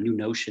up a kind of new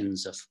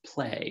notions of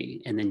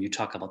play, and then you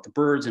talk about the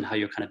birds and how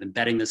you're kind of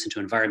embedding this into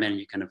environment, and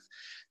you kind of,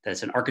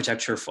 that's an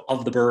architecture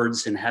of the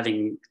birds, and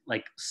having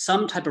like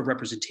some type of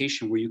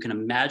representation where you can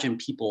imagine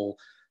people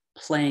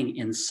playing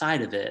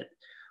inside of it.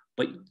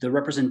 But the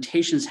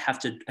representations have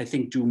to, I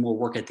think, do more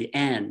work at the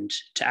end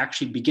to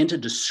actually begin to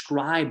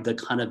describe the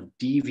kind of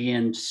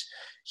deviant,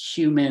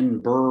 human,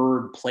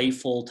 bird,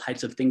 playful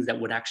types of things that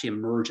would actually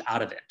emerge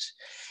out of it.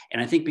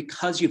 And I think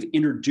because you've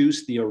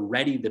introduced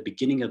the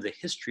beginning of the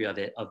history of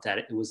it, of that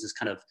it was this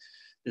kind of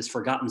this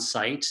forgotten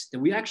site, that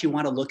we actually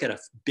want to look at a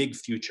big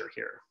future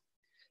here.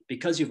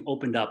 Because you've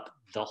opened up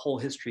the whole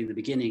history in the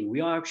beginning,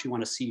 we actually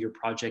want to see your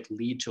project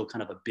lead to a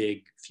kind of a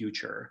big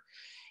future,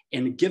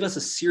 and give us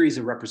a series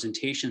of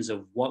representations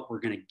of what we're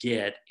going to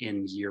get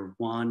in year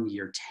 1,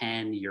 year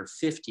 10, year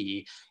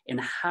 50, and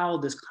how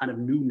this kind of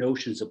new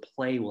notions of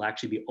play will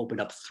actually be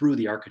opened up through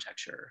the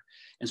architecture.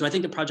 And so I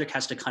think the project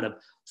has to kind of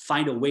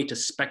find a way to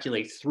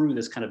speculate through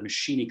this kind of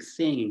machinic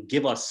thing and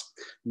give us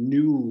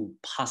new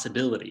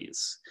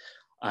possibilities.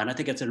 And I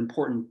think that's an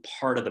important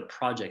part of the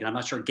project. And I'm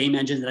not sure game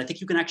engines, and I think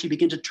you can actually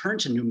begin to turn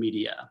to new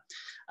media.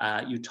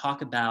 You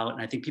talk about,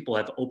 and I think people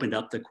have opened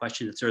up the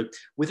question that sort of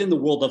within the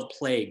world of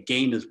play,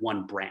 game is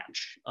one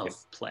branch of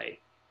play.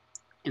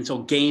 And so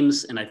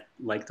games, and I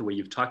like the way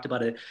you've talked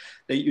about it,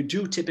 that you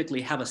do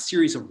typically have a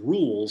series of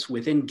rules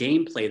within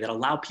gameplay that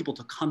allow people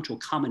to come to a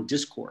common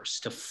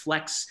discourse, to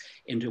flex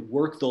and to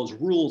work those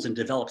rules and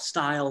develop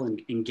style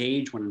and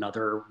engage one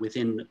another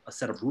within a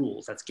set of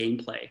rules. That's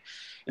gameplay.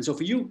 And so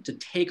for you to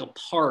take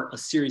apart a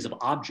series of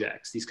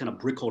objects, these kind of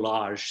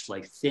bricolage,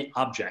 like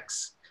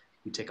objects,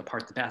 you take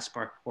apart the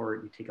passport,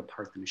 you take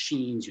apart the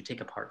machines, you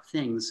take apart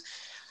things.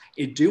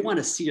 You do want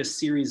to see a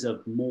series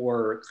of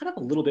more, kind of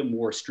a little bit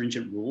more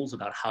stringent rules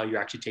about how you're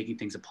actually taking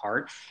things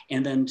apart.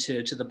 And then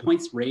to the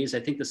points raised, I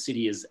think the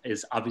city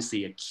is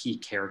obviously a key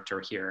character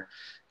here.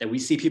 That we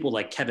see people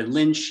like Kevin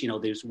Lynch, you know,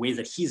 there's ways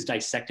that he's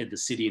dissected the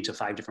city into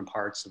 5 different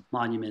parts of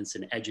monuments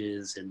and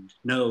edges and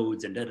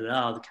nodes and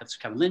da-da-da,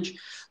 Kevin Lynch.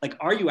 Like,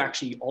 are you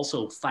actually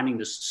also finding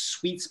this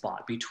sweet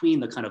spot between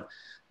the kind of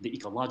the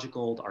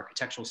ecological, the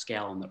architectural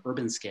scale, and the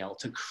urban scale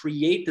to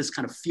create this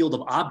kind of field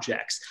of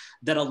objects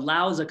that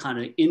allows a kind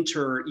of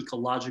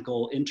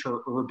inter-ecological,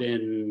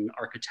 inter-urban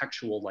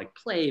architectural like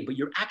play, but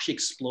you're actually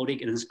exploding,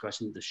 in this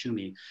question to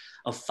Shumi,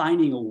 of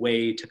finding a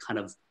way to kind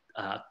of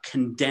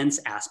condense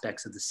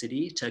aspects of the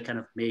city to kind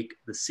of make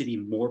the city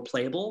more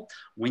playable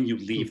when you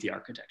leave the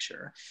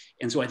architecture.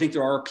 And so I think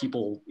there are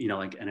people, you know,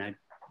 like, and I'm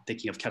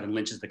thinking of Kevin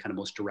Lynch as the kind of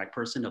most direct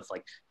person of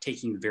like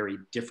taking very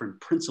different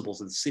principles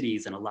of the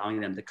cities and allowing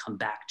them to come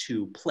back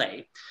to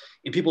play.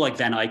 And people like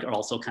Van Eyck are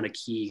also kind of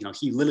key. You know,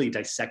 he literally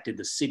dissected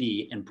the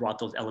city and brought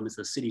those elements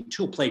of the city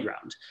to a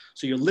playground.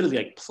 So you're literally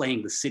like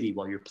playing the city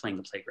while you're playing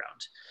the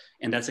playground.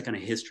 And that's a kind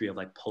of history of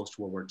like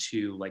post-World War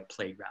II, like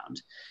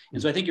playground.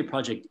 And so I think your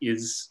project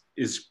is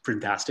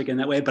fantastic in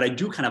that way, but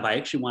I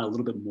actually want a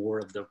little bit more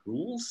of the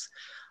rules.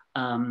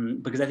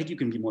 Because I think you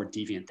can be more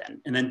deviant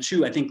then. And then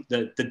 2, I think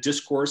the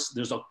discourse,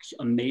 there's an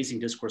amazing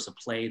discourse of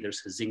play.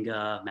 There's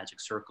Huizinga,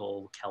 Magic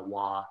Circle,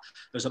 Kelwa.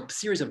 There's a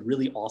series of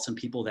really awesome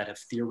people that have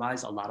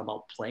theorized a lot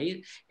about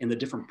play and the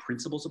different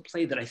principles of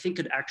play that I think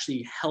could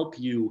actually help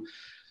you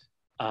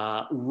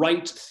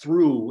write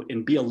through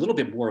and be a little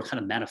bit more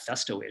kind of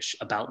manifesto-ish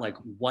about like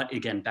what,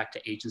 again, back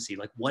to agency,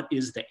 like what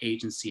is the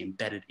agency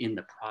embedded in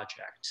the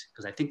project?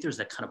 Because I think there's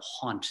that kind of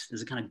haunt,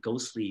 there's a kind of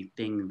ghostly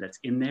thing that's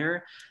in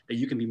there that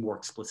you can be more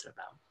explicit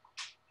about.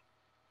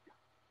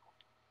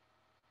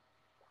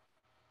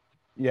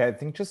 Yeah, I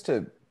think just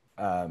to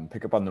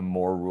pick up on the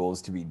more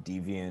rules to be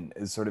deviant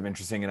is sort of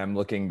interesting. And I'm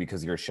looking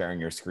because you're sharing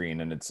your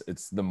screen and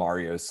it's the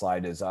Mario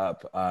slide is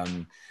up.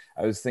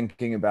 I was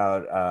thinking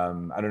about,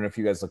 I don't know if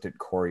you guys looked at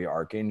Cory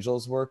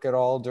Archangel's work at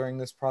all during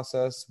this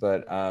process,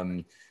 but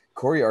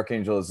Cory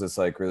Archangel is this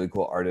like really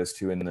cool artist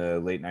who in the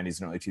late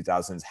 90s and early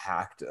 2000s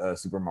hacked a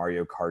Super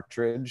Mario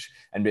cartridge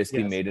and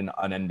basically made an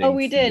unending Oh,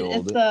 we did.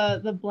 field.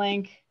 It's the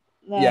blank.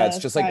 Yeah, it's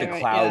just like the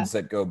right, clouds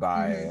that go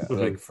by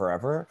like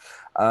forever.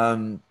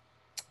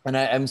 And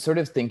I'm sort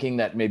of thinking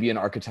that maybe an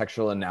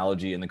architectural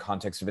analogy in the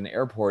context of an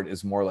airport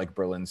is more like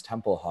Berlin's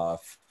Tempelhof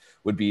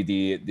would be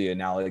the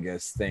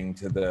analogous thing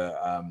to the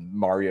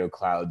Mario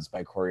clouds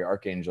by Cory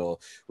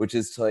Archangel, which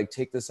is to like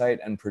take the site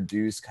and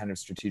produce kind of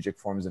strategic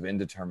forms of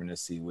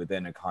indeterminacy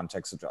within a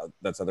context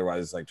that's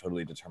otherwise like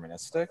totally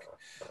deterministic.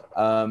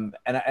 And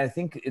I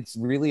think it's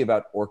really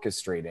about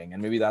orchestrating,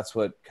 and maybe that's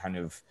what kind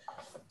of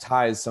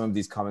ties some of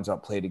these comments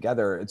about play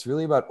together. It's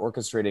really about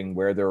orchestrating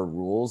where there are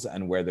rules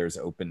and where there's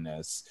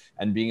openness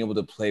and being able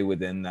to play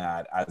within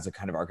that as a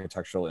kind of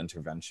architectural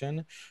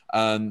intervention.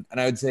 And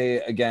I would say,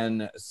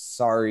 again,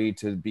 sorry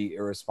to be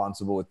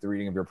irresponsible with the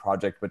reading of your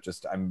project, but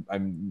just I'm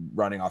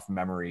running off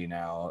memory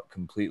now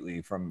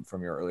completely from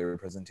your earlier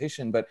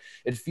presentation, but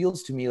it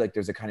feels to me like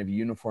there's a kind of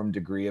uniform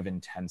degree of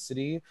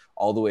intensity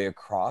all the way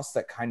across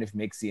that kind of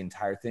makes the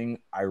entire thing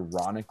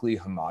ironically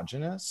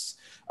homogenous,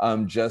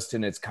 just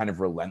in its kind of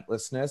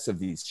relentlessness of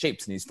these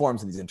shapes and these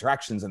forms and these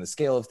interactions and the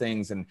scale of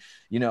things. And,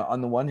 you know,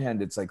 on the one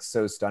hand, it's like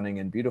so stunning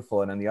and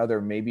beautiful. And on the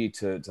other, maybe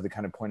to the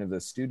kind of point of the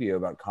studio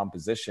about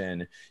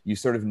composition, you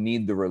sort of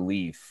need the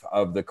relief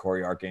of the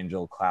Cory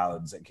Archangel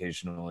clouds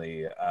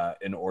occasionally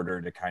in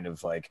order to kind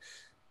of like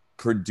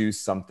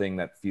produce something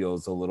that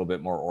feels a little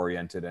bit more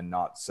oriented and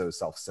not so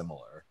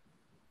self-similar.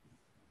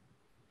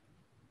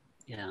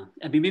 Yeah,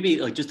 I mean, maybe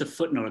like just a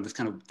footnote on this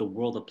kind of the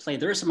world of play.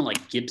 There is someone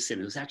like Gibson,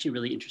 who's actually a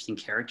really interesting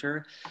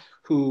character,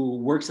 who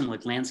works in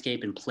like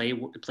landscape and play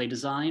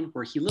design,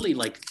 where he literally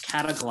like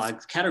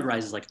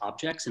categorizes like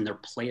objects and their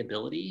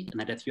playability, and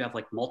that if you have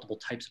like multiple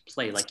types of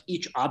play, like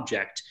each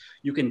object,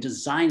 you can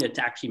design it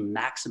to actually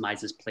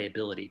maximize its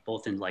playability,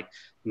 both in like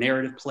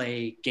narrative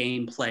play,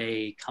 game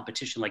play,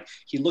 competition. Like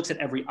he looks at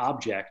every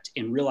object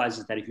and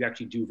realizes that if you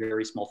actually do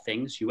very small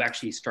things, you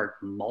actually start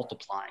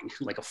multiplying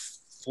like a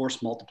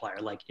force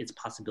multiplier, like its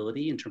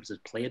possibility in terms of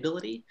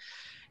playability.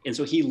 And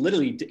so he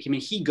literally, I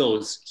mean, he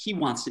builds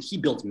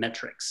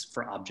metrics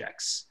for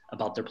objects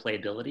about their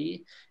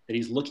playability, that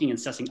he's looking and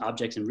assessing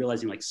objects and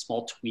realizing like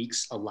small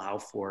tweaks allow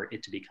for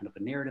it to be kind of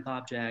a narrative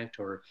object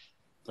or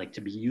like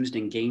to be used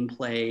in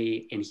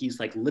gameplay. And he's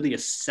like literally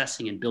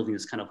assessing and building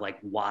this kind of like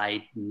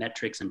wide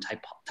metrics and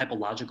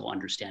typological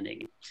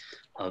understanding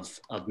of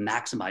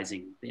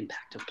maximizing the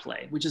impact of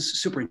play, which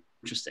is super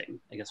interesting.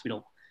 I guess we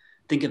don't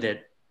think of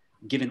it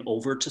given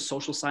over to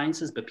social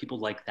sciences, but people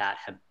like that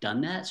have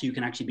done that. So you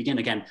can actually begin,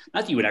 again,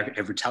 not that you would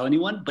ever tell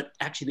anyone, but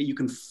actually that you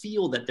can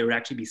feel that there would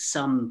actually be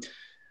some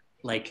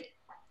like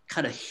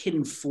kind of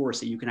hidden force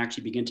that you can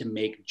actually begin to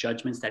make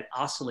judgments that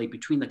oscillate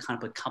between the kind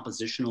of like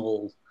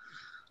compositional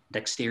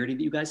dexterity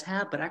that you guys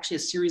have, but actually a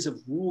series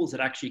of rules that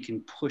actually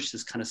can push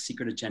this kind of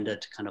secret agenda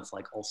to kind of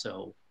like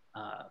also,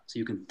 so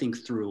you can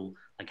think through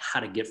like how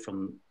to get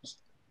from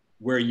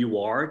where you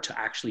are to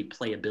actually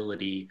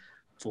playability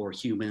for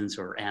humans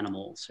or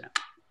animals. Yeah.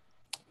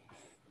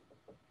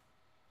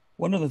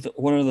 One of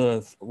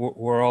the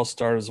where I'll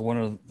start is one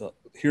of the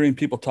hearing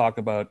people talk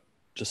about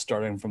just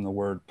starting from the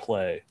word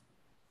play,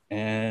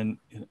 and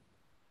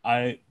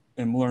I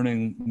am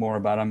learning more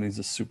about him. He's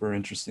a super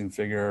interesting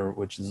figure,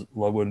 which is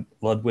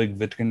Ludwig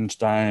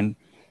Wittgenstein,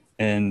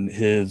 and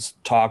his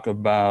talk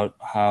about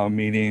how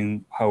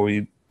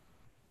we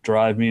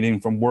derive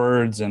meaning from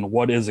words and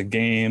what is a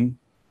game.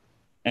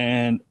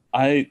 And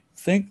I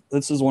think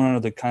this is one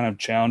of the kind of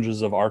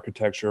challenges of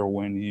architecture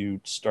when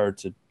you start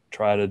to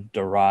try to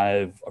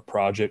derive a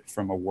project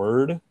from a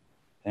word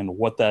and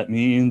what that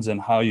means and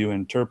how you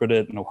interpret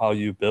it and how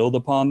you build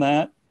upon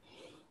that.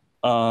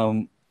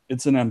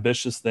 It's an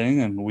ambitious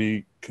thing, and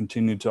we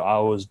continue to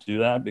always do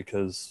that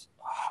because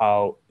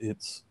how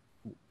it's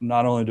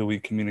not only do we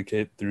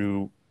communicate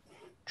through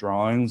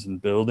drawings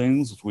and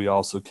buildings, we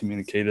also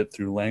communicate it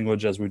through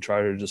language as we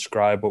try to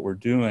describe what we're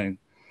doing.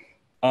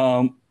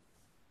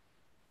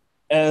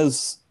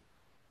 As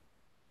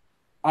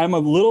I'm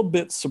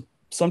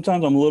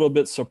sometimes I'm a little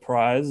bit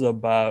surprised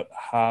about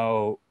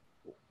how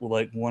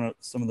like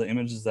some of the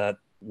images that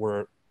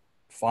were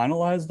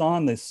finalized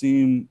on, they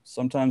seem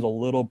sometimes a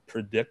little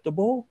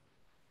predictable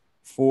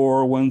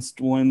for when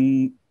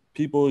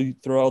people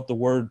throw out the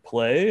word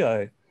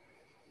play.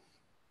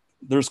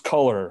 There's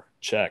color,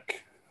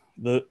 check.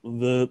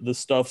 The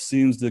stuff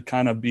seems to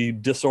kind of be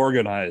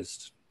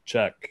disorganized,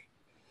 check.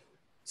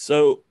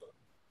 So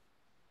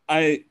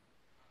I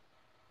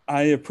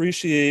I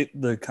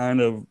appreciate the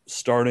kind of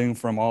starting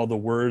from all the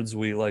words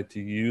we like to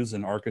use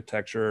in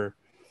architecture,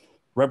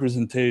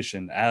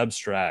 representation,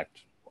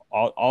 abstract,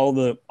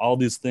 all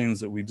these things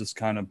that we just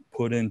kind of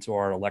put into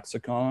our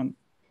lexicon.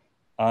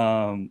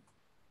 And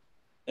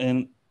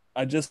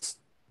I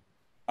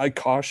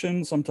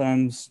caution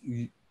sometimes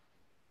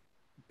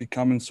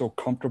becoming so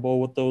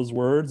comfortable with those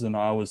words. And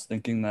I was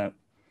thinking that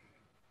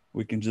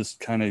we can just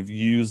kind of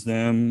use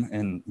them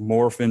and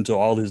morph into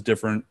all these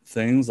different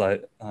things.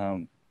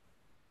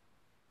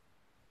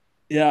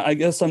 Yeah, I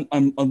guess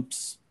I'm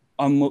just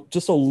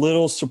a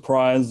little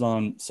surprised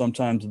on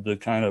sometimes the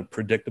kind of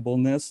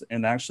predictableness.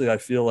 And actually, I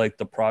feel like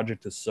the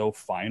project is so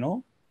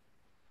final.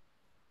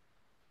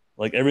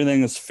 Like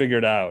everything is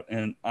figured out,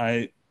 and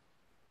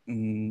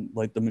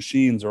like the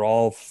machines are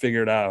all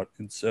figured out.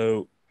 And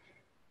so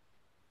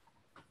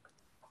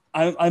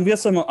I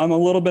guess I'm a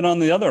little bit on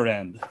the other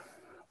end.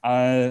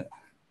 I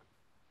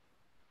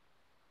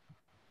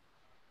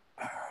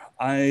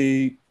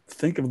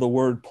think of the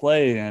word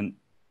play, and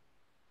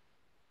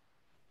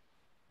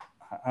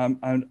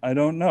I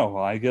don't know.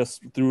 I guess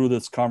through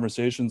this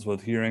conversations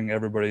with hearing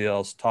everybody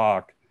else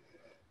talk,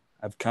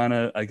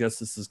 I guess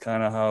this is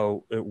kind of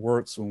how it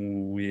works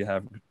when we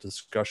have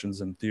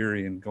discussions in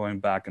theory and going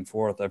back and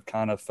forth. I've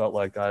kind of felt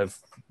like I've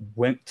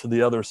went to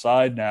the other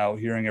side now,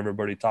 hearing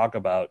everybody talk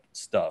about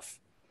stuff.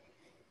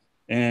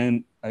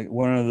 And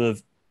one of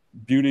the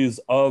beauties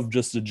of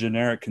just a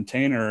generic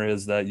container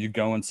is that you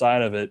go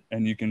inside of it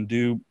and you can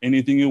do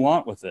anything you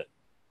want with it.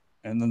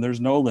 And then there's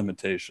no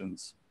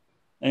limitations.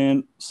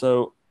 And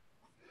so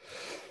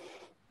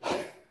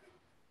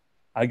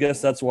I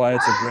guess that's why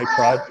it's a great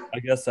project. I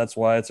guess that's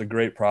why it's a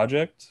great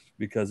project,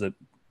 because it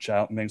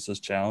makes us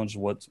challenge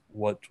what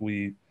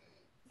we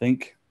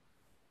think,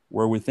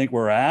 where we think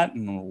we're at,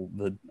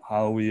 and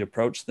how we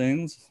approach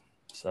things.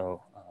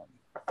 So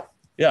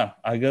yeah,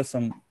 I guess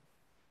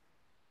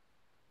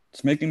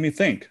it's making me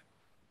think.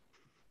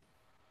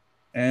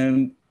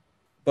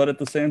 But at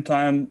the same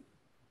time,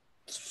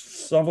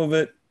 some of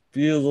it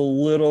feels a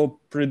little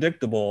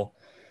predictable.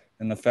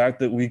 And the fact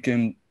that we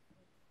can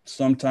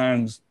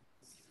sometimes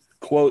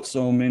quote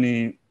so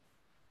many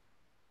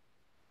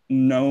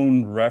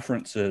known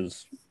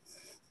references,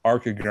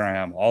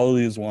 archigram, all of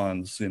these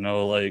ones,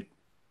 like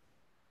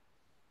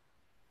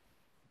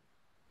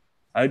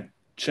I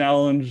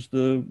challenge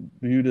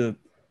you to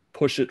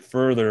push it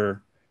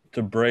further,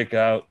 to break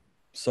out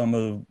some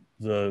of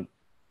the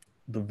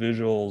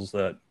visuals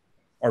that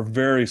are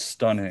very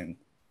stunning.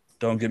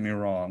 Don't get me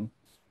wrong.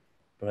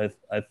 But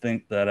I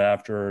think that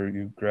after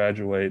you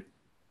graduate,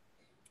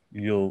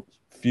 you'll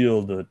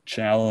feel the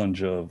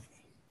challenge of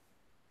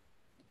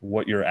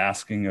what you're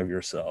asking of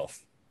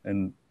yourself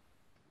and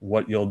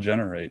what you'll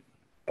generate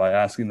by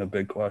asking the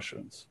big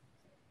questions.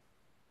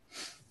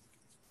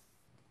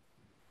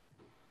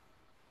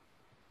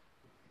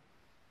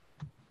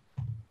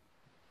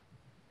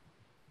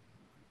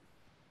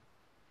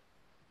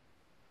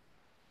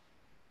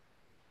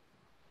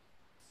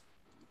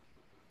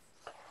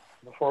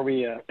 Before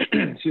we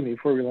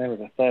before we land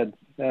with a thud,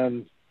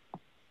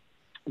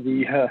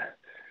 we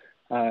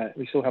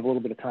still have a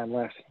little bit of time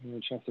left. And a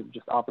chance to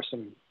just offer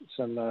some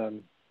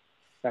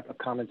wrap-up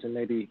comments and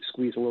maybe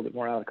squeeze a little bit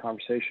more out of the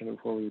conversation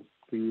before we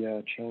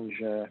change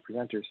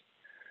presenters.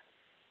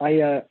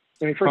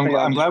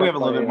 I'm glad we have a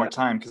little bit more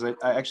time, because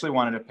I actually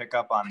wanted to pick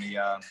up on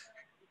the.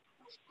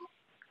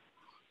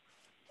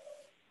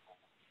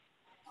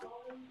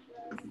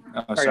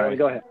 Sorry.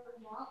 Go ahead.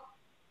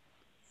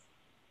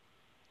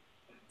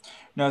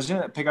 No, I was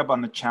going to pick up on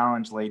the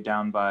challenge laid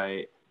down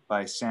by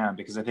Sam,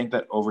 because I think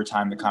that over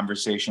time the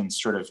conversations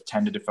sort of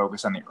tended to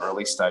focus on the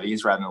early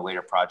studies rather than the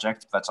later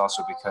project. That's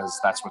also because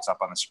that's what's up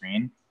on the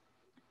screen.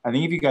 I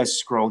think if you guys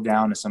scroll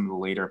down to some of the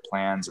later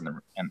plans and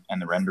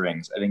the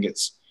renderings, I think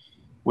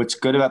what's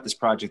good about this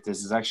project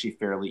is it's actually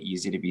fairly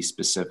easy to be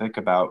specific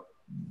about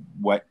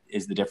what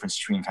is the difference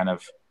between kind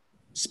of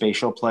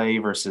spatial play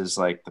versus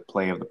like the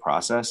play of the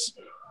process.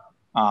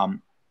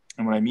 And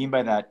what I mean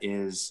by that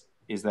is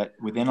that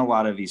within a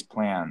lot of these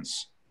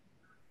plans,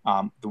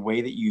 the way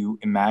that you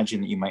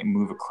imagine that you might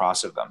move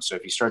across of them. So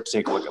if you start to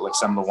take a look at like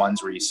some of the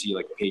ones where you see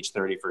like page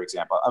 30, for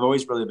example, I've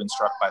always really been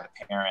struck by the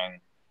pairing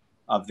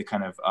of the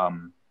kind of, I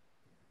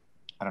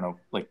don't know,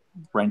 like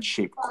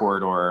wrench-shaped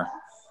corridor.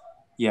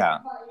 Yeah.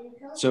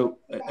 So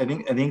I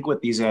think what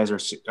these guys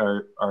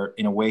are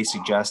in a way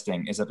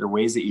suggesting is that there are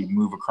ways that you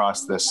move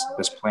across this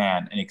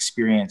plan and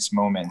experience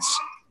moments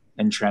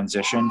and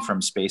transition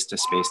from space to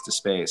space to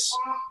space.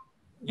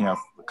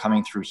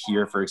 Coming through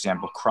here, for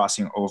example,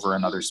 crossing over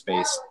another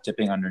space,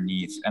 dipping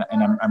underneath.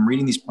 And I'm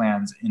reading these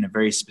plans in a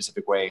very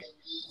specific way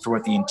for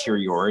what the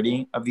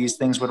interiority of these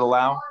things would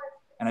allow.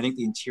 And I think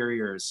the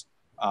interiors,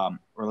 or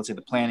let's say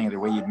the planning, the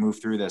way you'd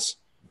move through this,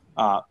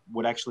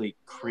 would actually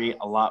create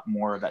a lot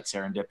more of that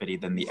serendipity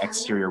than the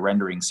exterior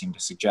renderings seem to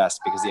suggest,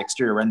 because the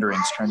exterior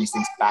renderings turn these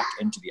things back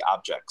into the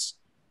objects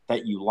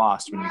that you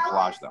lost when you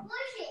collage them.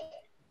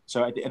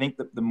 So I think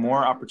that the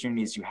more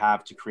opportunities you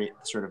have to create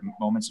sort of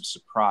moments of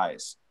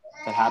surprise,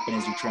 that happen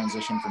as you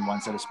transition from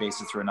one set of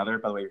spaces to another.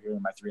 By the way, you're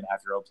hearing my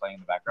 3.5-year-old playing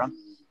in the background.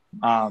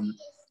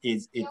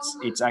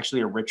 It's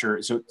actually a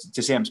richer, so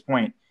to Sam's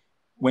point,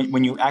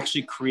 when you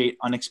actually create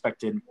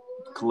unexpected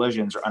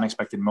collisions or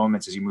unexpected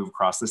moments as you move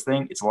across this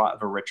thing, it's a lot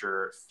of a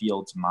richer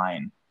field to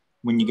mine.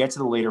 When you get to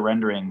the later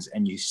renderings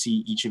and you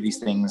see each of these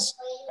things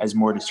as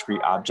more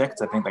discrete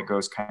objects, I think that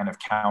goes kind of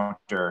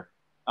counter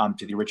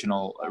to the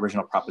original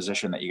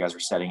proposition that you guys are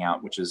setting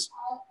out, which is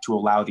to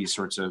allow these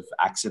sorts of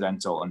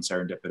accidental and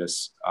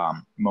serendipitous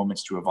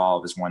moments to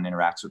evolve as one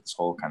interacts with this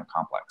whole kind of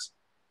complex.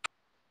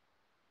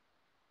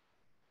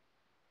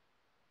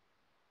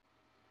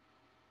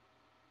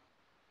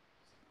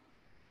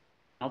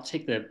 I'll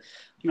take the,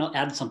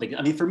 add something.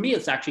 I mean, for me,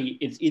 it's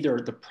either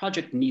the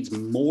project needs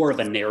more of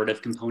a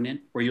narrative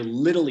component where you're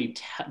literally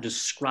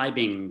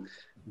describing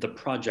the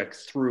project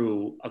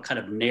through a kind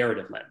of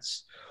narrative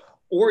lens,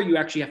 or you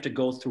actually have to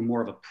go through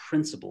more of a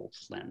principled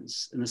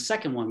lens. And the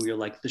second one, we're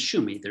like the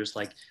Schumi, there's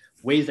like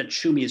ways that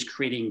Schumi is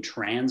creating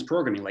trans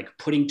programming, like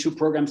putting two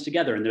programs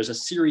together. And there's a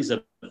series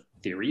of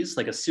theories,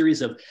 like a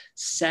series of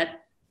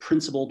set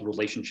principled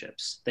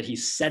relationships that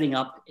he's setting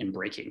up and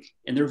breaking.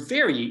 And they're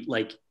very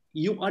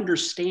you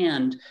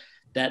understand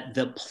that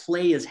the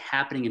play is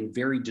happening in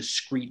very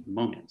discrete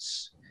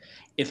moments.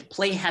 If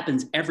play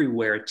happens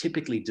everywhere, it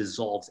typically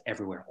dissolves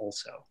everywhere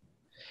also.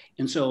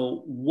 And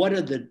so what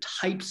are the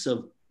types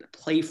of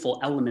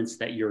playful elements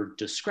that you're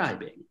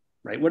describing,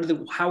 right?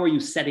 How are you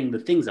setting the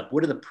things up?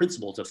 What are the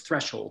principles of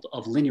threshold,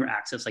 of linear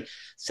access, like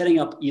setting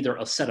up either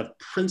a set of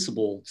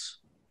principles,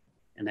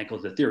 and that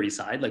goes to the theory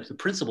side, like the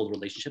principled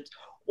relationships,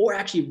 or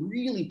actually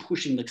really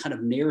pushing the kind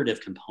of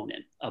narrative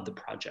component of the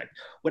project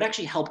would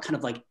actually help kind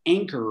of like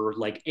anchor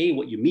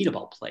what you mean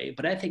about play,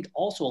 but I think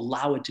also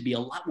allow it to be a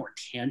lot more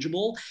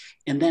tangible,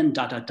 and then ...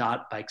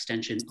 by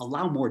extension,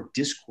 allow more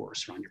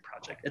discourse around your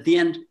project. At the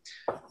end,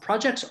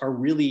 projects are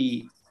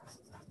very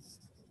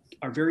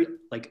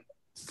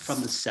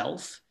from the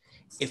self.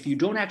 If you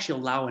don't actually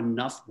allow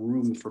enough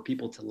room for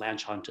people to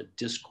latch onto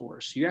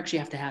discourse, you actually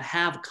have to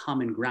have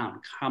common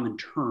ground, common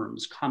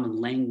terms, common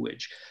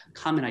language,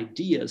 common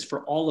ideas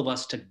for all of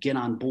us to get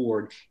on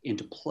board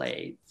into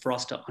play, for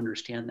us to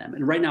understand them.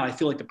 And right now, I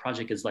feel like the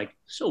project is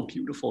so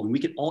beautiful, and we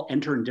can all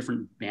enter in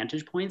different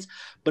vantage points,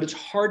 but it's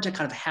hard to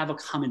kind of have a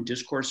common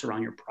discourse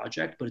around your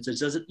project, but it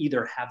doesn't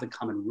either have the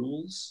common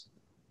rules, ...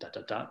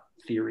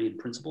 theory and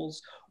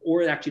principles,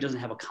 or it actually doesn't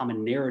have a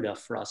common narrative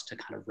for us to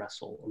kind of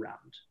wrestle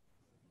around.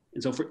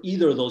 And so for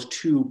either of those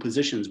two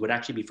positions would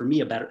actually be, for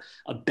me, a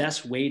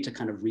best way to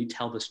kind of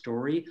retell the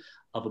story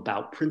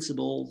about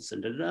principles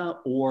and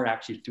or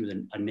actually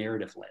through a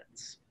narrative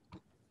lens.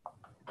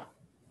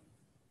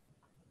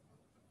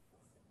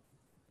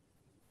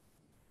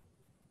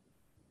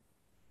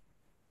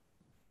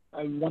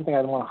 One thing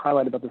I want to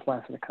highlight about this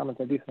last set of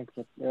comments, I do think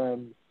that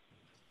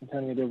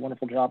Antonio did a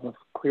wonderful job of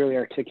clearly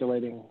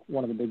articulating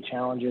one of the big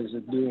challenges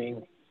of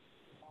doing,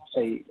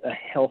 say, a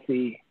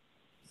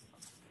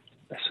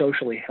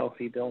socially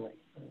healthy building,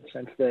 in the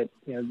sense that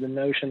the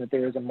notion that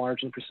there is a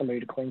margin for somebody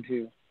to cling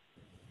to,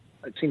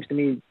 it seems to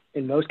me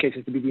in most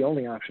cases to be the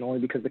only option, only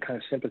because the kind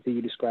of sympathy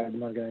you described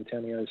among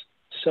Antonio is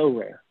so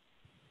rare.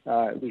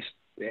 At least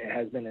it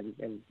has been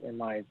in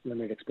my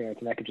limited experience,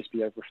 and that could just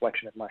be a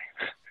reflection of my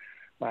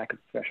lack of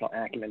professional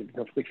acumen, to be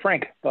perfectly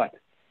frank. But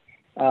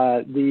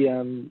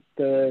the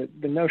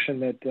notion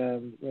that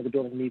the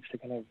building needs to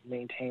kind of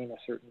maintain a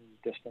certain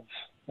distance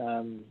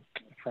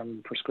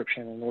from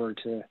prescription in order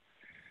to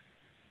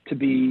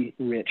be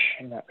rich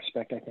in that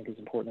respect, I think is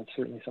important. It's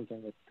certainly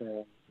something that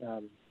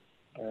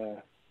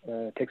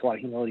takes a lot of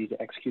humility to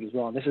execute as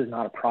well. And this is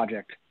not a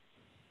project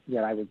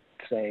that I would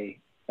say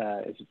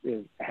has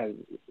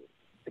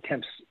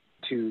attempts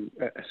to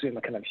assume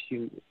a kind of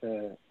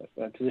a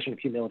position of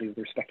humility with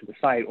respect to the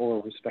site or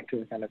with respect to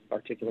the kind of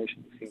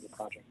articulation we see in the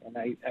project. And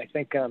I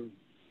think, a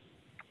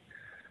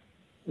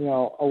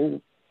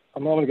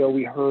moment ago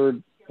we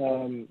heard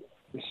some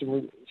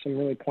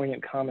really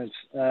poignant comments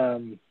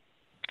from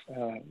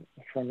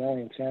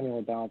Elie and Samuel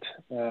about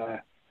the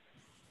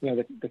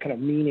kind of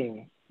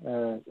meaning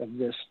of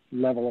this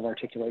level of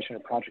articulation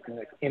of project and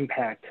its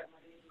impact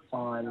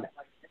on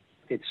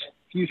its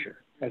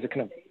future as a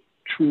kind of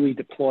truly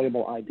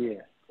deployable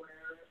idea.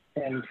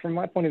 And from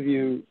my point of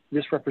view,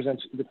 this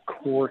represents the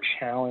core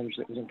challenge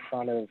that was in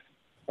front of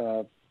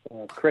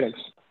critics.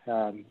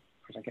 Of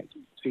course, I can't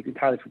speak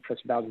entirely for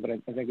Professor Bausman, but I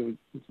think that we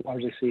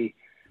largely see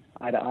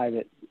eye to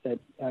eye that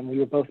we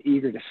were both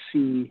eager to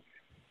see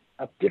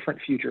a different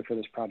future for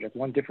this project,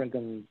 one different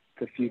than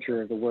the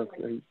future of the work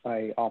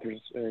by authors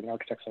and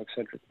architects like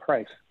Cedric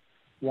Price,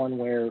 one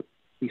where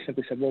we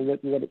simply said, well,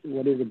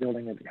 what is a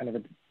building that kind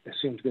of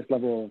assumes this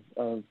level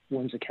of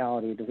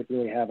whimsicality? Does it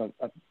really have a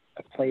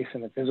place in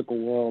the physical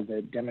world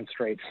that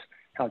demonstrates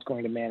how it's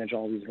going to manage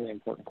all these really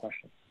important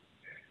questions?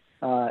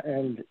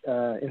 And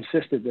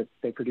insisted that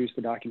they produce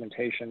the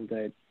documentation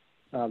that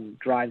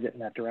drives it in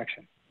that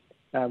direction.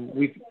 I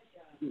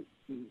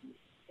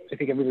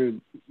think everybody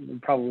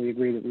would probably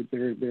agree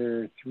that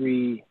there are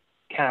three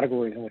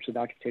categories in which the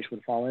documentation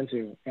would fall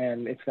into,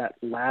 and it's that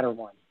latter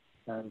one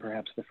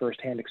perhaps the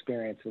firsthand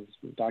experiences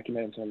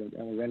documented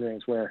on the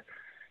renderings where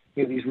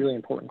these really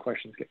important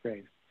questions get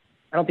raised.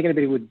 I don't think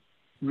anybody would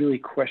really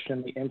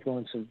question the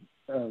influence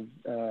of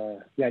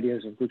the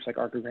ideas of groups like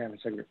Archigram and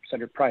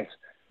Cedric Price,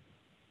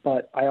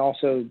 but I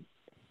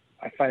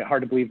find it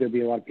hard to believe there'd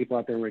be a lot of people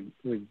out there would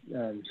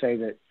say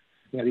that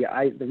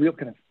the real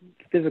kind of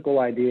physical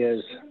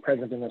ideas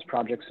present in those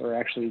projects are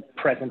actually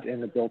present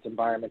in the built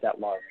environment at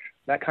large.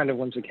 That kind of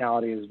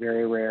whimsicality is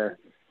very rare,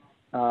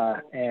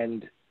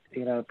 and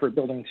for a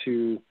building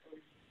to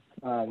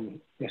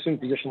assume a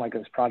position like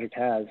this project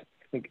has,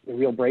 I think the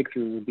real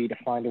breakthrough would be to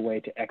find a way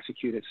to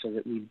execute it so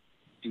that we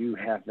do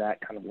have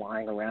that kind of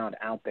lying around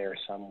out there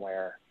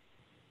somewhere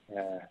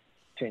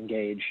to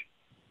engage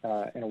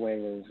in a way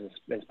that is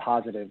as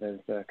positive as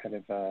the kind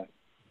of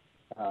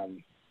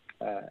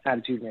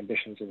attitude and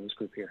ambitions of this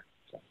group here.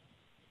 So.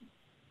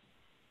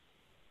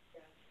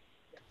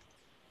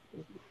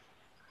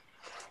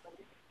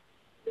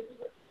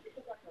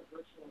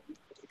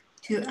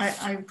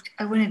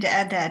 I wanted to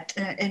add that,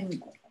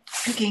 and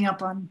picking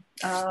up on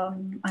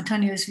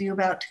Antonio's view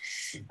about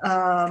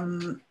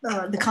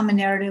the common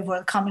narrative or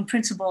the common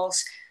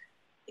principles,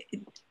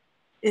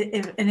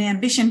 an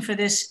ambition for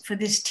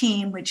this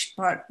team, which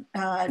brought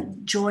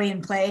joy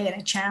and play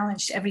and a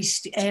challenge to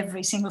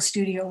every single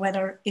studio,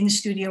 whether in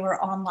studio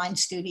or online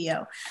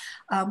studio,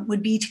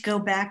 would be to go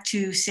back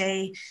to,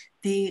 say,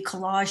 the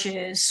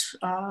collages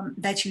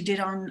that you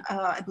did on,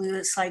 I believe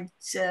it's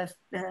slides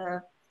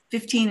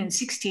 15 and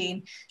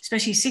 16,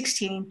 especially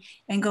 16,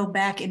 and go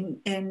back and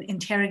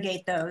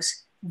interrogate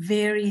those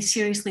very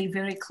seriously,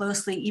 very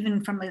closely,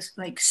 even from a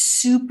like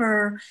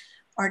super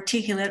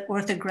articulate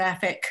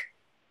orthographic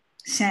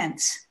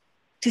sense,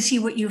 to see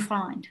what you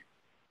find.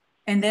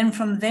 And then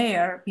from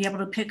there, be able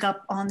to pick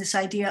up on this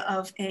idea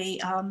of a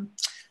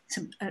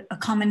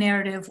common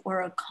narrative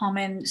or a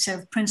common set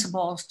of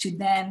principles to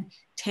then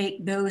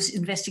take those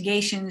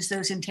investigations,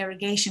 those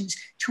interrogations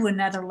to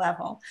another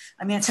level.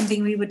 I mean, it's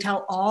something we would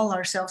tell all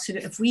ourselves to do.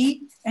 If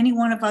any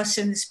one of us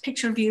in this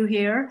picture view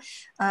here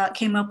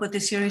came up with a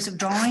series of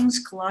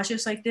drawings,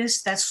 collages like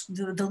this, that's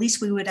the least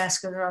we would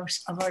ask of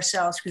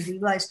ourselves, because we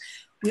realize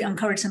we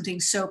uncovered something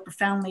so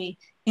profoundly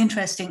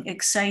interesting,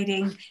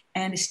 exciting,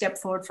 and a step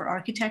forward for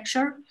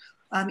architecture.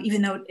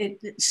 Even though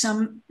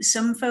some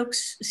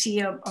folks see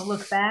a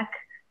look back,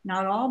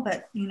 not all,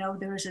 but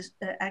there is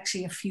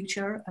actually a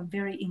future, a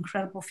very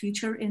incredible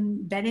future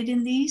embedded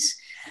in these.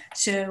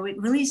 So it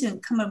really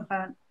isn't come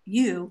about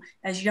you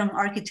as young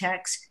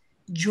architects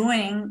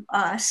joining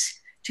us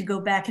to go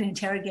back and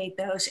interrogate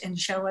those and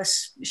show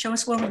us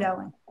where we're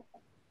going.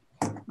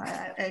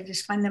 I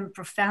just find them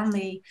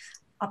profoundly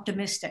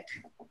optimistic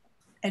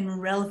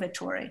and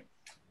revelatory.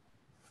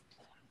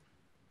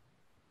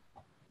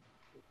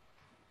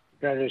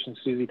 Congratulations,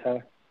 Suzy,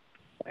 Tyler.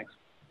 Thanks.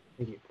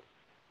 Thank you.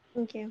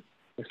 Thank you.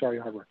 Thanks for all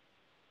your hard work.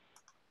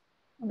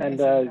 And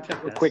a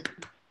quick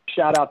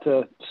shout out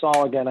to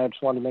Saul again. I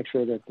just wanted to make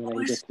sure that he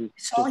gets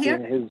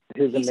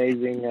his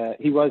amazing.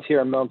 He was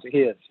here a moment.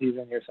 He's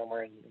in here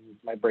somewhere in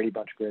my Brady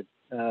Bunch grid.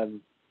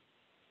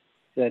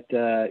 His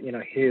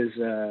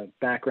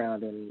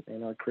background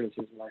in art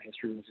criticism, art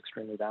history was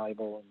extremely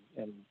valuable,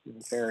 and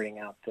ferreting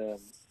out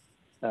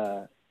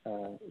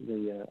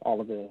all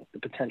of the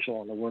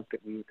potential and the work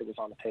that was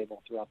on the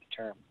table throughout the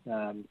term.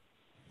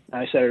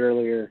 I said it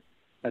earlier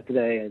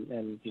today,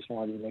 and just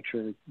wanted to make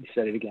sure you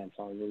said it again.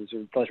 So it was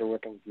a pleasure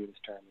working with you this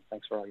term.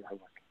 Thanks for all your hard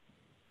work.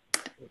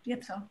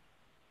 Yep, so.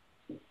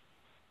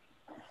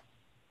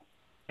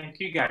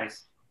 Thank you,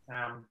 guys.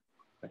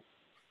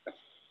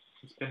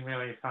 It's been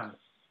really fun.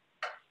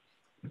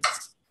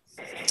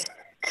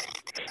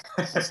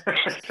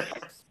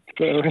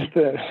 So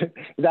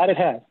that it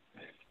has.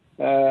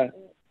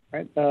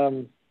 Right.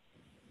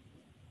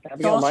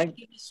 Abigail,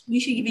 we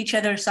should give each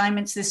other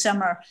assignments this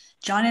summer.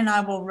 John and I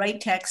will write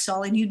text,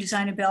 Saul, and you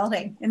design a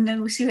building, and then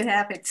we'll see what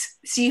happens.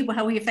 See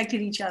how we affected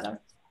each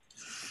other.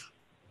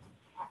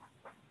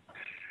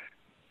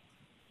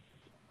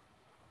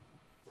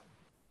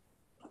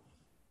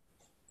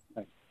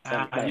 You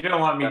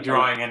don't want me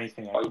drawing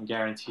anything, I can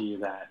guarantee you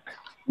that.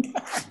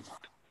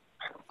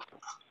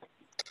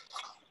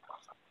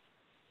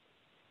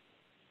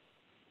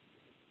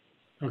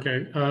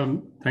 Okay,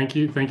 thank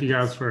you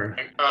guys for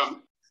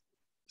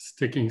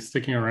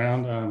sticking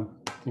around. I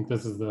think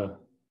this is the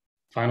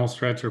final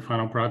stretch or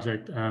final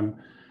project.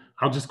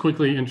 I'll just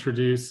quickly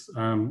introduce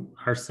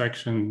our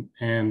section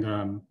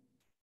and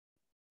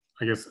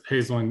I guess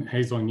Hazel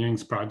and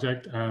Ying's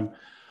project.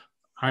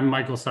 I'm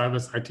Michael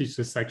Szivos. I teach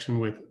this section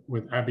with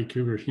Abby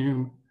Coover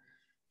Hume,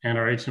 and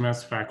our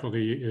HMS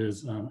faculty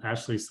is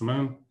Ashley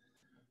Simone.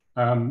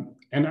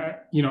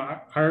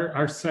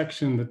 Our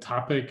section, the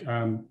topic,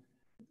 the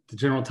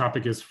general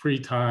topic is free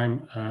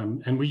time,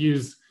 and we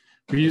use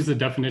the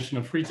definition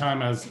of free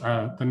time as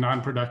the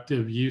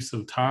non-productive use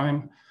of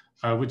time,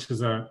 which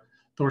is a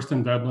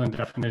Thorsten Veblen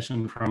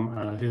definition from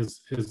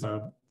his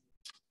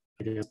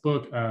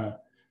book,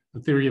 The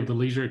Theory of the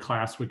Leisure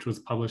Class, which was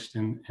published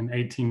in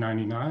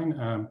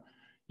 1899.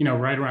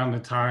 Right around the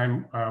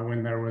time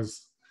when there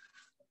was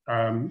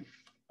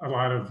a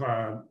lot of,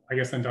 I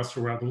guess,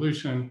 industrial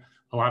revolution,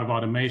 a lot of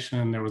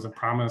automation. There was a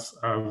promise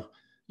of,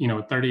 a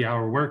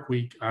 30-hour work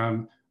week,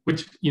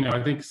 which,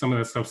 I think some of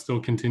that stuff still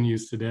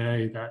continues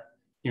today, that,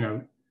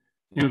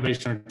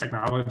 innovation or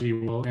technology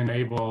will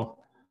enable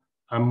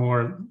a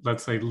more,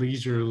 let's say,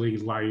 leisurely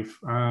life.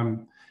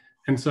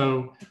 And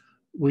so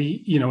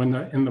we,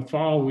 in the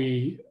fall,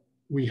 we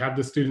have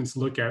the students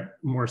look at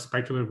more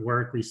speculative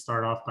work. We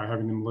start off by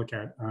having them look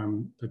at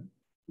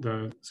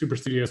the Super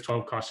Studios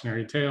 12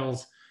 Cautionary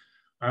Tales,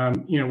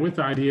 with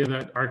the idea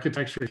that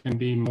architecture can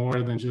be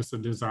more than just a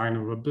design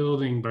of a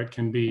building, but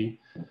can be,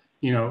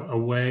 a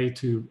way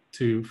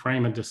to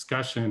frame a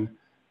discussion,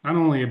 not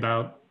only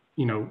about,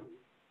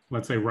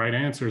 let's say, right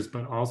answers,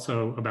 but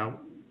also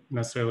about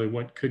necessarily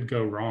what could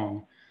go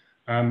wrong.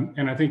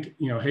 And I think,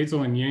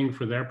 Hazel and Ying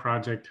for their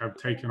project have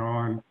taken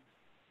on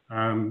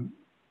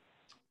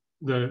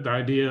the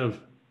idea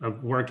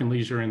of work and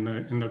leisure in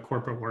the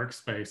corporate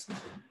workspace.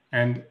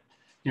 And,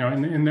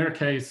 in their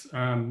case,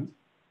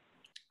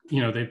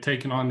 they've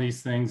taken on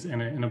these things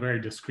in a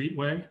very discreet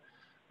way.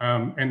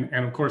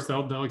 And of course,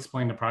 they'll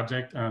explain the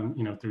project,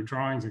 through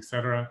drawings, et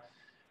cetera,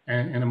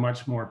 and in a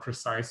much more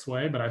precise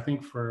way. But I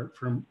think for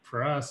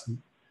us,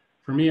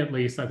 for me at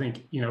least, I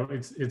think,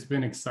 it's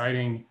been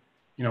exciting,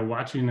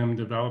 watching them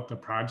develop the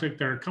project.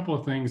 There are a couple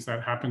of things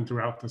that happened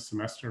throughout the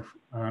semester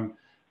that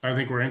I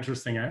think were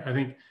interesting. I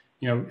think,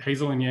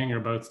 Hazel and Ying are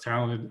both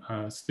talented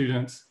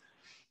students.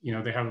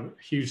 They have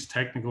huge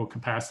technical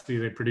capacity.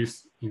 They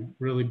produce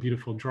really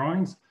beautiful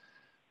drawings.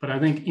 But I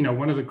think,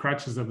 one of the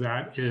crutches of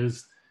that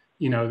is,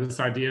 this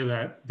idea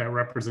that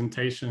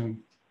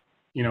representation,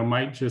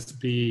 might just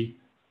be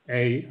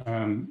a,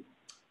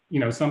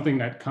 something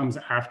that comes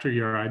after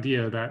your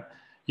idea, that,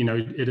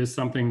 it is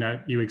something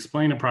that you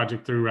explain a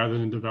project through rather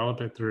than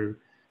develop it through.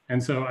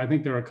 And so I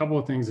think there are a couple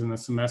of things in the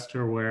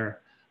semester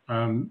where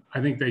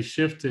I think they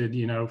shifted,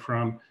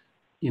 from,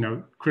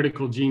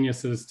 critical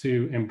geniuses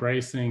to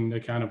embracing the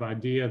kind of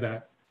idea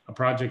that a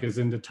project is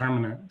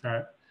indeterminate,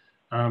 that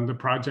the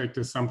project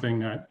is something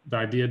that the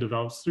idea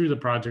develops through the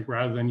project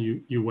rather than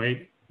you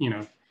wait,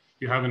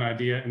 you have an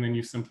idea and then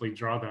you simply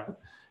draw that.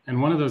 And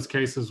one of those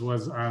cases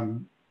was,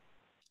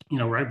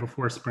 right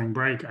before spring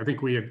break. I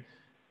think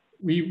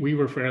we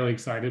were fairly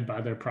excited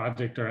by their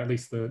project, or at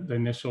least the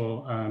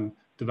initial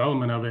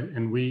development of it.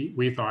 And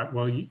we thought,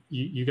 well,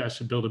 you guys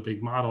should build a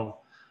big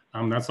model.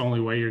 That's the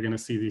only way you're going to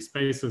see these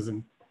spaces.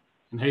 And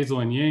Hazel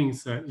and Ying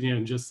said,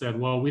 just said,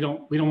 well, we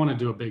don't want to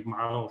do a big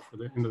model for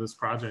the end of this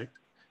project.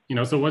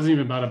 So it wasn't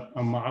even about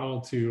a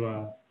model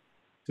to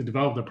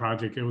develop the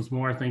project. It was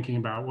more thinking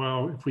about,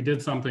 well, if we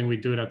did something,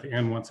 we'd do it at the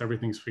end once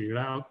everything's figured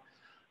out.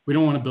 We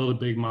don't want to build a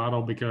big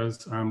model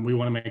because we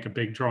want to make a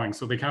big drawing.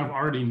 So they kind of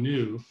already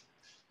knew,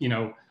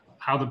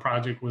 how the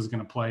project was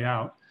going to play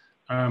out,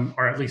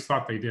 or at least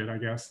thought they did, I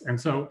guess. And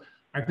so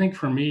I think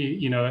for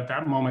me, at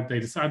that moment, they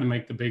decided to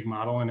make the big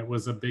model, and it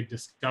was a big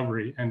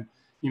discovery. And,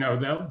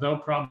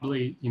 they'll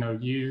probably,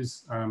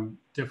 use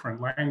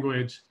different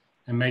language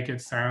and make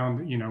it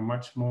sound,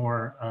 much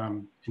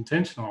more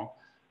intentional.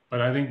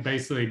 But I think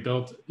basically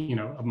built,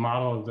 a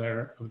model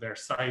of their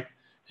site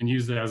and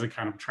used it as a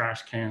kind of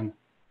trash can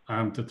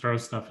to throw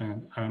stuff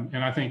in.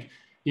 And I think,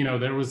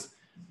 there was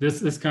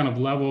this kind of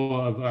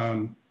level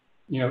of,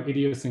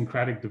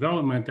 idiosyncratic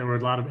development. There were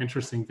a lot of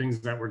interesting things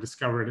that were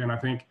discovered. And I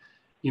think,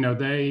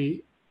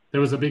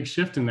 there was a big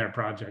shift in their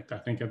project, I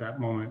think, at that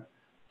moment.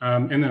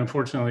 And then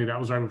unfortunately, that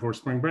was right before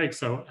spring break.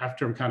 So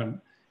after kind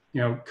of,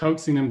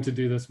 coaxing them to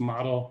do this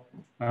model,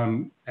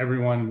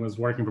 everyone was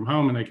working from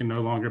home and they can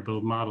no longer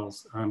build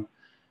models.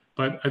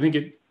 But I think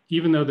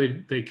even though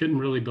they couldn't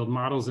really build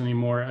models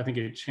anymore, I think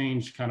it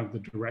changed kind of the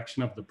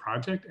direction of the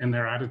project and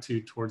their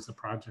attitude towards the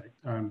project.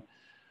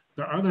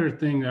 The other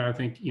thing that I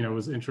think,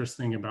 was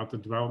interesting about the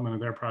development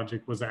of their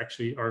project was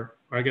actually, or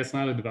I guess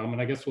not a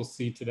development, I guess we'll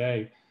see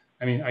today.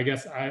 I mean, I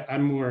guess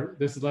I'm more,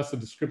 this is less a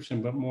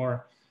description, but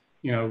more,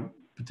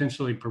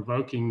 potentially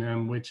provoking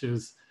them, which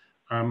is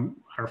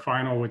our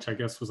final, which I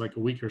guess was like a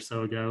week or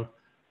so ago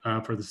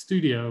for the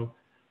studio,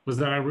 was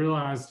that I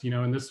realized,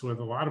 and this with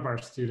a lot of our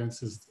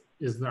students,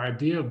 is the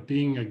idea of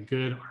being a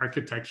good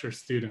architecture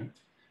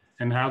student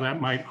and how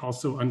that might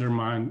also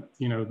undermine,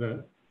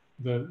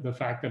 the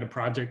fact that a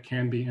project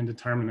can be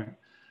indeterminate.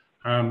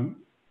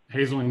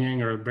 Hazel and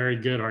Ying are very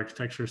good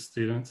architecture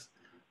students.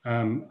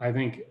 I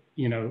think,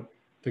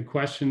 the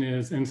question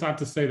is, and it's not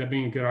to say that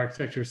being a good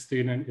architecture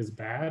student is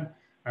bad.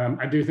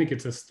 I do think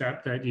it's a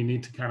step that you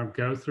need to kind of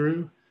go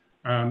through.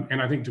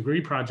 And I think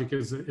degree project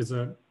is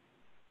the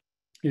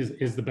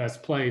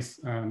best place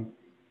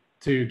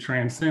to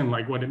transcend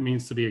like what it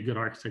means to be a good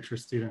architecture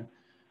student.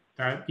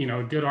 That,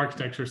 a good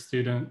architecture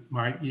student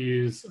might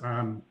use,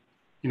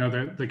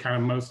 the kind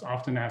of most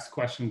often asked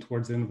question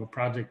towards the end of a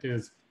project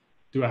is,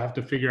 do I have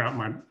to figure out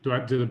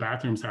do the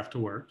bathrooms have to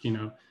work?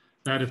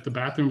 That if the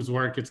bathrooms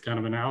work, it's kind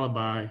of an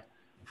alibi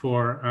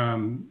for,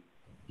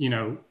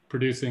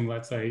 producing,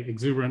 let's say,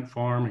 exuberant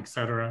form, et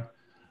cetera.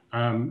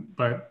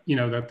 But,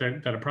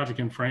 that a project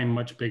can frame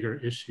much bigger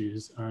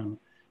issues.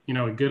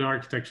 A good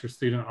architecture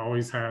student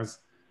always has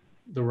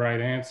the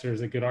right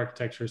answers. A good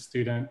architecture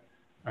student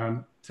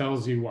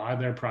tells you why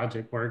their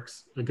project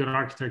works. A good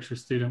architecture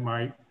student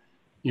might,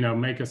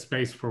 make a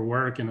space for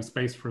work and a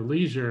space for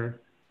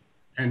leisure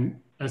and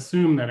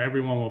assume that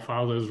everyone will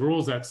follow those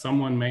rules, that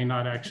someone may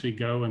not actually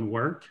go and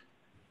work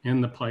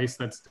in the place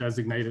that's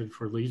designated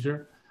for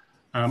leisure,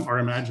 or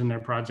imagine their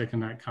project in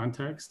that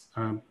context.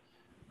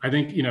 I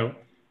think,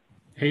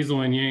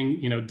 Hazel and Ying,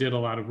 did a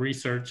lot of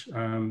research,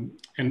 and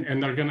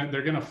they're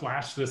gonna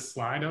flash this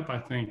slide up. I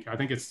think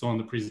it's still in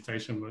the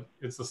presentation, but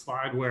it's a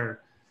slide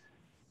where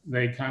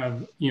they kind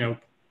of,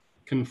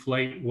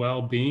 conflate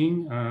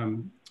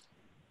well-being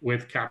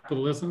with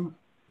capitalism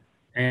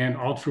and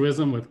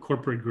altruism with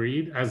corporate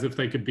greed, as if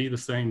they could be the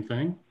same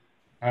thing,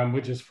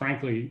 which is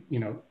frankly,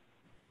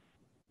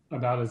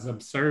 about as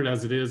absurd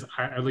as it is.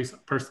 At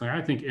least personally,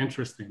 I think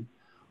interesting.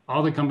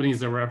 All the companies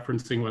they're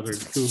referencing, whether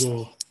it's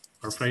Google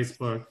or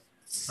Facebook,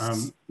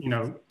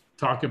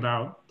 talk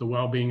about the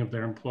well-being of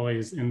their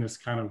employees in this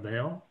kind of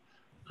veil.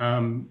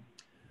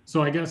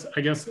 So I guess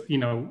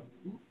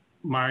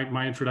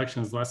my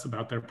introduction is less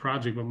about their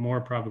project, but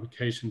more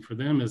provocation for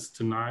them is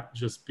to not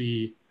just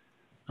be,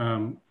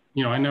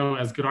 I know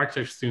as good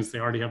architecture students, they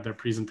already have their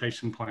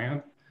presentation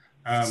planned.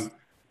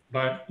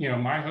 But,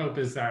 my hope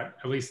is that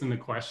at least in the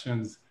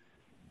questions,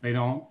 they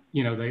don't,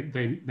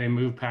 they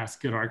move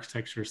past good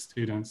architecture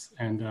students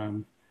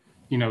and,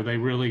 they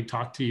really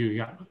talk to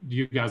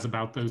you guys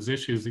about those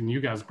issues, and you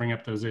guys bring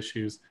up those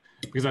issues,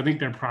 because I think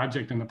their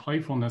project and the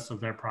playfulness of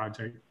their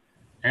project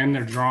and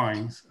their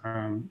drawings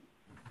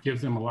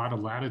gives them a lot of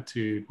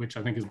latitude, which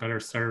I think is better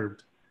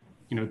served,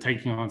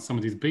 taking on some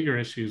of these bigger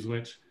issues,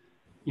 which,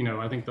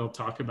 I think they'll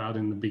talk about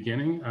in the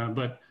beginning.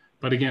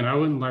 But again, I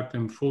wouldn't let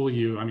them fool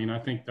you. I mean, I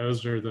think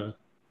those are the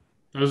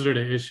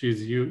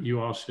issues you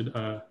all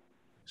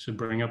should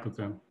bring up with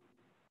them.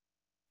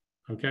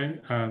 Okay,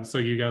 so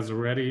you guys are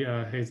ready,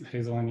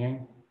 Hazel and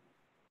Ying?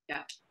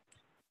 Yeah.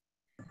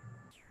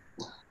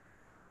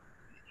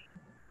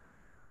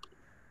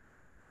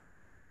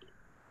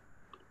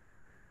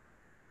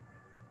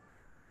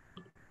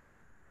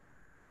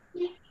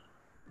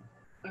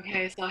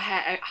 Okay, so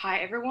hi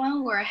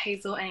everyone, we're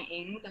Hazel and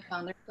Ying, the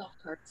founders of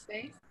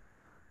Perkspace.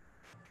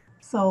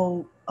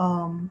 So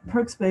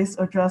Perkspace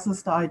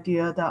addresses the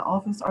idea that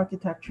office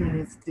architecture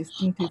needs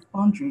distinctive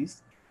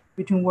boundaries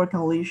between work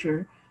and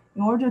leisure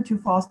in order to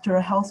foster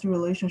a healthy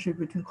relationship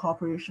between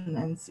corporation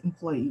and its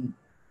employee.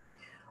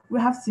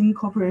 We have seen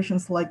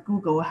corporations like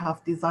Google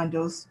have designed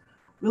those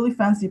really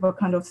fancy but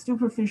kind of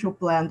superficial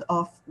blend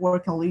of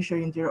work and leisure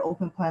in their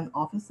open plan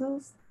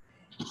offices.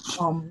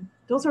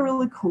 Those are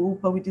really cool,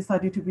 but we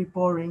decided to be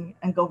boring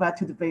and go back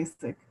to the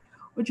basic,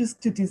 which is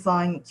to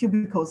design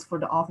cubicles for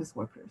the office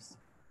workers.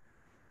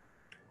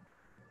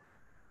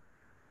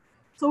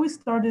 So we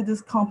started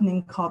this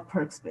company called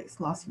Perkspace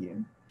last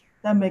year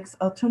that makes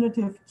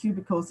alternative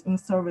cubicles in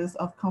service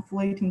of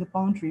conflating the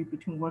boundary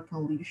between work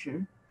and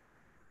leisure.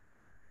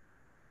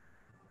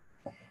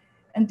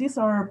 And these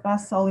are our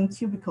best-selling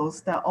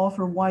cubicles that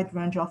offer a wide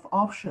range of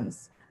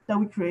options that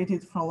we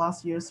created from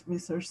last year's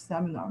research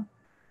seminar.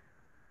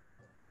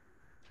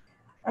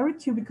 Every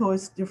cubicle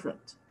is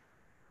different.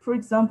 For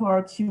example,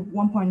 our Cube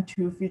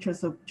 1.2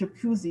 features a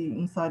jacuzzi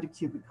inside the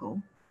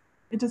cubicle.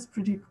 It is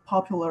pretty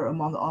popular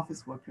among the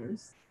office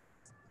workers.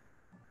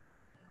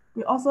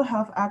 We also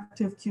have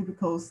active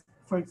cubicles,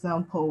 for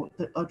example,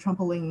 a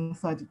trampoline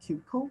inside the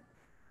cubicle.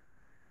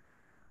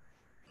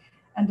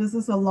 And this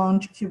is a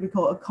lounge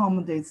cubicle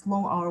accommodates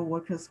long-hour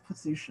workers'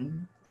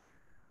 position.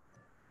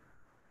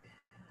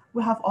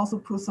 We have also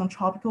put some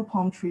tropical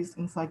palm trees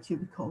inside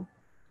cubicle.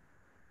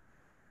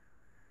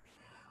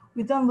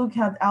 We then look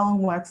at Alan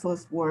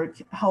Wexler's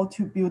work, How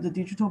to Build a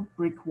Digital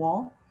Brick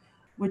Wall,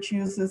 which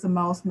uses a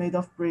mouse made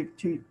of brick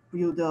to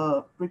build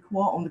a brick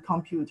wall on the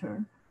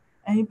computer.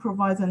 And it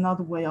provides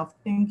another way of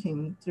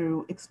thinking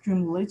through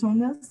extreme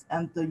littleness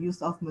and the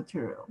use of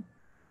material.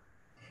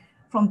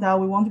 From that,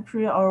 we want to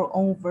create our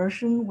own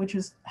version, which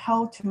is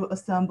how to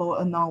assemble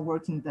a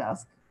non-working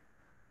desk.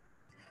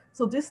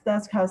 So this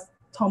desk has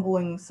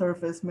tumbling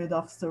surface made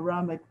of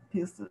ceramic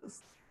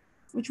pieces,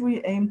 which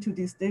we aim to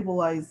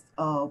destabilize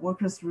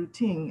workers'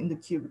 routine in the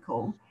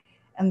cubicle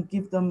and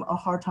give them a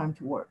hard time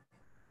to work.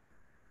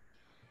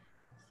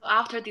 So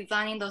after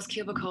designing those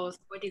cubicles,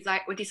 we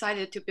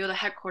decided to build a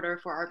headquarters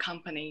for our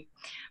company.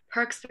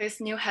 Perkspace's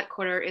new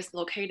headquarters is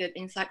located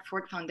inside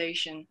Ford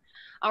Foundation.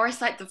 Our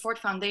site, the Ford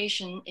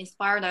Foundation,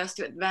 inspired us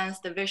to advance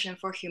the vision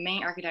for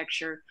humane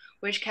architecture,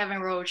 which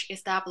Kevin Roach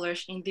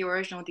established in the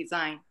original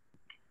design.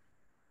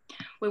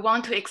 We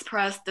want to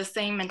express the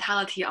same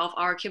mentality of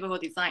our cubicle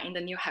design in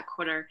the new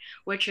headquarters,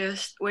 which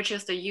is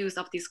the use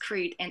of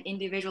discrete and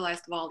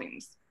individualized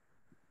volumes.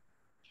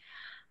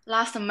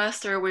 Last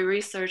semester, we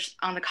researched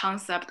on the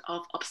concept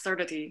of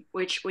absurdity,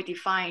 which we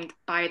defined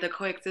by the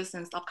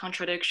coexistence of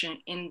contradiction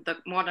in the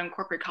modern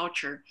corporate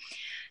culture.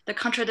 The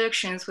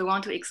contradictions we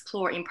want to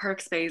explore in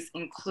Perkspace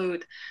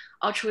include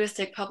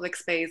altruistic public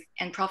space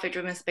and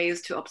profit-driven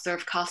space to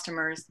observe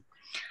customers,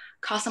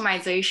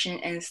 customization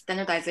and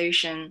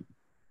standardization,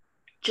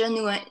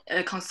 genuine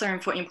concern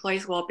for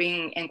employees'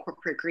 well-being and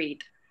corporate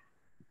greed.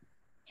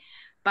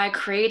 By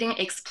creating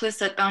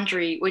explicit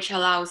boundary which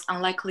allows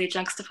unlikely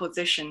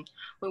juxtaposition,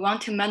 we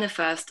want to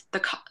manifest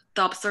the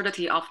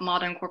absurdity of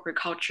modern corporate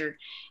culture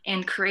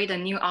and create a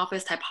new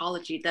office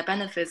typology that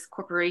benefits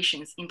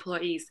corporations,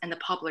 employees, and the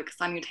public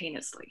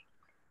simultaneously.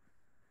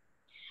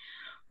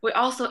 We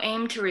also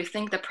aim to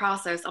rethink the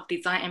process of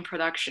design and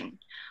production,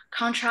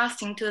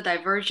 contrasting to the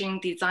diverging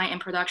design and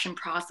production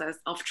process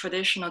of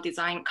traditional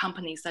design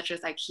companies such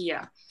as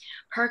IKEA.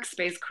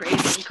 Perkspace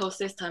creates an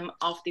ecosystem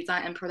of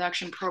design and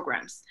production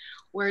programs,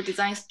 where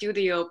design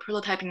studio,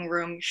 prototyping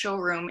room,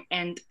 showroom,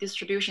 and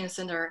distribution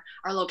center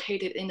are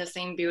located in the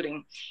same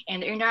building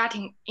and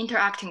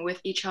interacting with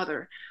each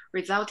other,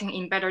 resulting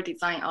in better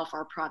design of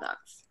our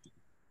products.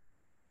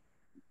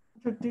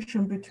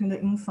 Contradiction between the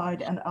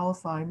inside and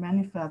outside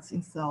manifests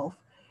itself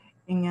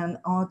in an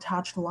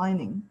unattached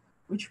lining,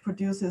 which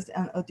produces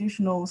an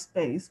additional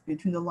space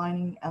between the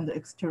lining and the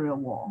exterior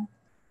wall.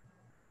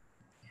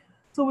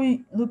 So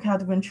we look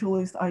at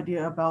Venturi's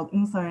idea about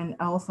inside and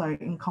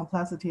outside in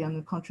complexity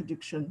and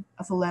contradiction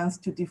as a lens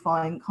to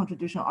define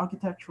contradiction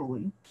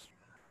architecturally.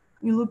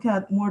 We look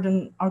at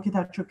modern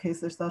architecture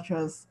cases such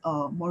as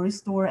Maurice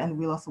Store and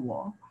Villas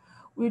Wall,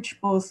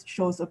 which both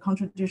shows a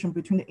contradiction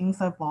between the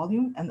inside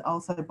volume and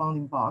outside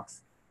bounding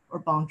box or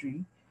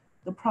boundary.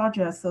 The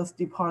project thus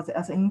departs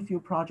as an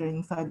infill project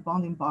inside the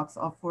bounding box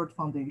of Ford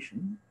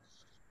Foundation.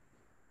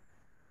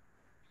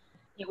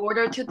 In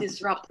order to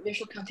disrupt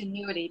visual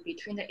continuity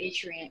between the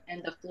atrium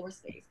and the floor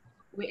space,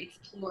 we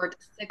explored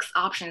 6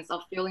 options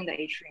of filling the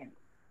atrium.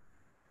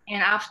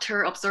 And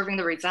after observing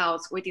the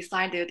results, we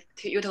decided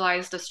to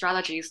utilize the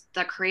strategies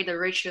that create the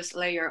richest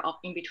layer of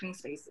in-between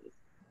spaces.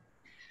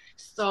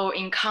 So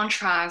in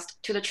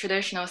contrast to the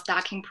traditional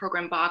stacking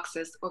program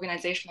boxes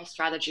organizational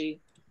strategy,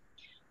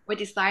 we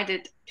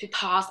decided to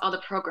toss all the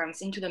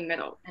programs into the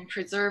middle and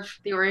preserve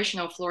the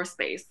original floor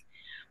space.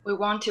 We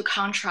want to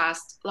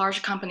contrast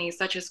large companies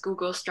such as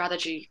Google's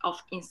strategy of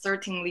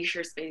inserting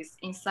leisure space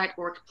inside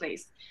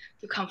workplace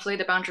to conflate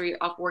the boundary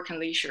of work and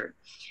leisure.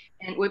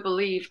 And we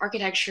believe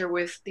architecture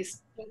with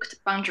distinct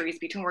boundaries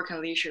between work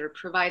and leisure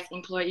provides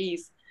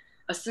employees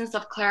a sense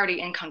of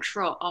clarity and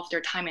control of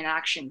their time and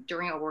action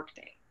during a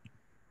workday.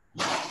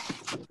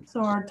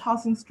 So our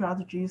tossing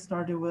strategy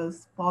started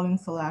with volume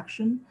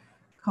selection,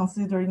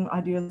 considering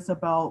ideas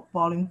about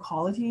volume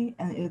quality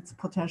and its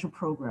potential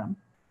program.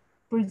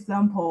 For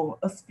example,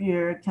 a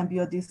sphere can be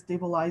a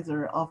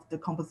destabilizer of the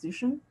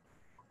composition,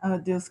 and a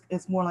disk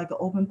is more like an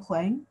open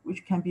plane,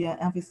 which can be an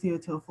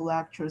amphitheater for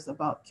lectures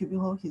about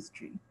cubicle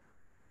history.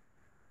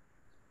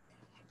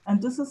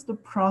 And this is the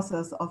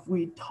process of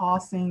we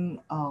tossing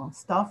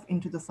stuff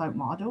into the site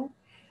model.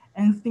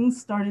 And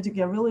things started to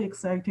get really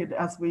excited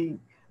as we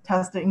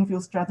test the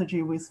infill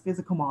strategy with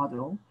physical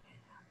model.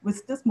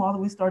 With this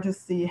model, we start to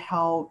see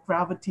how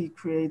gravity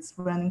creates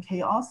random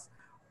chaos,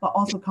 but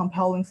also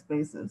compelling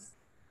spaces.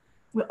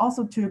 We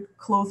also took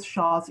close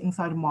shots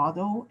inside the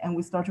model, and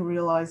we start to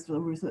realize the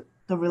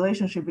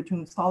relationship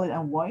between solid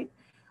and white,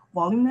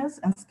 voluminous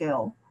and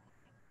scale.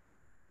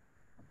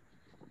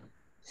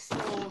 So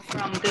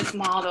from this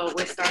model,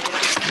 we started to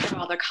think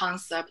about the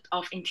concept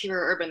of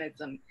interior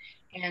urbanism.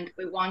 And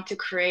we want to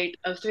create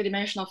a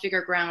 3-dimensional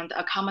figure ground that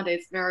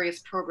accommodates various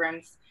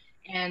programs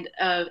and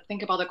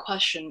think about the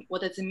question, what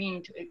does it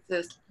mean to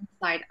exist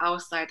inside,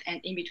 outside, and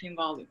in between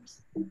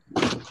volumes?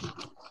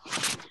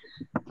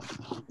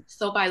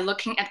 So by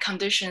looking at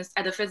conditions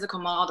at the physical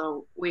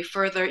model, we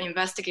further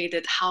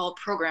investigated how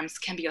programs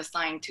can be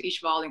assigned to each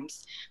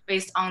volumes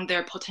based on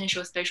their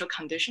potential spatial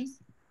conditions.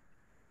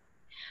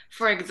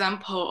 For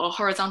example, a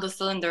horizontal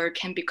cylinder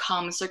can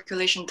become a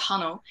circulation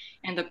tunnel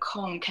and the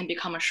cone can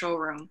become a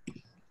showroom.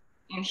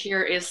 And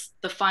here is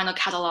the final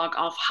catalog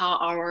of how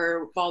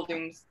our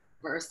volumes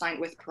were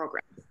assigned with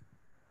programs.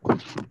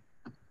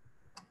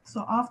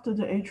 So after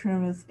the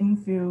atrium is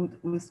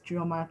infilled with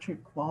geometric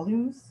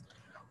volumes,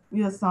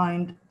 we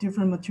assigned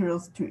different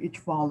materials to each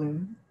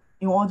volume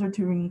in order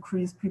to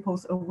increase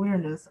people's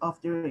awareness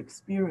of their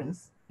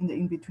experience in the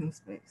in-between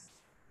space.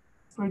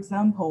 For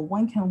example,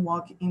 one can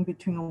walk in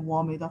between a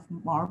wall made of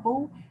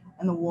marble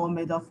and a wall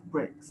made of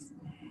bricks.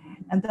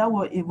 And that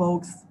will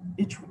evokes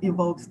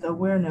the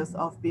awareness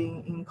of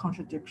being in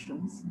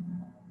contradictions.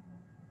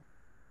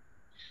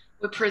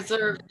 We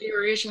preserved the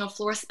original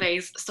floor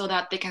space so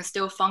that they can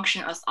still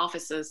function as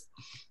offices.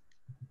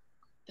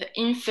 The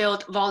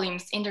infilled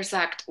volumes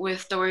intersect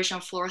with the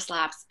original floor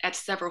slabs at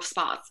several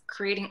spots,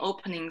 creating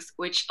openings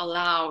which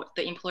allow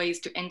the employees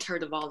to enter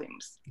the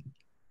volumes.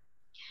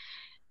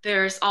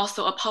 There's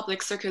also a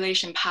public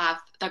circulation path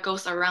that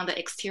goes around the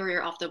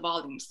exterior of the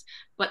volumes,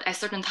 but at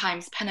certain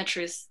times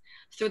penetrates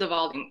through the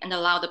volume and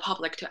allow the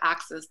public to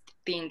access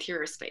the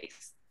interior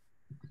space.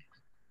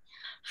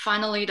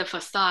 Finally, the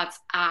facades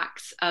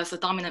acts as a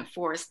dominant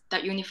force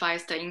that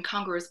unifies the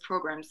incongruous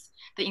programs,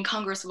 the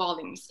incongruous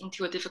volumes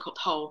into a difficult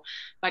whole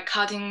by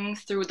cutting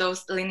through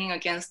those leaning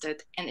against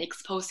it and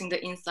exposing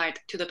the inside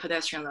to the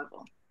pedestrian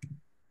level.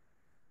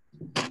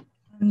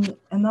 And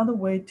another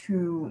way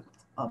to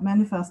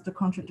manifest the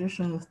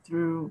contradiction is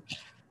through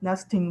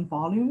nesting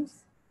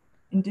volumes.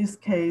 In this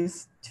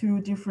case,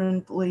 two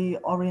differently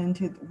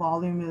oriented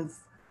volumes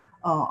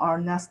are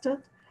nested.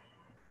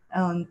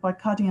 And by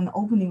cutting an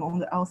opening on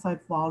the outside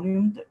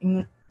volume,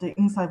 the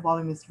inside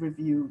volume is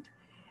reviewed.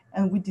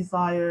 And we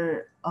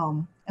desire,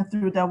 and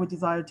through that, we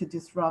desire to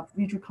disrupt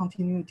visual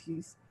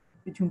continuities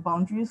between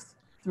boundaries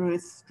through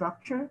its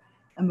structure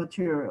and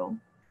material.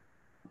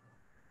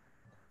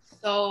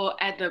 So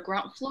at the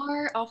ground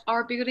floor of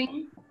our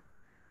building,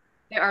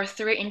 there are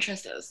 3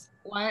 entrances.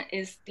 One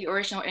is the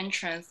original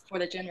entrance for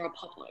the general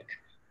public.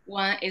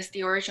 One is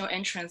the original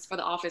entrance for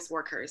the office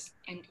workers,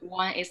 and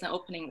one is an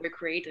opening we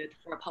created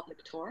for a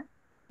public tour.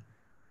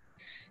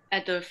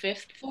 At the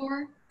 5th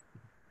floor,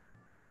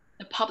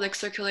 the public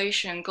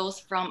circulation goes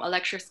from a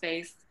lecture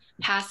space,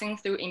 passing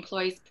through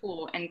employees'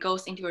 pool and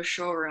goes into a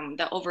showroom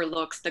that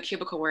overlooks the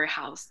cubicle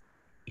warehouse.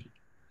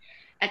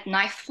 At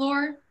 9th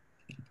floor,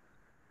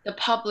 the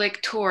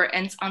public tour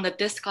ends on the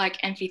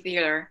disc-like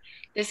amphitheater.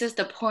 This is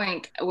the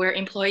point where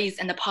employees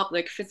and the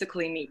public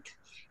physically meet.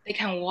 They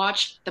can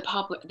watch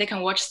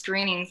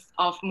screenings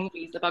of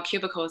movies about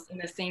cubicles in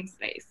the same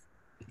space.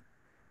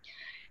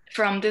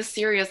 From this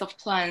series of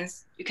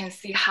plans, you can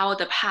see how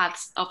the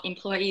paths of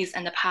employees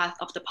and the path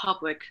of the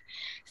public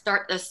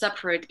start as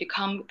separate,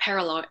 become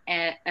parallel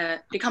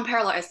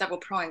at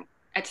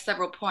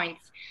several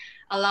points,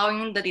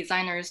 allowing the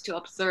designers to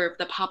observe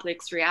the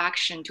public's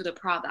reaction to the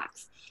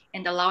products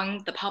and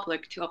allowing the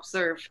public to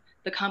observe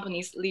the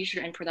company's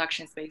leisure and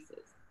production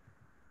spaces.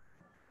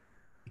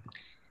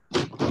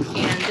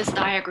 And this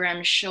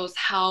diagram shows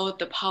how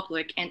the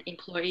public and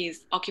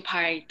employees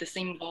occupy the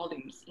same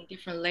volumes in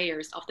different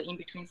layers of the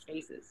in-between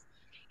spaces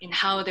and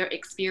how their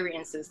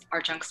experiences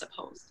are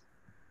juxtaposed.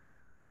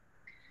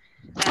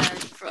 And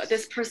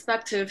this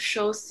perspective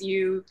shows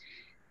you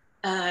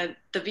the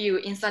view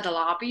inside the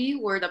lobby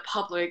where the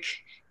public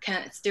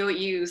can still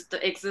use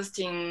the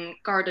existing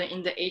garden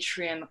in the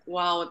atrium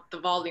while the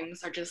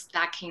volumes are just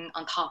stacking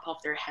on top of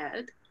their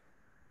head.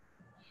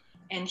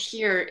 And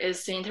here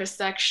is the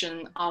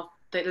intersection of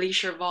the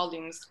leisure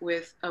volumes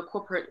with a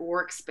corporate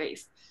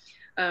workspace,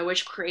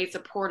 which creates a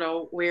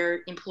portal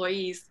where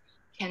employees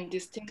can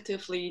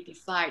distinctively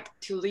decide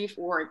to leave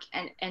work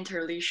and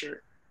enter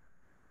leisure.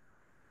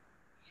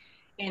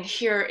 And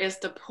here is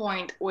the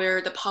point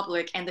where the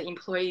public and the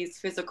employees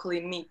physically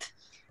meet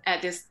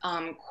at this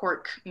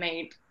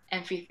cork-made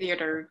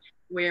amphitheater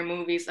where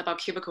movies about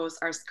cubicles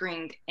are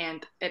screened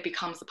and it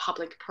becomes a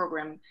public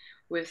program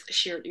with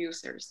shared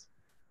users.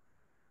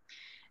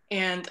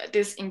 And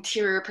this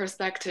interior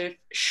perspective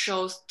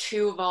shows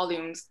 2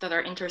 volumes that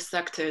are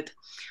intersected.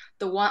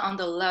 The one on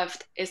the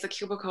left is a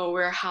cubicle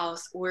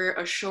warehouse where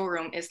a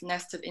showroom is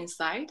nested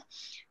inside.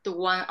 The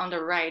one on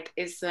the right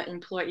is the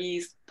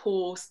employee's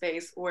pool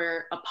space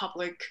where a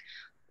public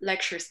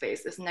lecture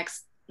space is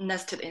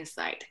nested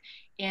inside.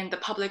 And the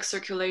public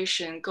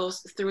circulation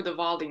goes through the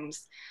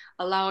volumes,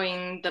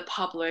 allowing the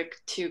public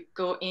to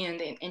go in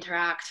and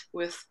interact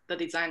with the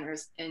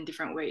designers in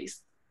different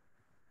ways.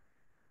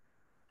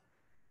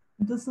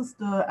 This is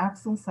the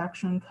axle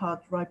section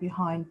cut right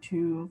behind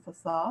 2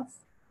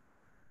 facades.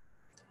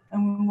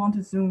 And we want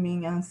to zoom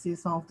in and see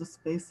some of the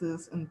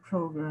spaces and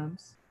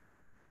programs.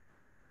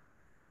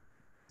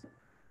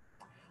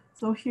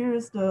 So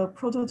here's the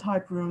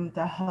prototype room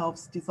that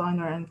helps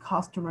designer and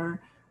customer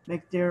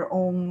make their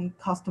own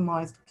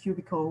customized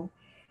cubicle.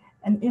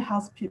 And it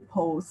has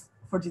peepholes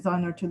for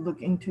designer to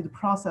look into the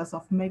process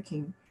of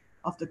making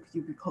of the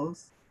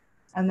cubicles.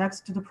 And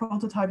next to the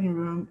prototyping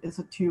room is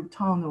a tube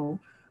tunnel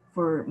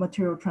for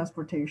material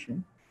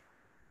transportation.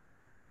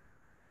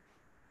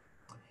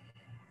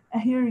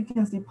 And here you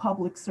can see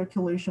public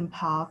circulation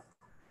path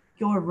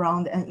go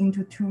around and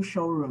into 2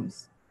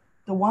 showrooms.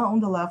 The one on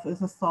the left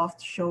is a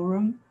soft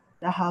showroom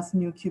that has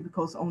new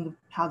cubicles on the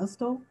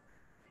pedestal.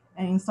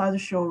 And inside the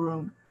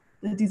showroom,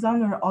 the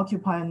designer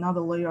occupies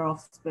another layer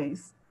of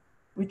space,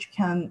 which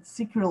can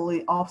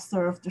secretly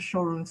observe the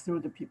showroom through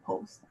the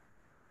peepholes.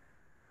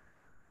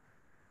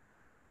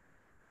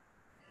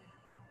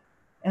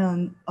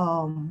 And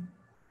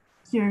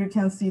here you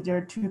can see there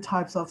are 2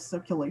 types of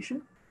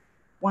circulation.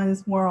 One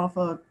is more of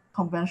a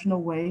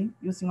conventional way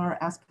using our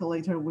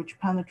escalator, which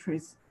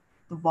penetrates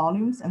the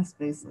volumes and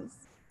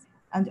spaces.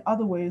 And the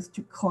other way is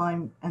to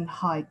climb and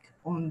hike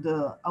on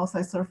the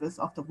outside surface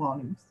of the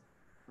volumes,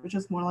 which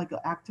is more like an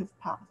active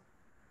path.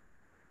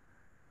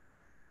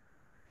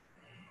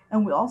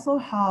 And we also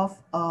have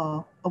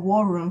a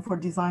war room for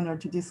designer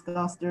to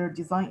discuss their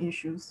design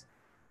issues,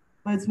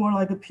 but it's more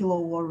like a pillow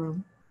war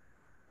room.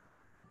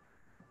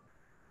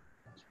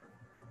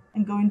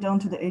 And going down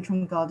to the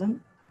atrium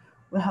garden,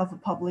 we have a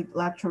public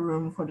lecture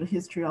room for the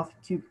history of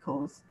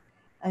cubicles.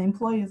 And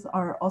employees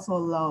are also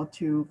allowed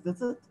to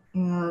visit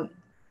in a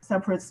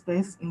separate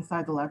space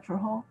inside the lecture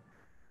hall.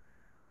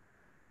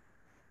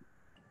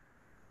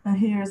 And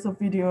here's a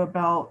video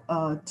about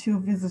 2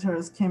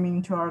 visitors came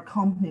into our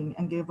company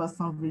and gave us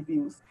some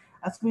reviews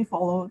as we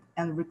followed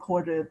and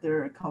recorded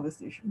their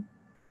conversation.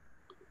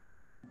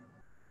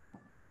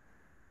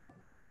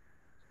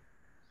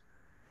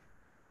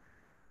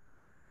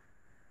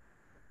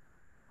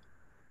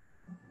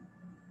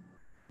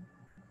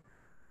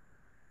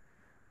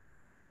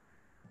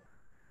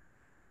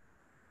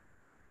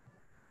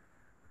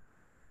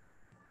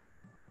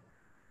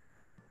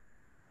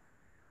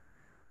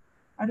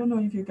 I don't know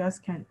if you guys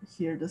can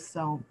hear the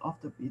sound of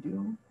the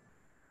video.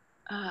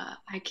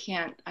 I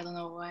can't. I don't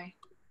know why.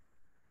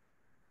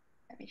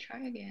 Let me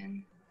try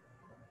again.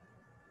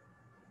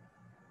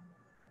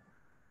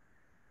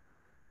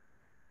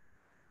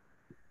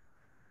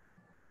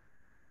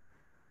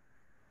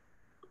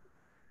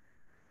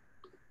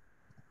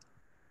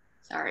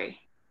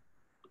 Sorry.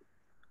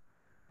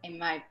 It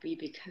might be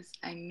because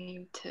I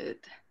muted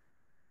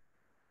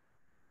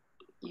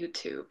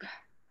YouTube.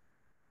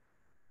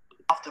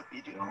 Of the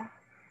video.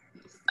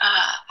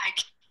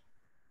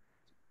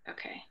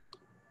 Okay.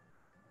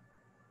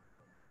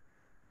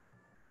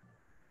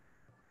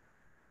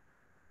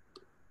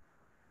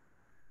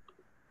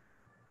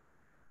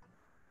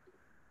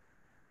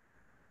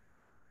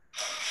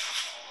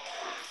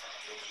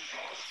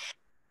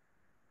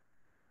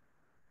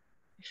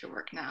 It should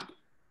work now.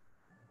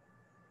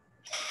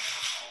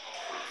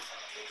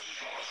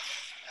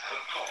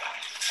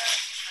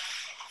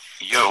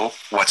 Yo,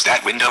 what's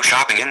that window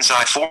shopping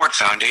inside Ford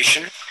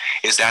Foundation?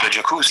 Is that a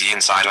jacuzzi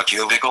inside a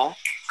cubicle?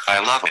 I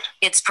love it.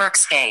 It's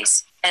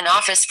Perkspace, an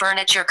office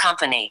furniture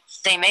company.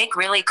 They make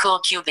really cool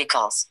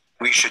cubicles.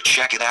 We should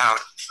check it out.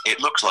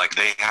 It looks like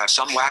they have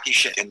some wacky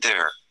shit in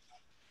there.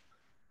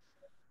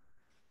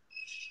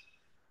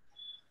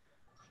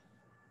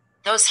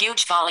 Those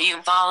huge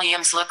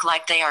volumes look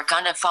like they are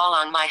gonna fall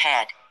on my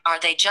head. Are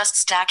they just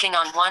stacking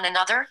on one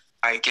another?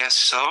 I guess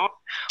so.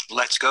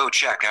 Let's go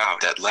check out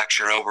that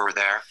lecture over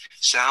there.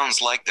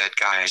 Sounds like that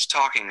guy is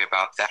talking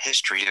about the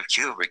history of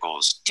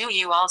cubicles. Do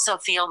you also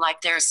feel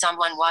like there's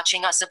someone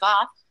watching us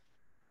above?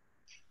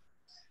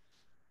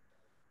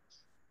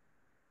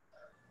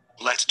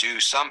 Let's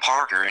do some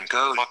Parker and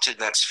go up to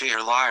that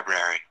sphere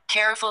library.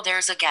 Careful,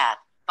 there's a gap.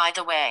 By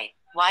the way,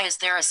 why is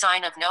there a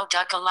sign of no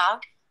duck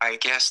allowed? I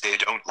guess they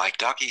don't like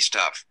ducky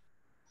stuff.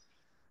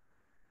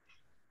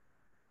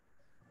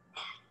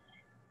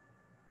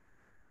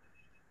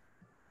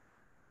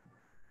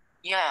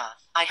 Yeah,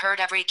 I heard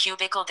every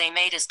cubicle they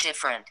made is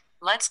different.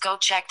 Let's go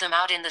check them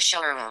out in the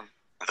showroom.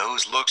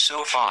 Those look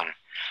so fun.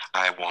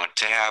 I want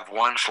to have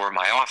one for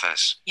my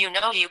office. You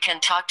know you can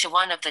talk to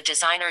one of the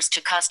designers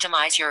to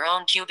customize your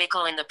own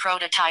cubicle in the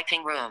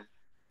prototyping room.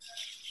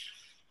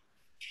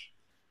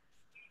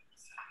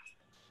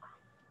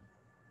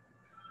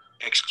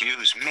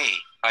 Excuse me,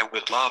 I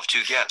would love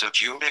to get a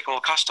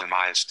cubicle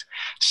customized.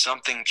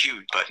 Something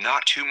cute but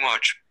not too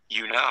much,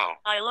 you know.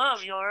 I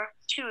love your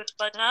cute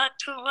but not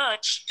too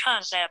much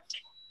concept.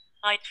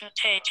 I can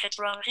take it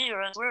from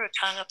here and work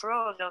on a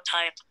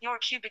prototype. Your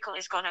cubicle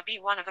is gonna be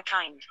one of a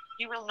kind.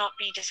 You will not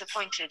be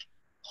disappointed.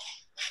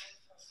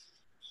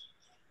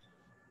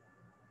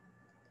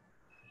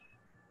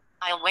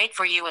 I'll wait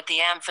for you at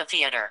the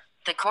amphitheater.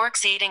 The cork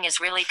seating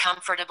is really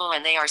comfortable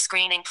and they are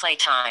screening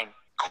playtime.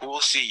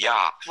 Cool, see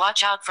ya.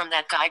 Watch out from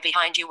that guy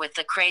behind you with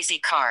the crazy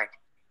card.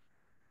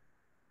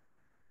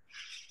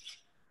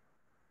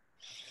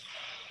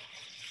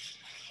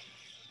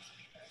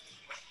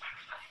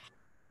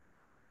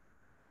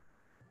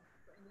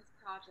 In this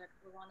project,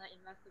 we want to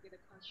investigate the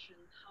question,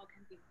 how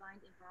can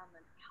designed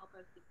environment help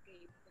us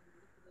escape the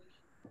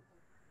manipulation of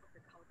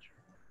corporate culture?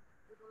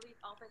 We believe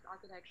office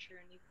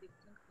architecture needs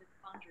distinctive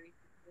boundaries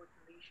between work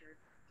and leisure,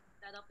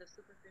 instead of the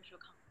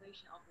superficial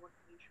conflation of work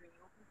and leisure in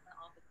open plan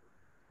offices,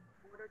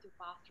 in order to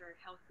foster a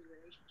healthy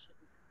relationship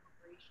between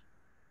corporations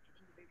and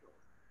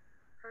individuals.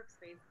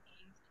 Perkspace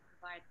aims to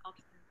provide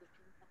occupants a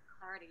sense of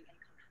clarity and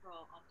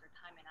control of their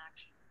time and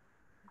action,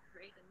 and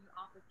create a new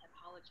office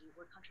typology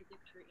where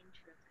contradictory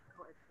interests can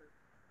coexist,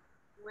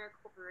 where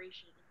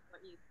corporation,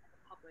 employees, and the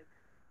public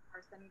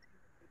are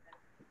simultaneously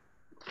benefiting.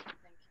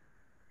 Thank you.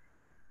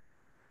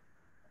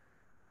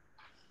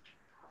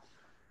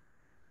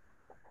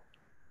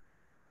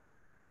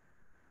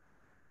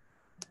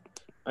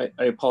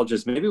 I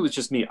apologize. Maybe it was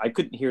just me. I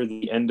couldn't hear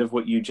the end of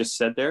what you just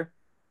said there.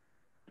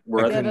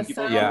 Yeah, the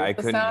sound, I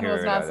couldn't the sound hear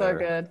was it not so either.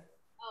 good.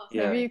 Oh,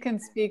 Yeah. Maybe you can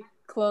speak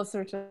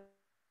closer to.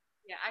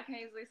 Yeah, I can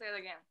easily say it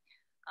again.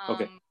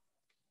 Okay.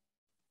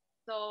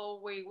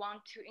 So we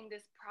want to, in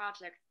this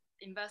project,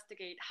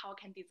 investigate how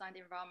can designed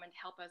environment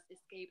help us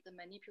escape the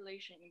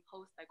manipulation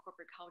imposed by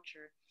corporate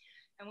culture.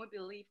 And we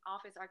believe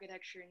office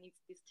architecture needs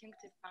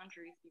distinctive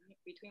boundaries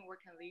between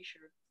work and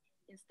leisure,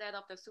 instead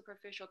of the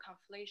superficial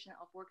conflation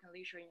of work and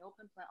leisure in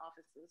open plan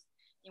offices,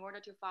 in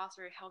order to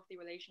foster a healthy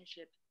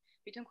relationship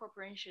between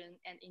corporation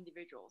and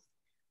individuals.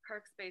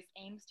 Perkspace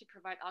aims to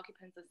provide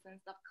occupants a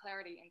sense of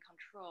clarity and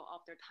control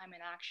of their time and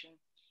action,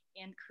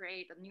 and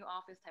create a new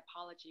office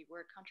typology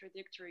where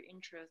contradictory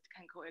interests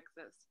can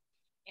coexist,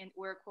 and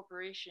where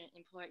corporation,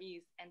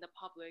 employees, and the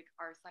public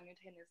are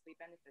simultaneously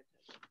benefited.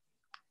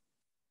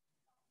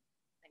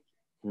 Thank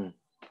you.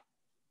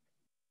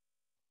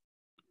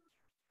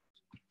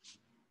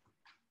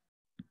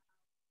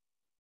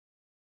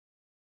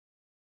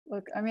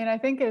 Look, I mean, I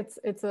think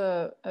it's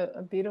a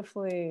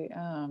beautifully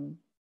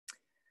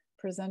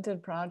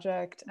presented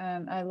project,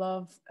 and I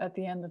love at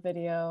the end the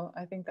video.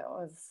 I think that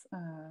was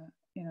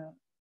you know,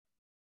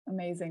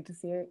 amazing to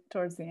see it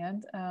towards the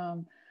end,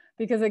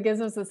 because it gives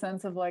us a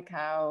sense of like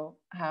how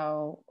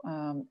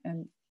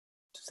and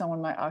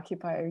someone might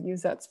occupy or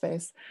use that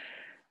space.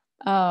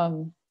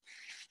 So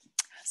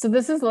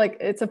this is like,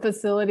 it's a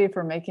facility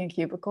for making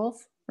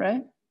cubicles,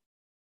 right?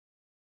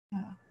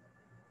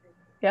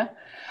 Yeah.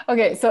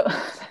 Okay. So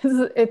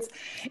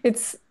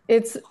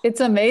it's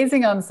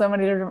amazing on so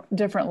many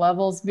different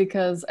levels,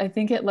 because I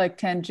think it like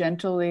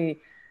tangentially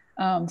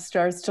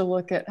starts to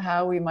look at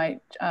how we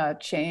might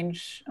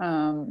change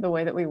the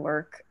way that we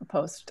work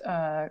post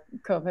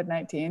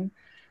COVID-19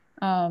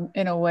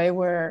 in a way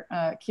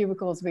where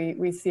cubicles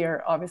we see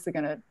are obviously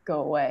going to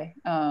go away.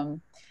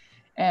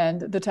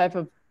 And the type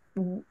of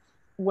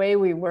way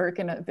we work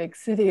in a big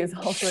city is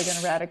also going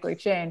to radically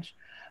change.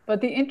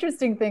 But the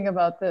interesting thing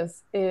about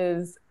this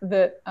is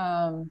that,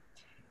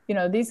 you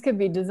know, these could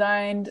be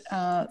designed,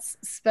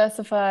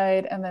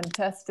 specified, and then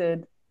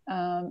tested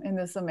in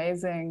this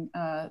amazing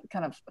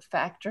kind of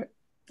factory,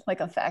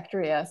 like a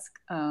factory-esque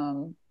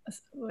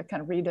like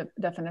kind of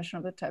redefinition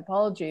of the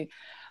typology.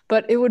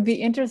 But it would be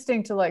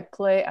interesting to like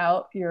play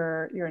out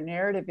your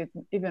narrative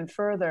even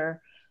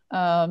further,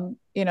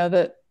 you know,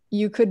 that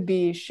you could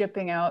be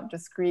shipping out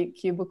discrete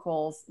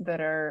cubicles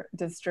that are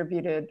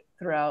distributed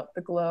throughout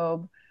the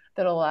globe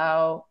that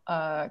allow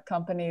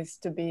companies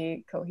to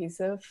be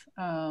cohesive,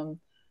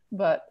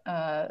 but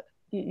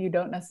you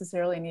don't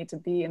necessarily need to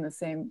be in the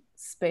same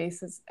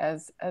space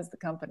as the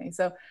company.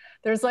 So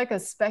there's like a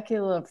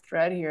speculative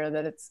thread here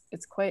that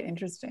it's quite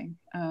interesting.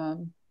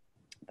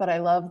 But I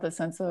love the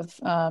sense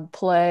of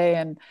play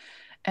and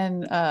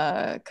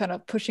kind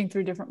of pushing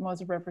through different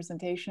modes of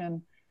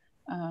representation,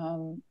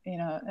 you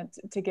know, and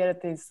to get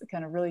at these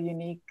kind of really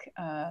unique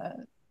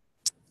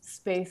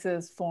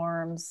spaces,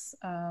 forms,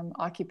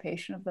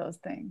 occupation of those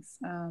things.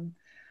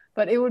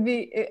 But it would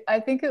be, I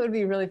think it would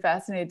be really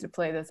fascinating to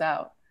play this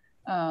out,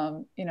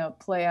 you know,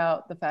 play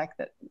out the fact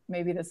that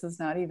maybe this is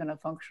not even a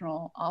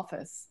functional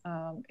office.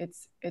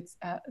 It's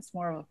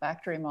more of a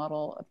factory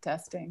model of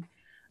testing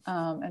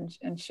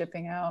and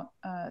shipping out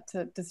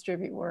to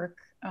distribute work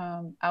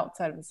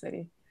outside of the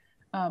city,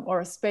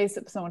 or a space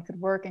that someone could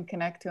work and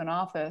connect to an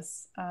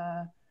office,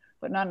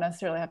 but not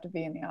necessarily have to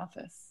be in the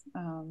office.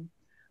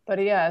 But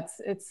yeah,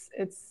 it's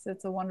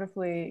a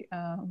wonderfully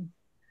kind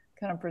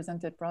of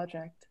presented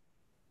project.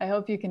 I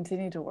hope you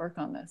continue to work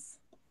on this.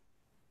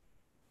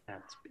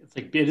 It's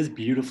like, it is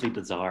beautifully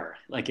bizarre.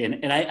 Like,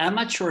 and I'm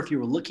not sure if you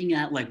were looking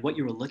at like what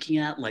you were looking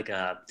at, like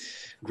a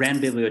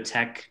Grande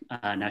Bibliothèque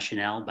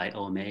Nationale by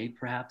OMA,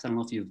 perhaps. I don't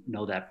know if you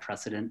know that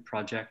precedent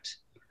project,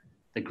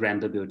 the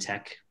Grande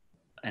Bibliothèque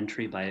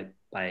entry by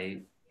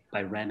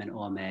REM and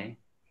OMA.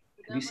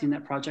 Have you seen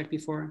that project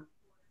before?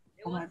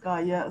 Oh my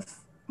God, yes.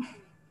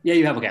 Yeah,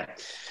 you have, okay.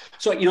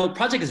 So, you know, the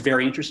project is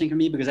very interesting for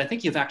me because I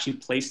think you've actually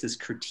placed this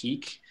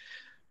critique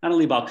not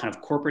only about kind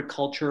of corporate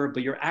culture,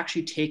 but you're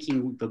actually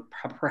taking the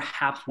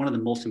perhaps one of the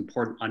most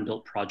important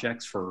unbuilt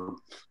projects for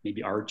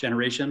maybe our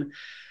generation,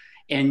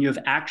 and you've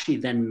actually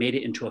then made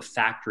it into a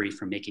factory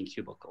for making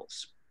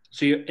cubicles.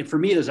 So and for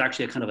me, there's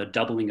actually a kind of a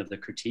doubling of the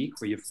critique,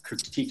 where you've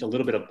critiqued a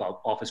little bit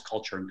about office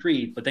culture and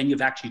greed, but then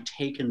you've actually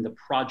taken the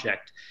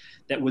project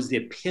that was the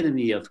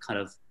epitome of kind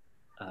of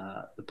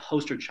the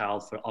poster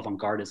child for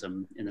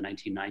avant-gardism in the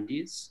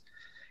 1990s.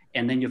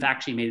 And then you've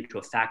actually made it to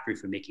a factory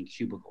for making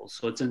cubicles.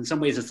 So it's in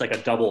some ways, it's like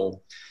a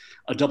double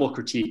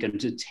critique, and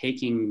to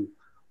taking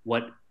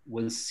what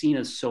was seen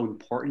as so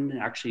important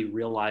and actually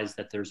realize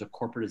that there's a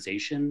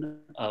corporatization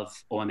of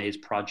OMA's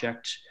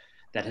project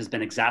that has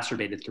been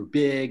exacerbated through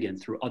BIG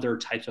and through other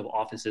types of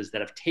offices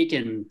that have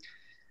taken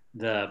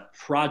the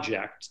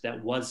project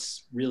that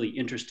was really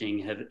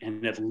interesting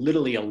and have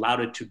literally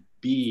allowed it to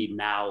be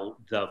now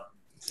the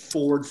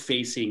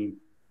forward-facing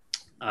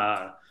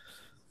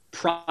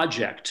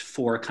project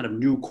for kind of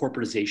new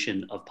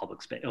corporatization of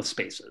public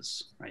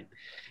spaces, right?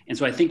 And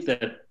so I think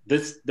that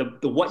the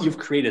what you've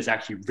created is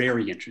actually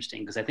very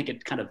interesting, because I think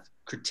it kind of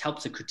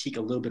helps to critique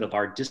a little bit of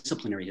our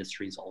disciplinary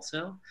histories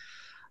also.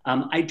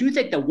 I do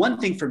think that one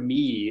thing for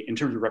me in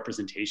terms of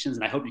representations,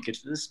 and I hope you get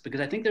to this, because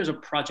I think there's a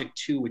project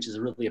too, which is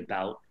really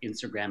about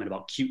Instagram and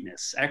about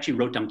cuteness. I actually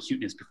wrote down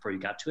cuteness before you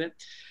got to it,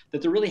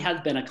 that there really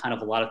has been a kind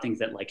of a lot of things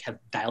that like have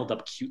dialed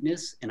up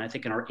cuteness. And I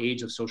think in our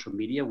age of social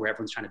media, where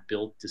everyone's trying to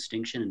build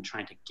distinction and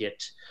trying to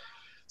get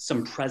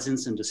some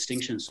presence and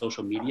distinction in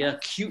social media,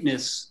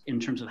 cuteness in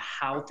terms of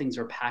how things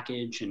are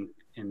packaged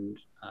and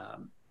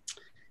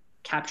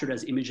captured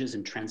as images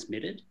and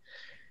transmitted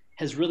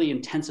has really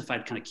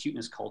intensified kind of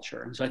cuteness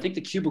culture. And so I think the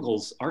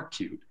cubicles are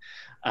cute,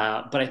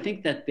 but I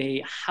think that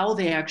how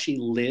they actually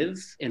live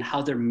and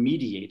how they're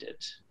mediated,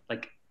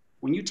 like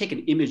when you take an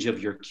image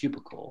of your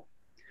cubicle,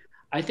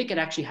 I think it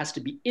actually has to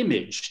be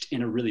imaged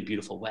in a really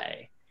beautiful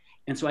way.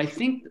 And so I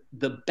think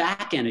the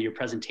back end of your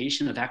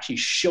presentation of actually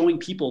showing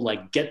people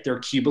like get their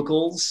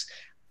cubicles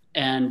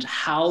and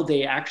how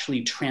they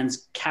actually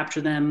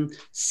capture them,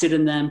 sit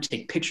in them,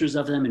 take pictures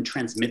of them and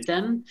transmit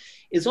them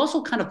is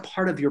also kind of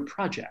part of your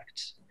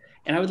project.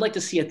 And I would like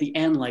to see at the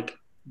end, like,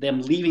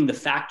 them leaving the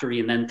factory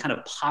and then kind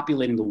of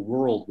populating the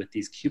world with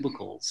these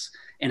cubicles,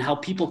 and how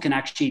people can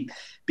actually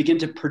begin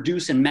to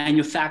produce and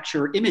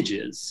manufacture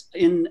images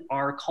in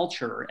our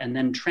culture and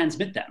then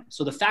transmit them.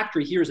 So the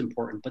factory here is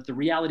important, but the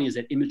reality is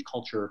that image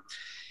culture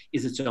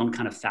is its own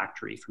kind of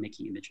factory for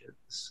making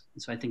images.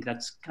 And so I think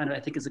that's kind of, I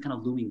think is a kind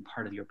of looming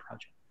part of your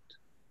project.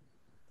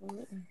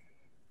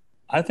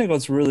 I think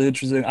what's really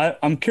interesting,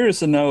 I'm curious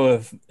to know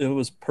if it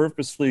was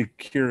purposely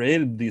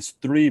curated, these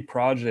three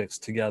projects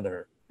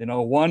together. You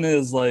know, one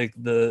is like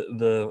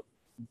the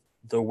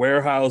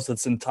warehouse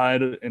that's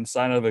inside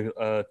of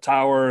a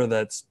tower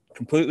that's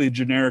completely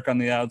generic on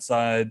the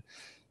outside.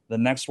 The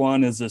next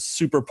one is a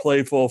super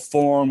playful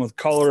form with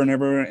color and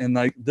everything. And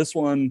like this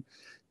one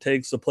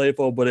takes the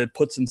playful, but it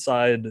puts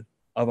inside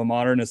of a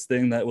modernist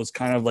thing that was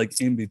kind of like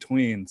in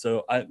between.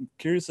 So I'm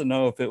curious to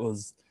know if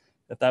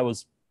that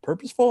was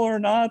purposeful or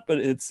not, but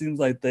it seems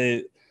like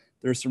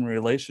there's some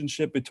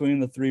relationship between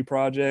the three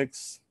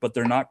projects, but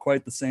they're not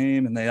quite the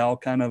same. And they all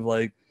kind of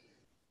like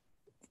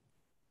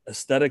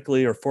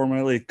aesthetically or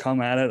formally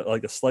come at it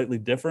like a slightly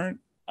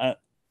different. I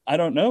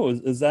don't know.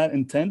 Is that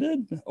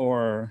intended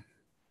or?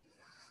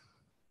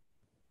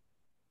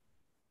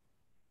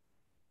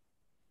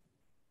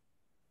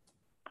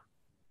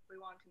 We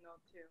want to know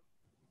too.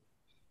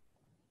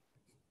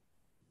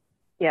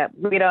 Yeah,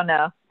 we don't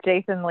know.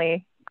 Jason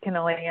Lee can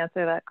only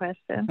answer that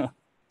question.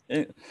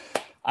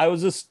 I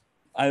was just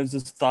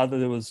thought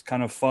that it was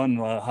kind of fun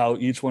how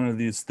each one of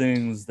these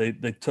things they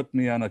took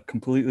me on a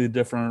completely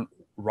different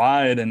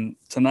ride, and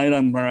tonight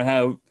I'm gonna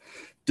have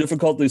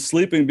difficulty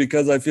sleeping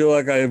because I feel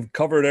like I've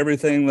covered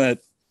everything that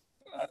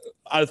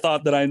I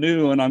thought that I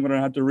knew, and I'm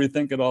gonna have to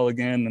rethink it all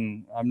again.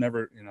 And I've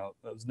never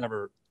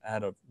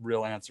had a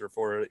real answer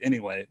for it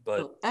anyway. But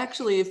well,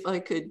 actually, I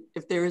could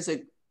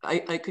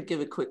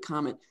give a quick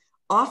comment.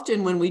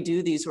 Often when we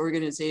do these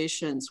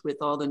organizations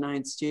with all the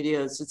 9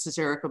 studios, this is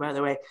Erica, by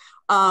the way,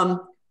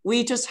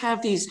 we just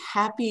have these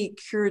happy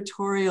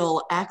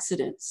curatorial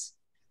accidents.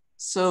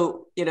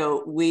 So,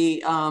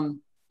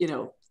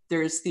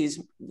 there's these,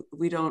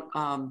 we don't,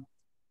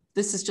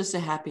 this is just a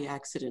happy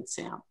accident,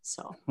 Sam.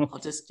 So I'll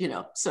just,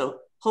 so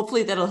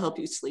hopefully that'll help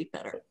you sleep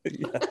better.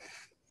 Yeah.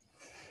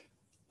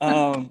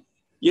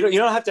 You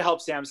don't have to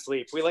help Sam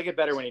sleep. We like it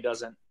better when he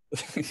doesn't.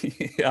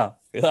 Yeah.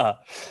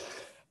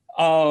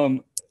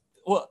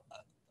 Well,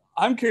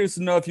 I'm curious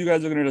to know if you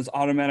guys are going to just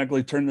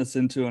automatically turn this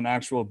into an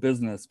actual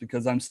business,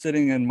 because I'm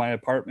sitting in my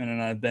apartment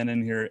and I've been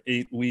in here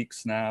 8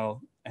 weeks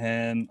now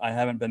and I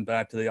haven't been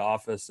back to the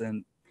office.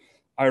 And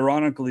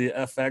ironically,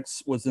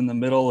 FX was in the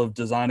middle of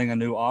designing a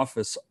new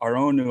office, our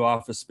own new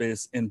office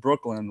space in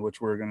Brooklyn,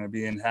 which we're going to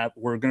be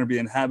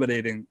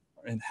inhabiting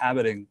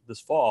this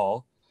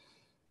fall.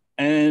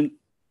 And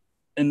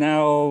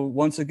now,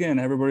 once again,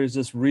 everybody's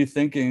just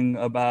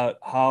rethinking about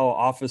how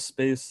office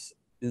space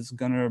is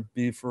going to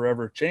be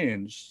forever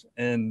changed.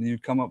 And you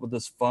come up with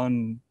this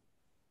fun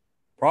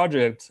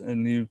project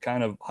and you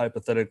kind of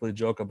hypothetically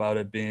joke about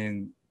it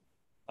being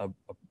a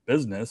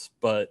business,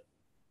 but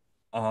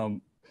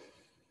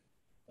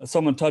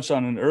someone touched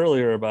on it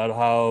earlier about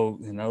how,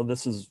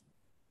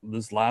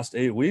 this last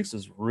 8 weeks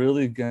is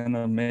really going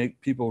to make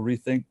people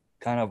rethink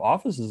kind of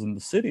offices in the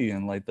city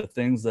and like the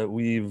things that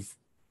we've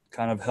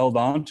kind of held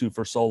on to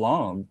for so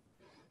long.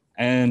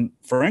 And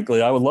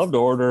frankly, I would love to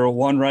order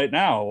one right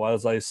now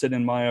as I sit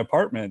in my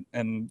apartment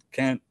and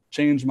can't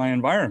change my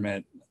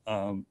environment.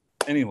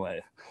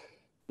 Anyway,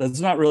 that's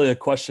not really a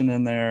question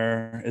in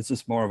there. It's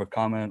just more of a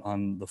comment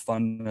on the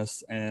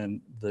funness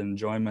and the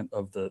enjoyment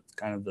of the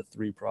kind of the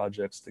 3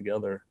 projects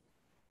together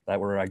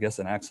that were, I guess,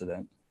 an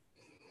accident.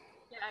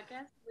 Yeah, I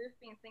guess we've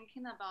been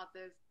thinking about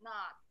this,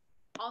 not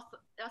also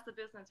as a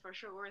business for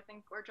sure. We're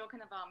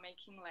joking about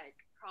making like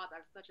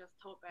products such as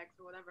tote bags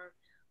or whatever.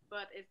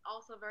 But it's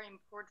also very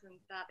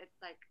important that it's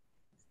like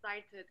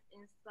sited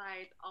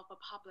inside of a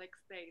public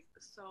space.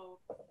 So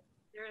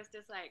there is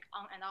this like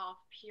on and off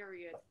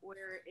period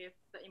where if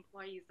the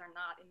employees are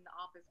not in the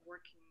office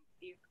working,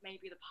 if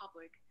maybe the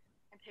public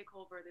can take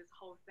over this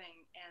whole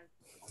thing, and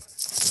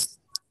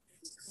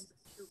between the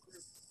 2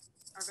 groups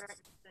are very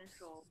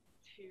essential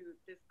to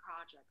this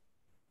project.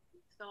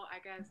 So I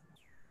guess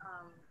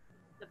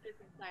the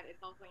business side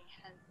is also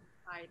enhanced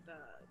by the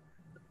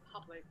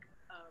public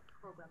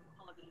program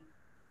quality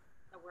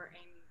that we're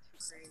aiming to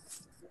create.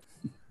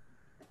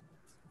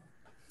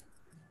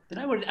 Then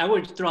I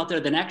would throw out there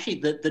that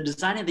actually the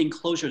design of the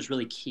enclosure is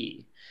really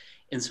key.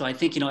 And so I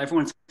think,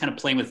 everyone's kind of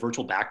playing with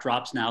virtual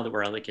backdrops now that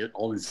we're like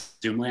all in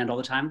Zoom land all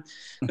the time.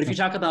 But if you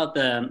talk about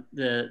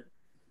the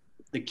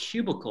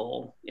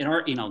cubicle in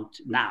our,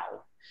 now.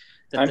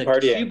 I'm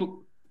partying.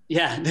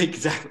 Yeah,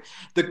 exactly.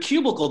 The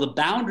cubicle, the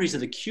boundaries of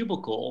the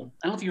cubicle.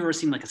 I don't know if you've ever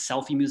seen like a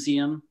selfie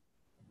museum. Have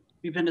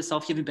you been to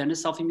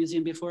selfie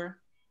museum before?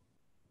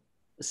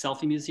 A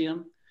selfie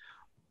museum?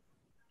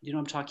 You know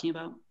what I'm talking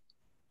about?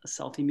 A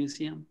selfie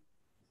museum?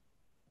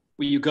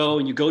 Where you go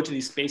to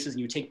these spaces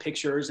and you take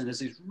pictures, and there's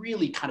these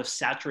really kind of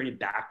saturated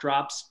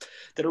backdrops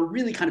that are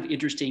really kind of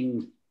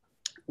interesting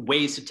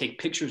ways to take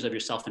pictures of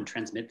yourself and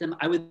transmit them.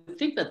 I would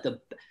think that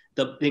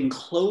the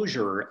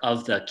enclosure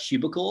of the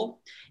cubicle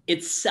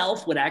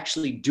itself would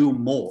actually do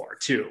more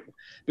too,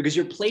 because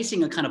you're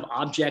placing a kind of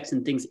objects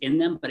and things in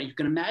them, but you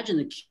can imagine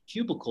the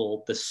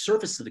cubicle, the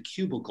surface of the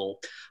cubicle,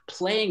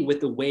 playing with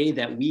the way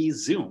that we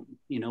Zoom,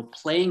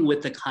 playing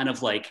with the kind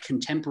of like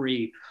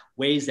contemporary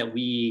ways that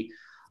we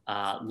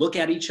look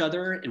at each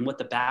other and what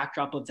the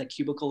backdrop of that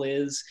cubicle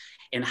is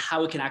and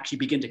how it can actually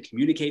begin to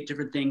communicate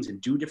different things and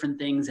do different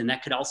things. And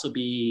that could also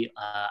be,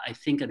 I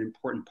think, an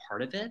important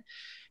part of it.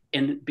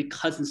 And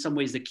because in some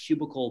ways the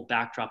cubicle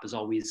backdrop is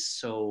always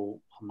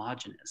so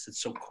homogenous, it's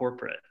so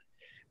corporate,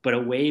 but a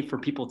way for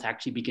people to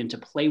actually begin to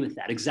play with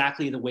that,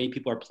 exactly the way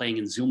people are playing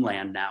in Zoom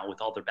land now with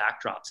all their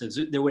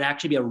backdrops. There would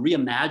actually be a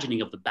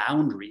reimagining of the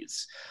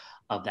boundaries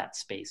of that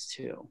space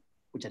too,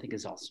 which I think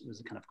is also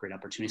a kind of great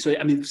opportunity. So,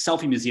 I mean,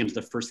 selfie museum is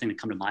the first thing to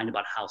come to mind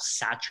about how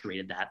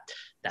saturated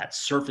that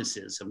surface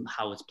is and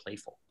how it's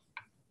playful.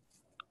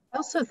 I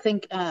also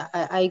think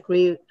I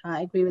agree.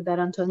 I agree with that,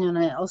 Antonio, and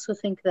I also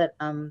think that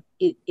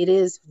it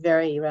is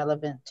very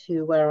relevant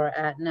to where we're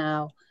at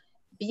now,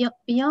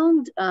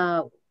 beyond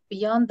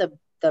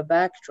the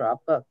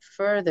backdrop, but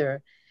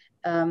further,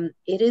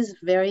 it is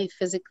very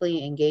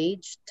physically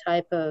engaged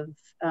type of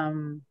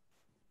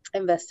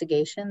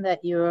investigation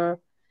that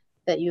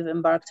you've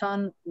embarked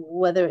on,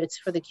 whether it's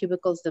for the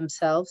cubicles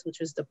themselves,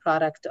 which is the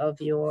product of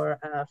your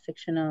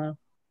fictional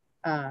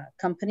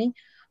company,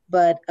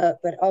 but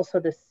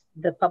also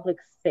the public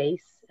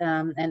space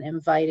and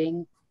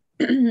inviting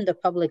the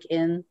public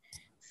in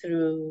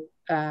through,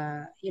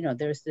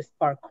 there's this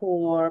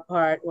parkour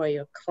part where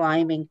you're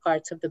climbing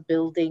parts of the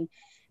building.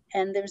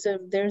 And there's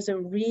a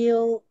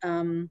real,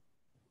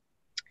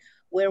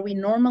 where we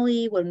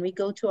normally, when we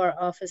go to our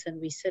office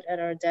and we sit at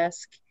our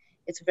desk,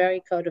 it's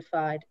very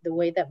codified, the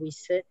way that we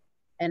sit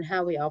and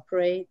how we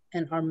operate,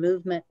 and our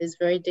movement is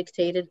very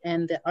dictated,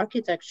 and the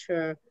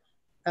architecture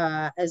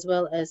as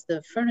well as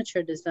the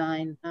furniture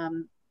design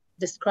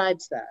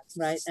describes that,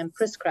 right, and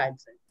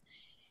prescribes it.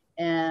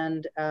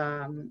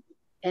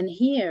 And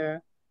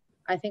here,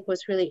 I think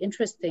what's really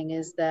interesting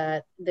is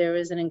that there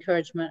is an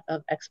encouragement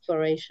of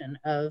exploration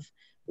of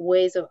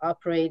ways of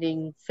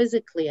operating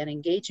physically and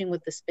engaging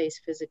with the space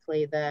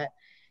physically that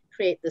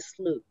create this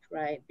loop,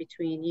 right,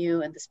 between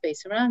you and the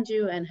space around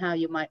you, and how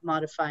you might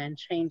modify and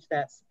change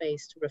that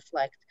space to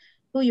reflect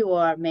who you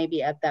are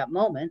maybe at that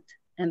moment,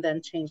 and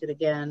then change it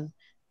again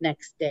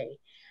next day.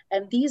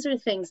 And these are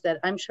things that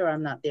I'm sure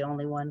I'm not the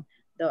only one,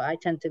 though I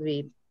tend to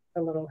be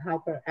a little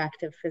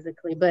hyperactive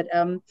physically, but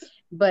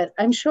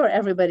I'm sure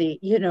everybody,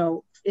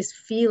 is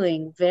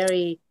feeling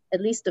very, at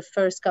least the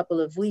first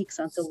couple of weeks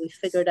until we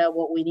figured out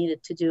what we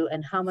needed to do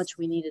and how much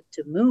we needed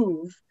to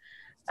move.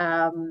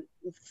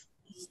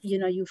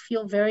 You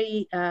feel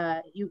very,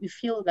 you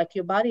feel like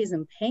your body is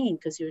in pain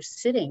because you're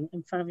sitting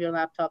in front of your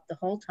laptop the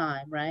whole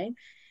time, right?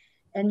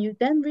 And you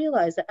then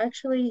realize that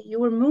actually you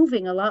were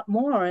moving a lot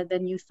more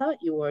than you thought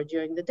you were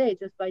during the day,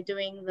 just by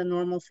doing the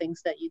normal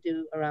things that you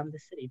do around the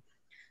city.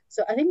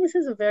 So I think this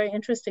is a very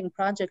interesting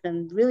project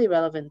and really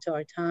relevant to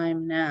our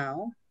time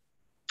now,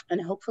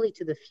 and hopefully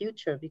to the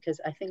future, because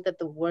I think that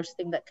the worst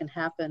thing that can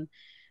happen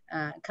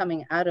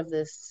coming out of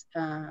this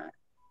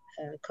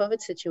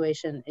COVID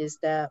situation is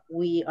that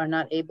we are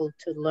not able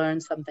to learn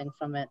something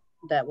from it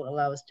that will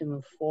allow us to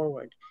move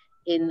forward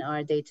in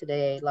our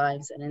day-to-day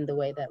lives and in the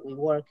way that we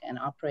work and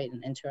operate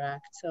and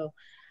interact. So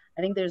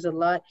I think there's a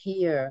lot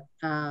here,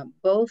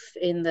 both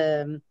in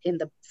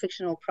the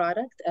fictional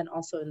product and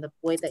also in the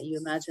way that you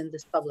imagine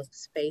this public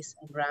space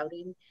and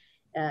routing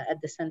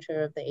at the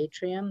center of the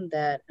atrium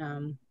that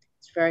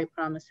is very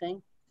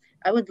promising.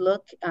 I would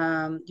look,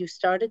 you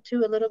started to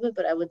a little bit,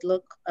 but I would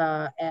look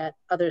at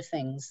other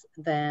things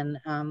than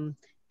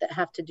that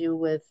have to do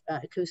with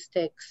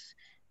acoustics,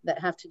 that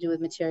have to do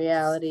with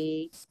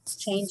materiality.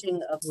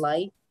 Changing of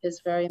light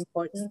is very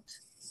important.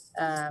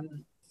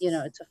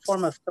 It's a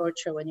form of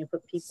torture when you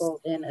put people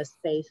in a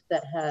space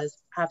that has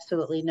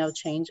absolutely no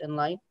change in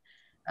light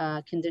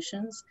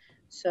conditions.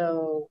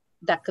 So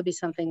that could be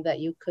something that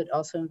you could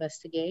also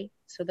investigate,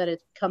 so that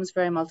it becomes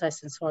very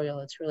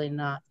multisensorial. It's really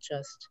not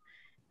just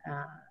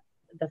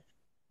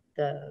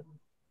the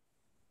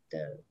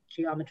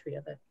geometry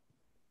of it.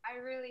 I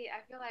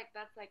feel like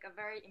that's like a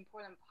very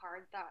important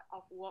part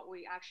of what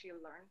we actually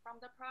learned from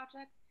the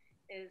project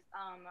is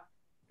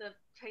the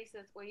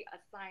places we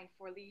assign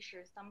for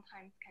leisure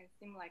sometimes can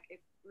seem like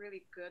it's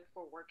really good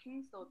for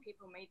working. So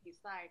people may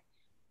decide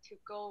to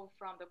go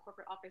from the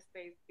corporate office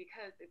space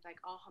because it's like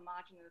all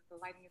homogeneous, the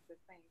lighting is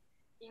the same,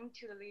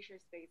 into the leisure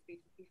space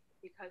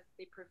because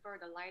they prefer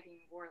the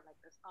lighting or like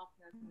the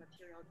softness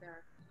material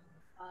there.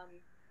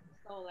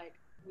 So like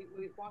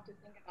we want to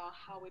think about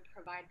how we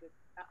provide the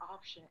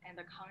option and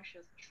the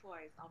conscious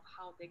choice of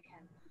how they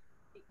can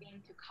begin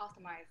to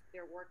customize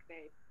their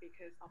workday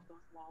because of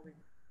those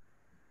volumes.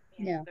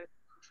 And the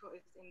control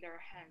is in their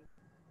hands.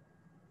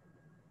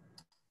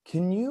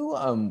 Can you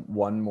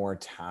one more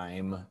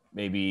time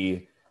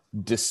maybe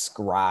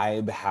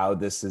describe how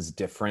this is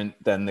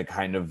different than the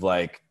kind of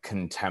like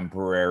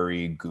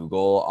contemporary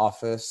Google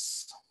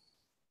office?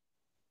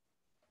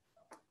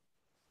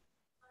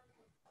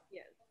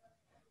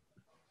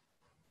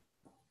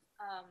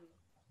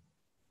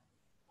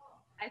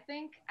 I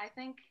think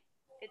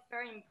it's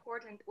very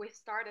important. We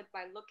started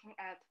by looking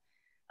at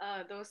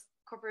those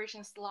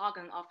corporation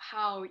slogan of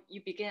how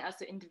you begin as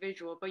an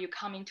individual, but you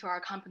come into our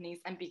companies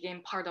and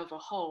begin part of a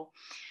whole.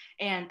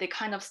 And they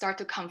kind of start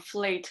to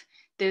conflate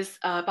this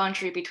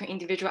boundary between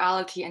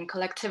individuality and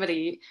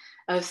collectivity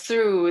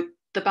through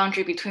the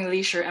boundary between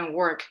leisure and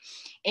work.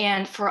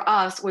 And for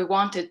us, we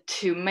wanted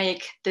to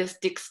make this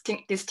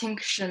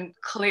distinction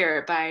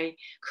clear by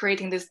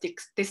creating this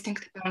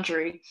distinct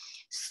boundary.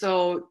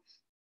 So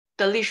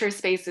the leisure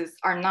spaces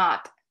are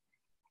not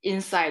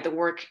inside the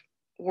work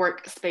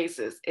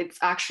spaces. It's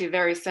actually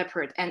very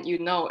separate, and you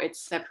know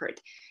it's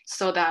separate,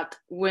 so that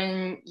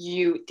when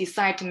you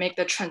decide to make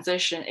the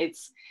transition,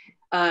 it's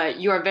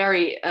you are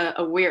very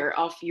aware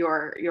of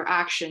your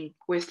action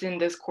within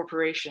this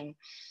corporation.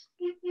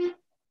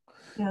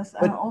 Yes,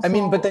 but, and also, I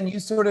mean, but then you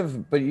sort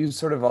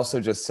of also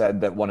just said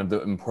that one of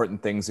the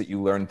important things that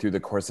you learned through the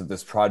course of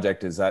this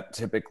project is that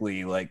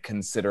typically, like,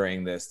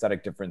 considering the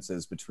aesthetic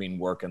differences between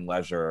work and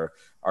leisure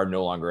are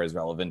no longer as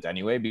relevant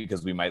anyway,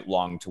 because we might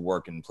long to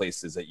work in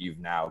places that you've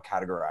now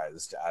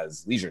categorized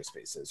as leisure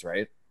spaces,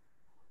 right?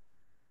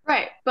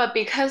 Right, but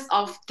because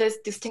of these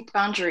distinct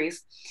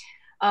boundaries,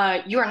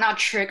 you are not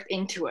tricked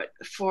into it.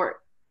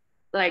 For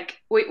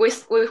like,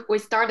 we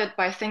started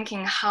by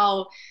thinking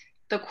how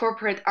the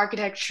corporate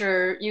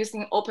architecture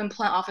using open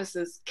plan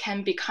offices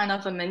can be kind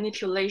of a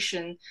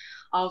manipulation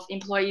of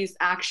employees'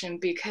 action,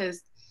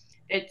 because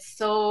it's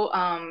so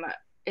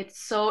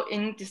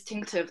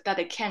indistinctive that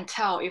they can't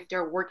tell if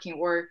they're working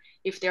or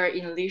if they're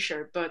in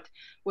leisure. But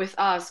with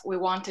us, we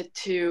wanted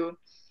to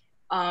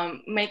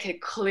make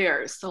it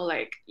clear. So,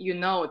 like, you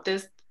know,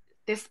 this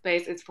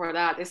space is for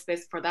that, this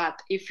space for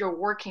that. If you're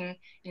working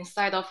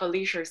inside of a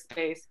leisure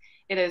space,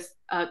 it is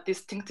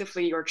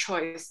distinctively your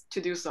choice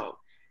to do so.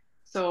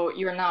 So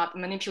you're not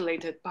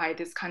manipulated by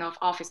this kind of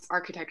office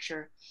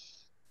architecture,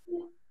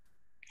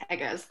 I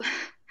guess.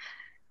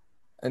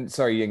 And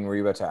sorry, Ying, were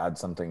you about to add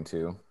something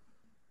too?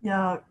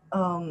 Yeah,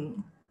 I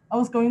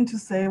was going to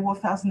say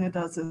what fascinates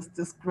us is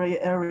this gray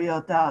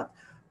area that,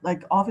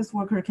 like, office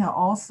worker can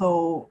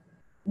also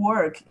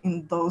work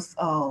in those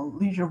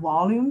leisure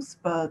volumes,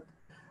 but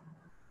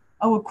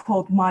I would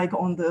quote Mike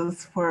on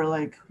this for,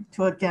 like,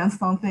 to against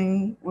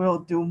something, we'll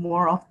do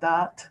more of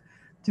that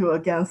to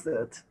against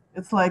it.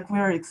 It's like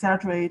we're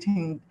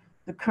exaggerating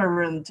the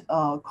current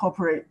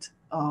corporate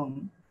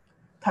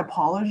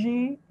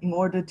typology in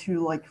order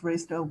to, like,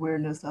 raise the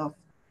awareness of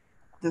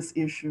this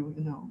issue,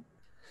 you know.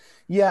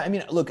 Yeah, I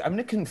mean, look, I'm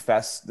going to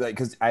confess that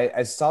because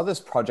I saw this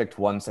project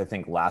once, I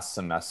think last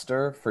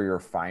semester for your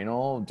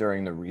final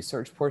during the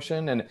research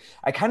portion. And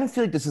I kind of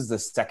feel like this is the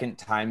second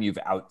time you've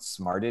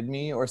outsmarted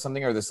me or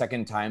something, or the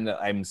second time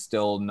that I'm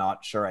still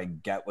not sure I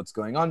get what's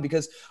going on.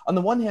 Because on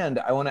the one hand,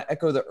 I want to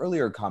echo the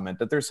earlier comment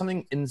that there's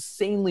something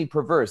insanely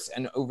perverse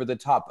and over the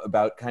top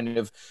about kind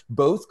of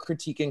both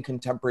critiquing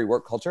contemporary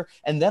work culture.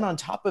 And then on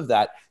top of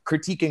that,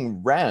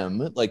 critiquing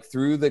REM, like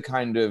through the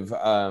kind of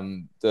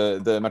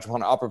the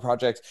Metropolitan Opera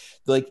project.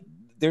 Like,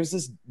 there's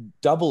this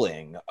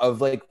doubling of,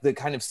 like, the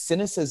kind of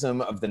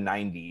cynicism of the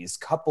 90s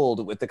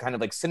coupled with the kind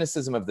of, like,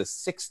 cynicism of the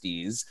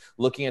 60s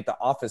looking at the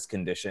office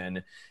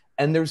condition.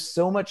 And there's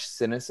so much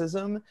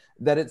cynicism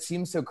that it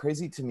seems so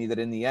crazy to me that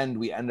in the end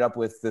we end up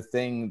with the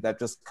thing that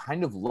just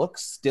kind of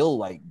looks still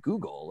like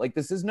Google. Like,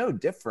 this is no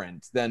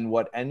different than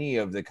what any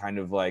of the kind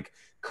of, like,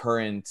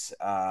 current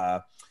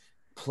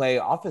play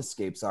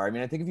office-scapes are. I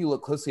mean, I think if you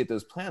look closely at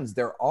those plans,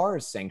 there are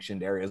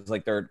sanctioned areas,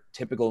 like there are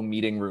typical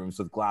meeting rooms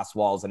with glass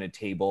walls and a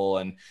table,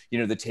 and, you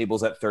know, the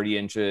table's at 30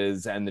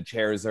 inches and the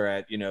chairs are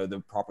at, you know, the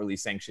properly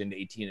sanctioned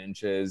 18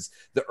 inches.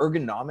 The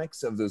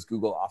ergonomics of those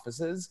Google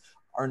offices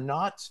are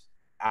not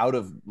out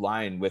of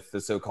line with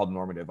the so-called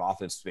normative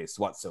office space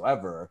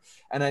whatsoever.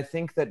 And I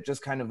think that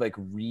just kind of like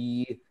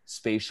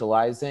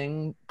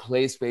re-spatializing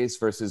play space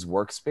versus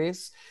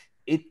workspace,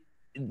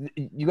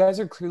 you guys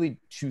are clearly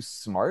too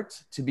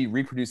smart to be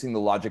reproducing the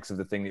logics of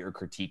the thing that you're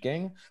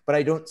critiquing, but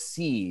I don't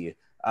see,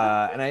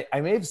 and I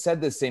may have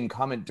said the same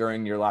comment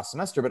during your last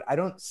semester, but I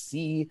don't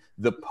see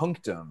the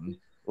punctum,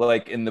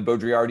 like in the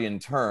Baudrillardian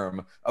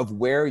term, of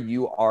where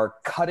you are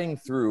cutting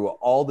through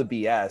all the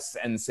BS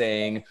and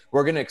saying,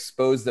 we're going to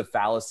expose the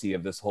fallacy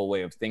of this whole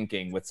way of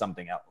thinking with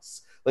something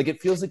else. Like,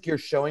 it feels like you're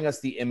showing us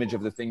the image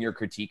of the thing you're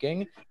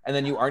critiquing, and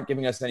then you aren't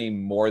giving us any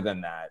more than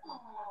that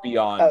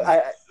beyond.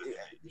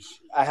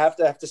 I have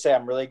to say,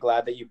 I'm really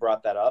glad that you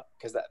brought that up,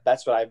 because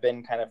that's what I've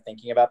been kind of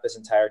thinking about this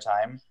entire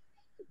time.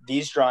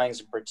 These drawings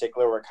in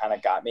particular were kind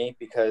of got me,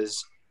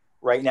 because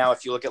right now,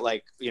 if you look at,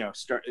 like, you know,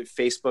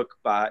 Facebook,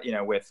 you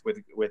know, with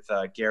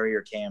Gary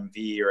or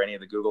KMV or any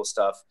of the Google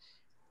stuff,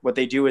 what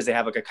they do is they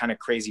have like a kind of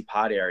crazy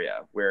pod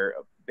area where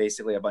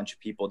basically a bunch of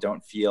people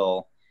don't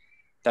feel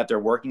that they're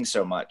working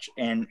so much.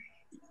 And,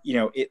 you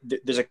know,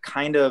 there's a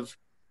kind of,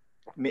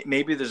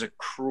 maybe there's a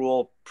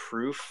cruel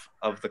proof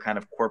of the kind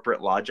of corporate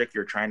logic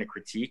you're trying to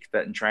critique,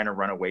 that in trying to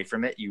run away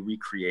from it, you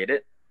recreate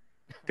it.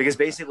 Because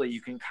basically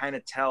you can kind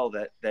of tell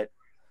that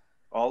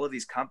all of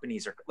these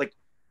companies are like,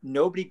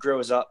 nobody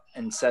grows up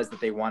and says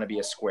that they want to be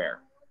a square.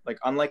 Like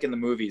unlike in the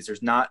movies,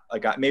 there's not a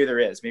guy, maybe there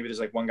is, maybe there's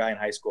like one guy in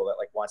high school that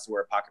like wants to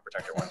wear a pocket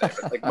protector one day,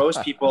 but like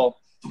most people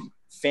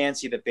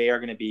fancy that they are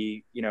going to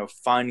be, you know,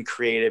 fun,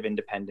 creative,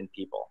 independent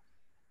people.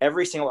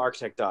 Every single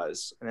architect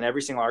does. And then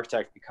every single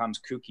architect becomes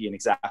kooky in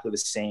exactly the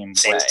same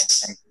way.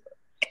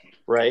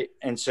 Right.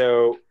 And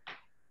so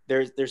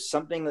there's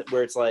something that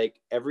where it's like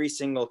every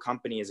single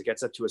company as it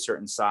gets up to a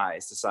certain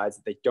size decides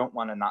that they don't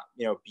want to not,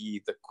 you know,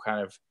 be the kind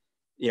of,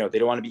 you know, they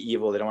don't want to be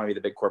evil. They don't want to be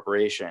the big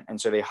corporation.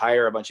 And so they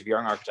hire a bunch of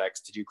young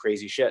architects to do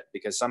crazy shit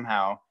because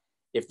somehow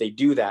if they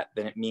do that,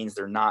 then it means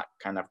they're not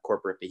kind of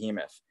corporate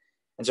behemoth.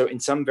 And so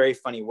in some very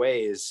funny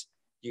ways,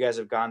 you guys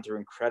have gone through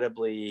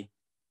incredibly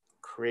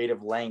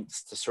creative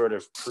lengths to sort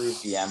of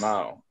prove the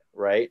MO,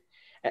 right?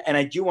 And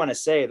I do want to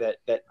say that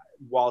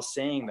while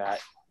saying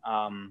that,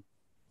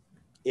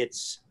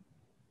 it's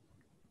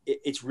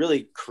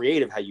really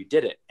creative how you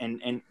did it.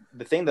 And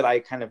the thing that I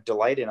kind of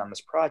delight in on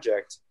this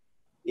project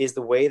is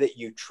the way that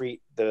you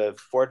treat the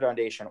Ford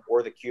Foundation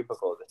or the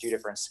cubicle, the two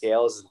different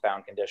scales, as the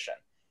found condition.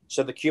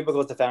 So the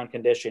cubicle is the found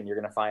condition. You're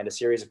going to find a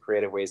series of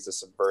creative ways to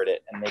subvert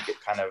it and make it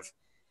kind of,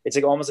 it's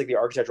like almost like the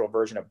architectural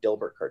version of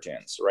Dilbert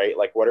cartoons, right?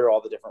 Like what are all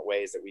the different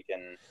ways that we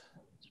can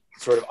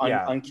sort of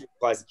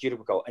uncubicalize the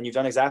cubicle? And you've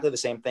done exactly the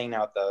same thing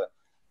now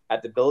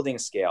at the building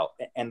scale.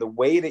 And the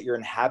way that you're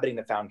inhabiting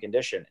the found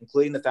condition,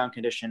 including the found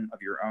condition of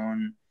your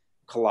own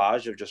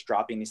collage of just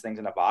dropping these things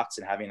in a box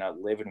and having to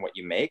live in what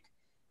you make,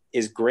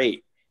 is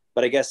great.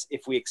 But I guess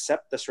if we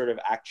accept the sort of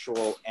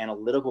actual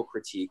analytical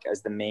critique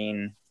as the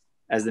main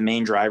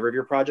driver of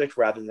your project,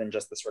 rather than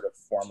just the sort of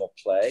formal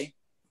play,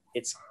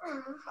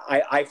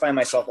 I find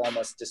myself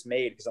almost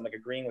dismayed because I'm like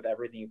agreeing with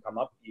everything you come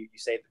up, you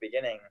say at the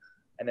beginning,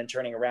 and then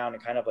turning around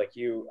and kind of like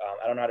you,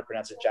 I don't know how to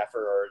pronounce it,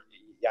 Jaffer or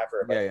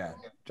Jaffer. But,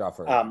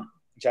 Jaffer.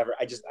 Jaffer,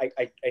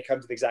 I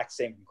come to the exact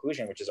same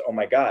conclusion, which is, oh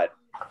my God,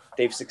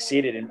 they've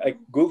succeeded. And like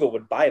Google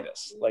would buy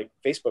this, like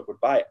Facebook would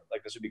buy it.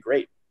 Like this would be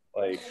great.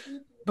 Like,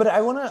 but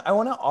I want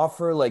to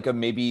offer like a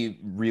maybe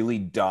really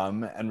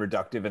dumb and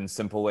reductive and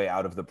simple way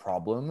out of the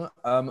problem,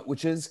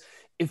 which is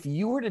if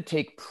you were to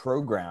take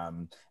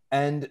program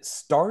and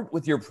start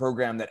with your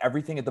program that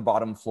everything at the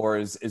bottom floor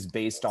is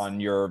based on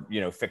your, you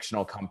know,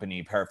 fictional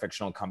company,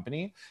 parafictional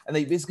company. And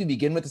they basically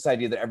begin with this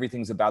idea that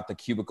everything's about the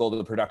cubicle,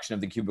 the production of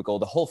the cubicle,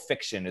 the whole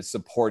fiction is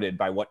supported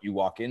by what you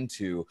walk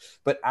into.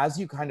 But as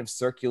you kind of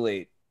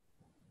circulate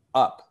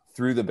up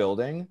through the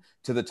building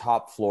to the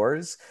top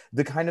floors,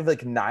 the kind of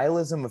like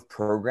nihilism of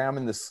program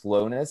and the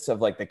slowness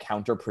of like the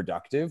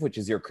counterproductive, which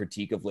is your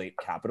critique of late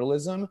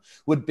capitalism,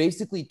 would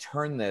basically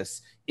turn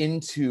this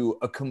into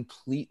a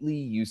completely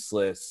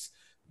useless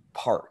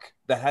park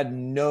that had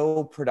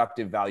no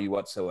productive value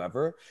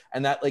whatsoever.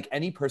 And that like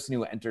any person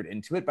who entered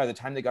into it, by the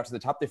time they got to the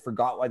top, they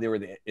forgot why they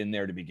were in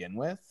there to begin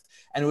with.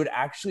 And it would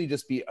actually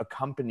just be a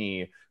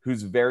company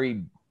whose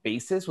very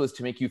basis was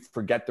to make you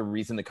forget the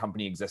reason the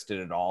company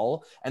existed at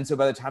all. And so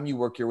by the time you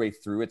work your way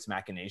through its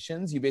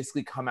machinations, you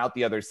basically come out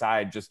the other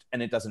side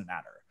and it doesn't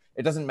matter.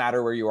 It doesn't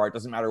matter where you are. It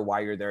doesn't matter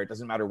why you're there. It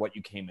doesn't matter what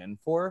you came in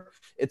for.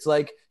 It's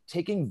like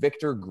taking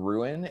Victor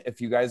Gruen,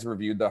 if you guys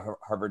reviewed the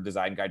Harvard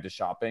Design Guide to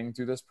Shopping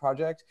through this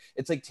project,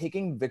 it's like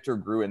taking Victor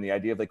Gruen, the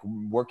idea of like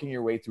working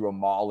your way through a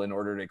mall in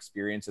order to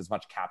experience as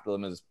much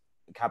capitalism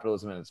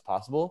as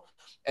possible,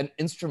 and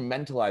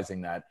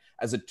instrumentalizing that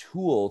as a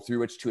tool through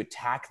which to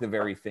attack the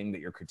very thing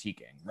that you're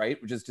critiquing,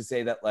 right? Which is to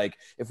say that like,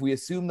 if we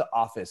assume the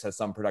office has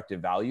some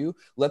productive value,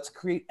 let's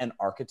create an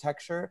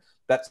architecture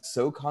that's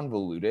so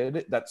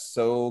convoluted, that's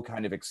so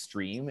kind of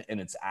extreme in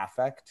its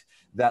affect,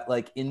 that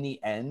like in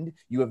the end,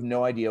 you have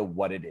no idea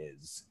what it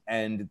is.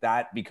 And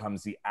that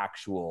becomes the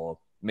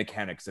actual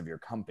mechanics of your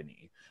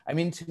company. I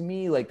mean, to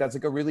me, like that's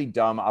like a really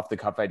dumb off the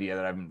cuff idea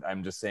that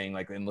I'm just saying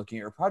like in looking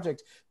at your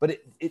project, but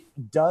it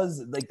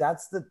does, like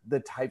that's the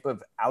type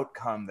of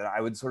outcome that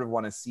I would sort of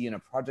want to see in a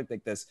project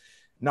like this.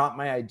 Not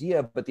my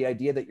idea, but the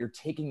idea that you're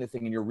taking the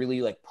thing and you're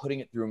really like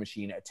putting it through a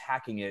machine,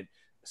 attacking it,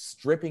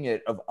 stripping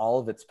it of all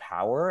of its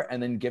power,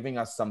 and then giving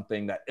us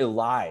something that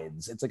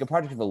elides. It's like a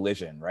project of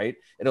elision, right?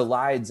 It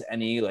elides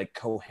any like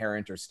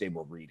coherent or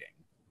stable reading.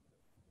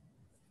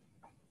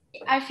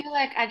 I feel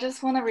like I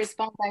just want to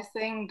respond by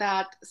saying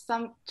that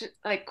some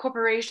like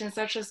corporations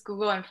such as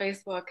Google and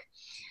Facebook,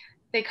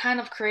 they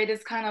kind of create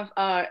this kind of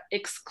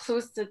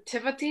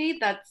exclusivity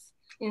that's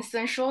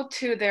essential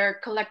to their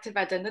collective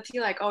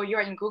identity. Like, oh,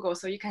 you're in Google,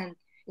 so you can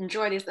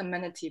enjoy this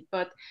amenity.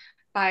 But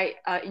by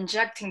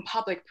injecting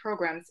public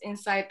programs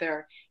inside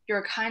there,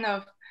 you're kind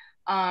of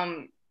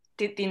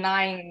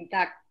denying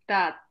that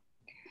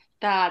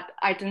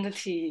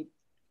identity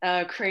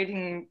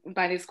creating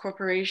by these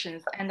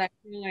corporations. And I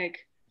feel like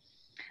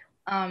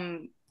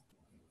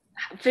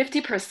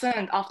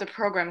 50% of the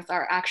programs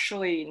are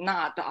actually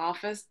not the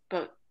office,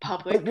 but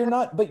public.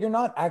 But you're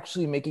not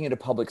actually making it a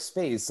public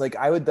space. Like,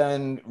 I would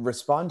then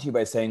respond to you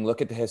by saying,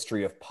 look at the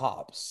history of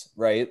POPs,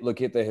 right?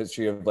 Look at the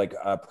history of like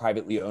a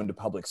privately owned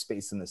public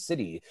space in the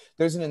city.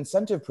 There's an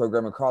incentive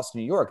program across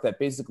New York that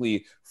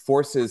basically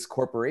forces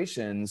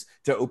corporations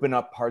to open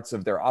up parts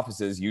of their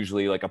offices,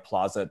 usually like a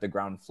plaza at the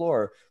ground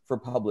floor, for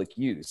public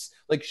use.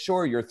 Like,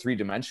 sure, you're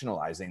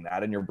three-dimensionalizing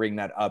that and you're bringing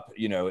that up,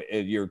 you know,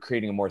 you're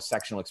creating a more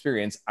sectional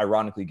experience,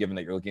 ironically, given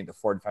that you're looking at the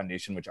Ford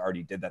Foundation, which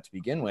already did that to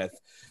begin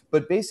with.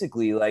 But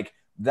basically, like,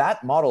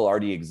 that model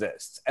already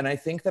exists. And I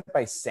think that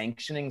by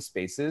sanctioning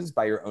spaces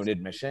by your own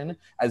admission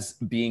as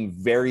being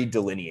very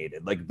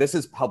delineated, like this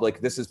is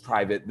public, this is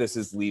private, this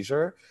is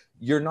leisure,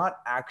 you're not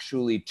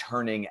actually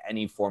turning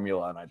any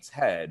formula on its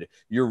head.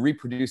 You're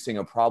reproducing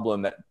a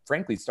problem that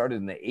frankly started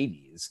in the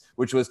 80s,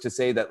 which was to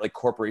say that like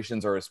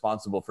corporations are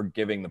responsible for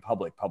giving the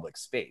public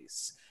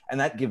space. And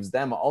that gives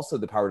them also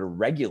the power to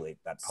regulate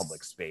that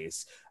public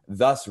space,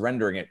 thus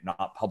rendering it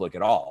not public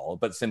at all,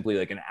 but simply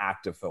like an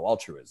act of faux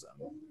altruism.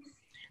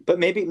 But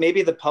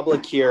maybe the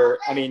public here,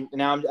 I mean,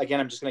 now I'm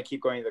just going to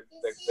keep going to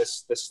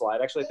this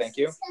slide, actually. Thank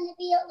you.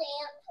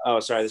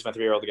 Oh, sorry, this is my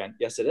 3-year-old again.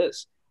 Yes, it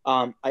is.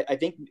 I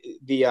think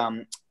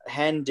the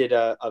Hen did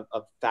a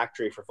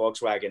factory for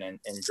Volkswagen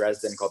in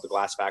Dresden called the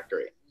Glass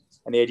Factory.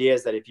 And the idea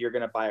is that if you're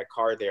going to buy a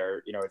car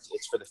there, you know,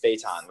 it's for the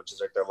Phaeton, which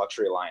is like their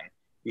luxury line.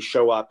 You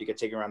show up, you get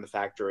taken around the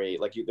factory.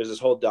 Like there's this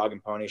whole dog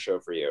and pony show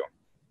for you.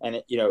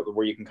 And, you know,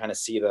 where you can kind of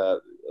see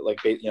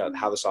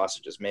how the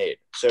sausage is made.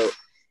 So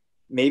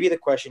maybe the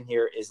question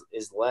here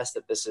is less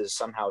that this is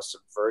somehow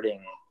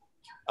subverting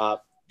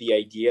the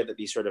idea that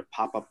these sort of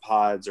pop-up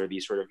pods or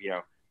these sort of, you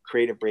know,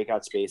 creative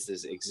breakout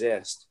spaces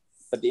exist.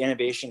 But the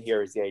innovation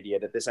here is the idea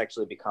that this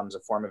actually becomes a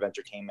form of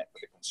entertainment for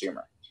the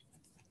consumer.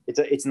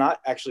 It's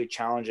not actually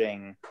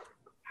challenging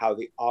how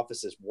the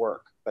offices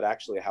work, but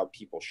actually how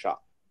people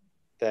shop.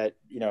 That,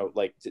 you know,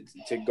 like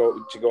to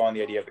go on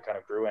the idea of the kind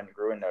of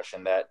Gruen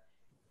notion, that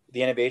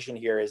the innovation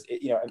here is,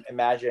 you know,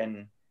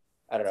 imagine,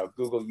 I don't know,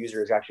 Google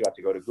users actually have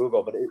to go to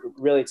Google, but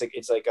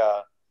it's like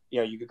you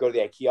know, you could go to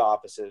the IKEA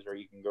offices, or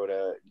you can go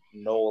to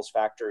Knoll's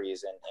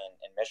factories in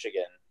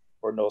Michigan,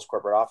 or Knoll's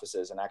corporate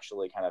offices, and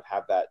actually kind of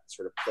have that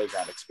sort of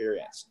playground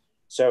experience.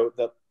 So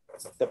the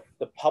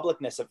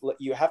publicness of,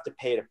 you have to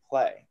pay to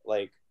play.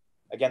 Like,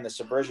 again, the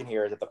subversion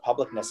here is that the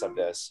publicness of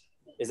this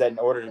is that in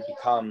order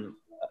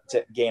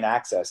to gain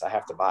access, I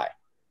have to buy.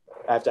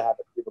 I have to have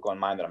a cubicle in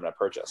mind that I'm going to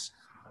purchase.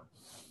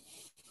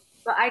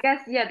 But I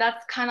guess, yeah,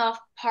 that's kind of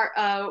part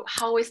of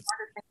how we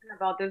started thinking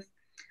about this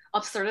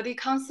absurdity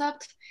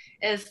concept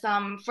is,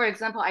 for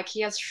example,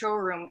 IKEA's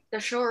showroom. The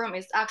showroom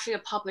is actually a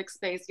public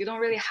space. You don't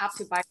really have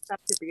to buy stuff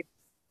to be,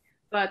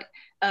 but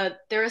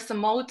there is a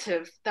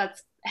motive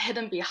that's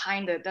hidden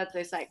behind it, that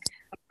is like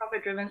a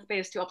profit-driven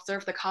space to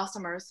observe the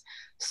customers.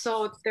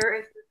 So there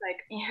is this like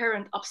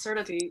inherent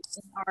absurdity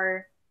in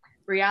our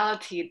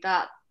reality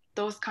that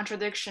those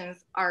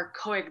contradictions are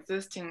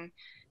coexisting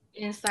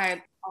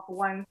inside of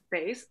one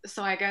space.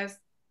 So I guess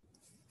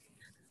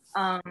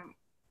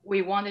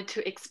we wanted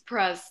to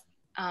express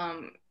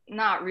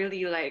not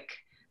really like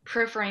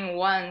preferring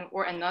one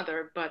or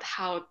another, but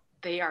how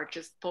they are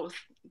just both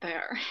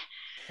there.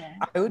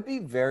 I would be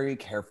very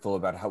careful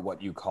about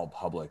what you call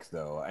public,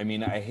 though. I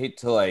mean, I hate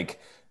to like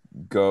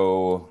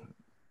go,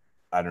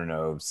 I don't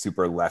know,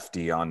 super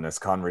lefty on this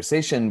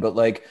conversation, but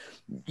like,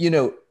 you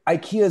know,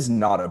 IKEA is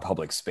not a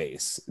public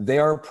space. They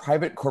are a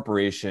private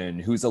corporation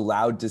who's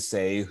allowed to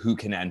say who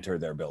can enter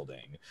their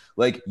building.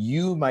 Like,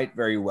 you might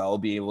very well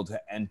be able to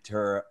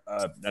enter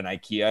an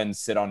IKEA and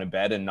sit on a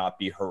bed and not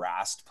be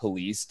harassed,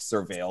 policed,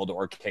 surveilled,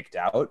 or kicked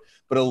out.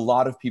 But a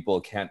lot of people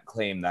can't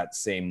claim that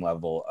same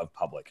level of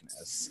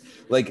publicness.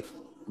 Like,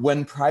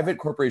 when private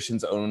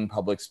corporations own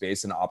public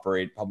space and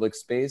operate public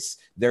space,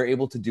 they're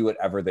able to do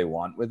whatever they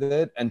want with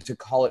it. And to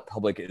call it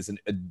public is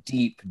a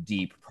deep,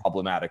 deep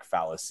problematic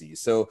fallacy.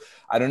 So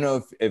I don't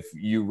know if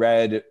you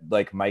read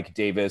like Mike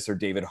Davis or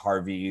David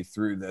Harvey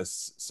through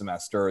this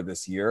semester or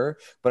this year,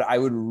 but I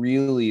would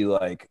really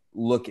like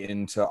look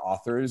into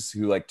authors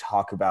who like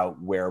talk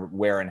about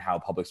where and how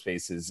public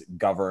space is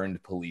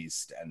governed,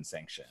 policed, and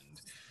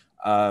sanctioned.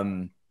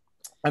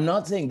 I'm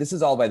not saying this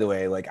is all, by the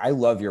way, like I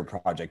love your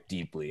project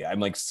deeply. I'm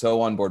like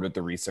so on board with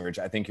the research.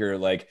 I think you're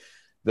like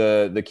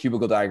the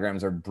cubicle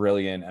diagrams are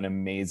brilliant and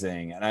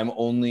amazing. And I'm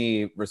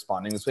only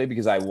responding this way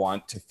because I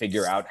want to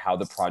figure out how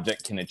the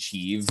project can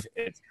achieve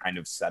its kind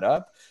of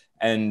setup.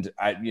 And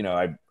I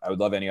would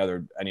love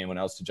anyone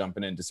else to jump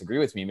in and disagree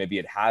with me. Maybe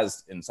it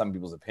has in some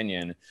people's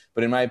opinion,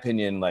 but in my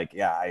opinion, like,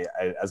 yeah,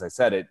 as I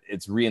said,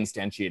 it's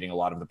reinstantiating a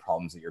lot of the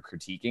problems that you're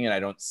critiquing. And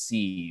I don't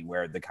see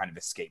where the kind of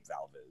escape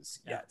valve is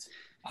yet.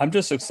 I'm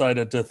just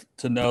excited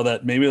to know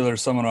that maybe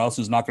there's someone else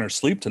who's not going to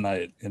sleep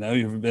tonight. You know,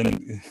 you've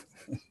been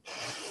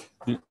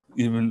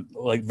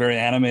like very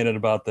animated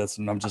about this,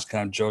 and I'm just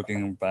kind of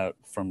joking about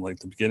from like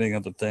the beginning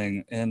of the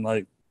thing. And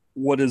like,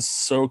 what is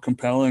so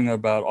compelling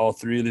about all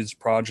three of these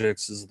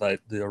projects is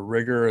that the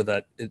rigor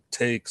that it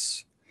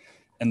takes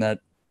and that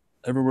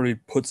everybody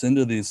puts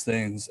into these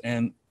things.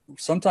 And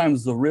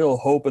sometimes the real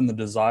hope and the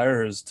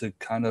desire is to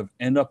kind of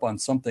end up on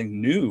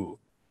something new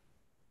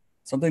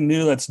something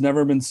new that's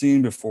never been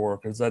seen before,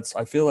 because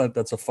I feel like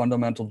that's a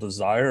fundamental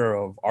desire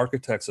of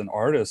architects and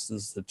artists,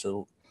 is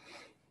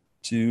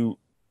to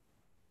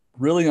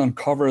really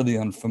uncover the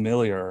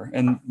unfamiliar.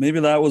 And maybe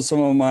that was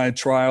some of my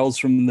trials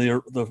from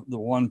the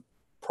one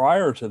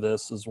prior to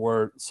this, is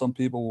where some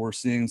people were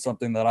seeing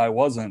something that I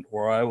wasn't,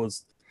 or I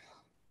was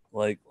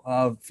like,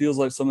 it feels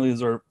like some of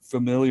these are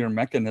familiar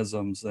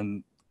mechanisms.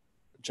 And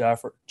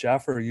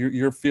Jaffer,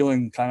 you're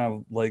feeling kind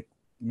of like,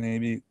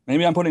 maybe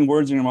I'm putting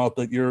words in your mouth,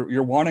 but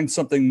you're wanting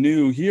something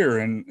new here,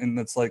 and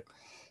it's like,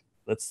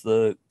 that's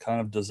the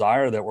kind of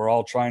desire that we're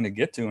all trying to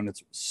get to, and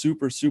it's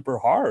super, super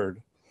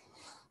hard.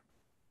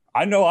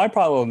 I know I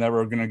probably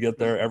never going to get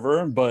there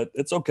ever, but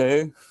it's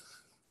okay.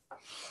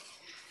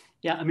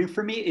 Yeah, I mean,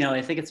 for me, I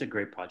think it's a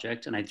great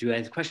project, and I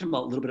have a question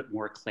about a little bit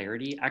more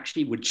clarity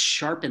actually would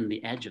sharpen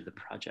the edge of the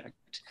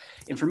project.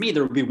 And for me,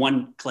 there would be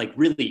one like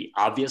really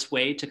obvious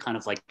way to kind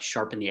of like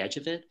sharpen the edge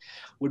of it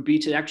would be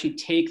to actually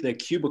take the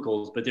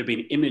cubicles, but there'd be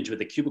an image where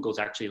the cubicles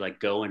actually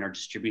like go and are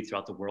distributed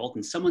throughout the world,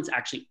 and someone's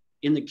actually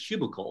in the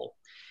cubicle,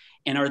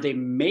 and are they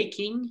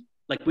making,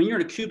 like when you're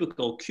in a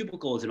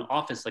cubicle is an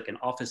office, like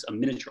a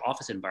miniature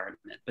office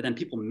environment, but then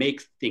people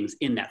make things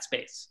in that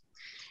space.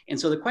 And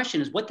so the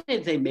question is, what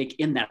did they make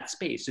in that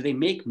space? Do they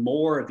make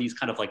more of these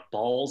kind of like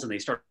balls, and they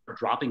start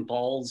dropping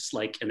balls,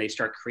 like, and they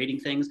start creating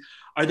things?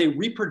 Are they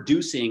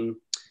reproducing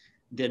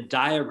the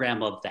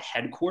diagram of the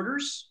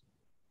headquarters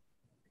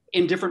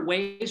in different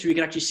ways? Or you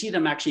can actually see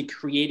them actually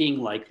creating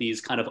like these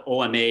kind of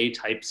OMA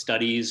type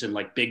studies and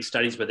like big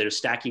studies where they're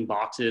stacking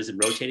boxes and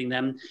rotating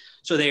them.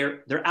 So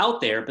they're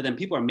out there, but then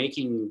people are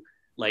making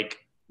like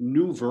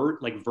new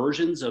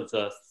versions of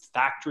the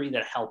factory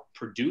that help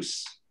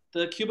produce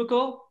the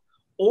cubicle.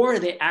 Or are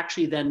they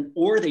actually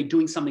or are they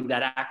doing something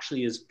that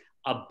actually is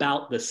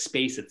about the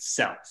space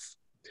itself?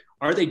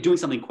 Are they doing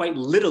something quite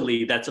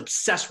literally that's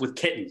obsessed with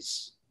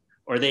kittens?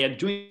 Or are they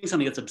doing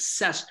something that's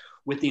obsessed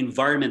with the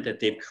environment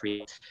that they've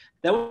created?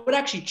 That would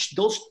actually,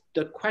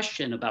 the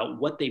question about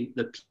what the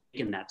people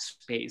in that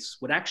space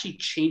would actually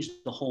change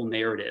the whole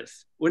narrative.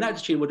 Would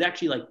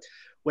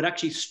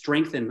actually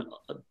strengthen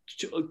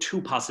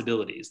two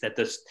possibilities, that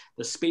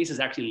the space is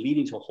actually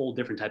leading to a whole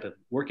different type of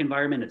work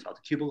environment. It's about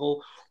the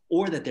cubicle,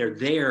 or that they're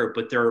there,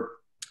 but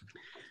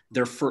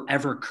they're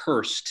forever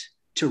cursed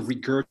to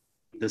regurgitate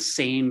the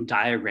same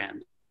diagram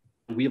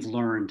we have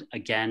learned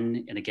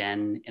again and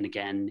again and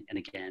again and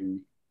again,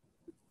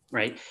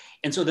 right?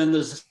 And so then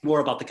there's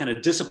more about the kind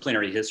of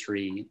disciplinary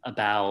history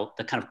about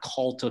the kind of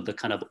cult of the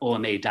kind of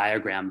OMA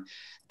diagram,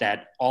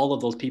 that all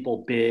of those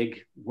people,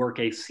 Big, Work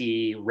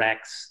AC,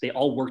 Rex, they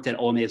all worked at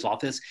OMA's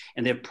office,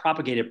 and they've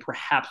propagated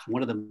perhaps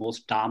one of the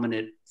most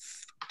dominant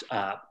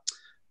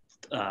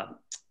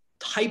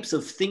types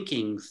of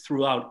thinking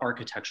throughout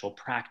architectural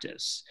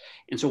practice.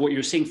 And so what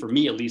you're seeing, for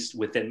me, at least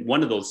within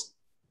one of those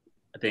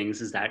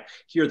things, is that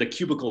here the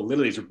cubicle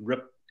literally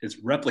is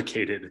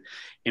replicated,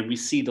 and we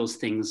see those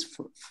things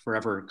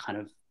forever kind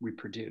of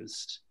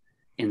reproduced.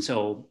 And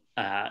so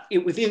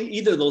within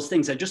either of those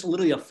things, are just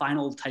literally a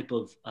final type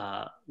of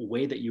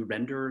way that you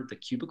render the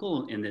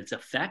cubicle and its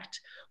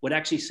effect would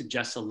actually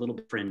suggest a little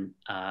different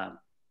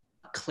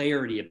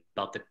clarity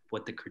about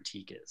what the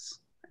critique is.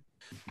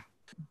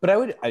 But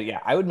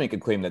I would make a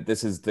claim that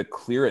this is the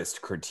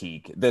clearest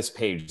critique, this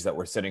page that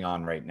we're sitting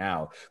on right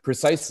now,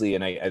 precisely.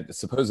 And I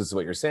suppose this is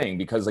what you're saying,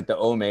 because like the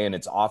OMA and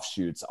its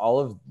offshoots, all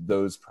of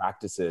those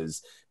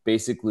practices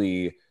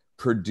basically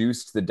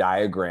produced the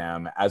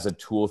diagram as a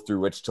tool through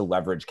which to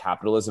leverage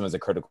capitalism as a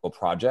critical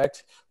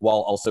project, while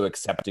also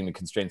accepting the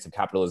constraints of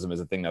capitalism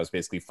as a thing that was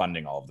basically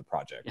funding all of the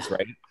projects,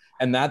 right?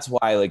 And that's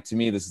why, like, to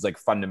me, this is like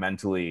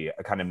fundamentally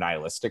a kind of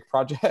nihilistic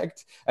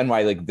project, and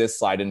why like this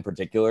slide in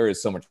particular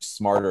is so much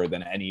smarter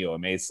than any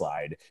OMA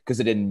slide, because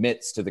it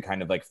admits to the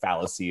kind of like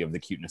fallacy of the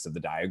cuteness of the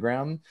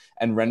diagram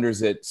and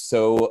renders it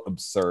so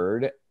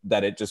absurd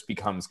that it just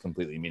becomes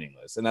completely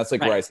meaningless. And that's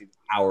like where I see the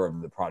power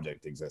of the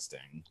project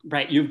existing.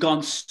 Right, you've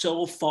gone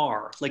so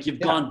far, like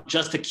you've gone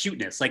just to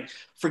cuteness, like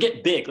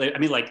forget big. Like, I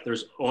mean, like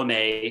there's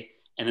OMA,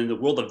 and in the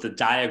world of the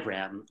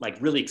diagram, like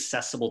really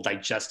accessible,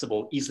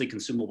 digestible, easily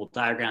consumable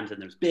diagrams,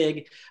 and there's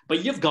big,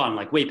 but you've gone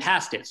like way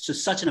past it to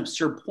such an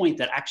absurd point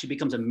that actually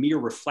becomes a mere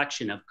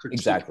reflection of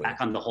critique back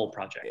on the whole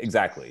project.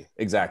 Exactly.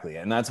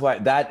 And that's why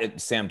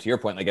Sam, to your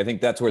point, like I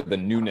think that's where the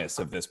newness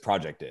of this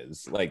project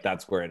is. Like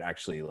that's where it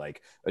actually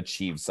like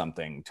achieves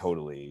something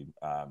totally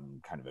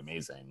kind of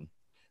amazing.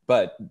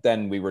 But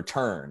then we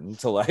return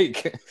to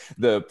like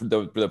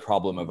the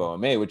problem of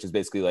OMA, which is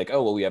basically like,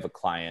 oh, well, we have a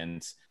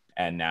client,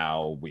 and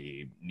now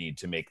we need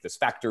to make this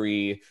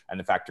factory, and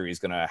the factory is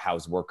going to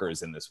house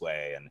workers in this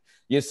way.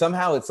 And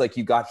somehow it's like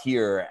you got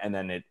here, and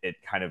then it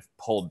kind of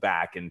pulled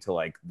back into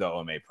like the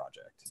OMA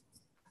project.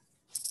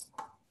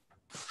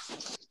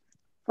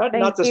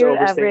 Not to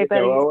overstate it,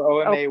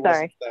 though. OMA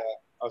wasn't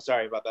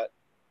sorry about that.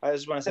 I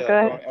just want to say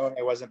that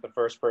OMA wasn't the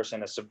first person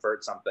to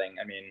subvert something.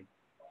 I mean,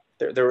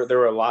 there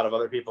were a lot of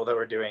other people that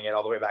were doing it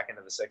all the way back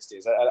into the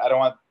 60s. I don't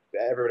want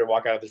everybody to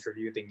walk out of this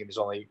review thinking there's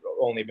only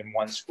been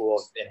one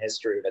school in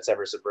history that's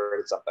ever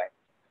subverted something.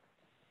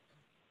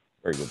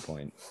 Very good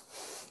point.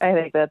 I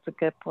think that's a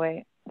good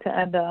point to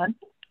end on.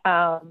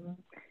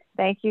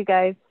 Thank you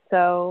guys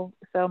so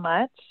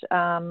much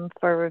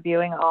for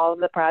reviewing all of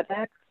the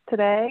projects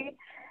today.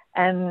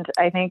 And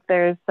I think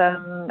there's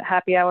some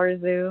happy hour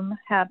Zoom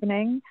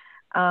happening.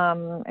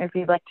 If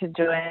you'd like to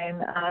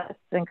join us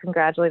in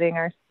congratulating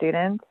our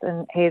students.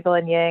 And Hazel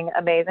and Ying,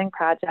 amazing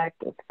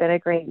project. It's been a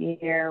great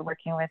year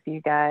working with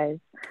you guys.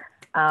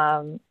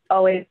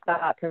 Always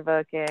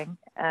thought-provoking,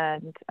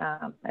 and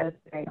it was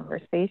a great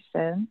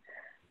conversation.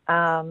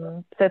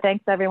 So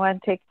thanks, everyone.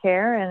 Take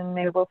care, and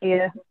maybe we'll see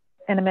you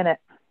in a minute.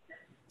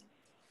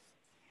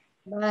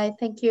 Bye.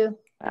 Thank you.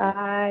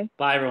 Bye.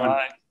 Bye, everyone.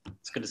 Bye.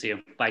 It's good to see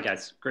you. Bye,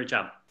 guys. Great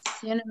job.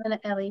 See you in a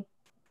minute, Elie.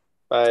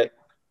 Bye.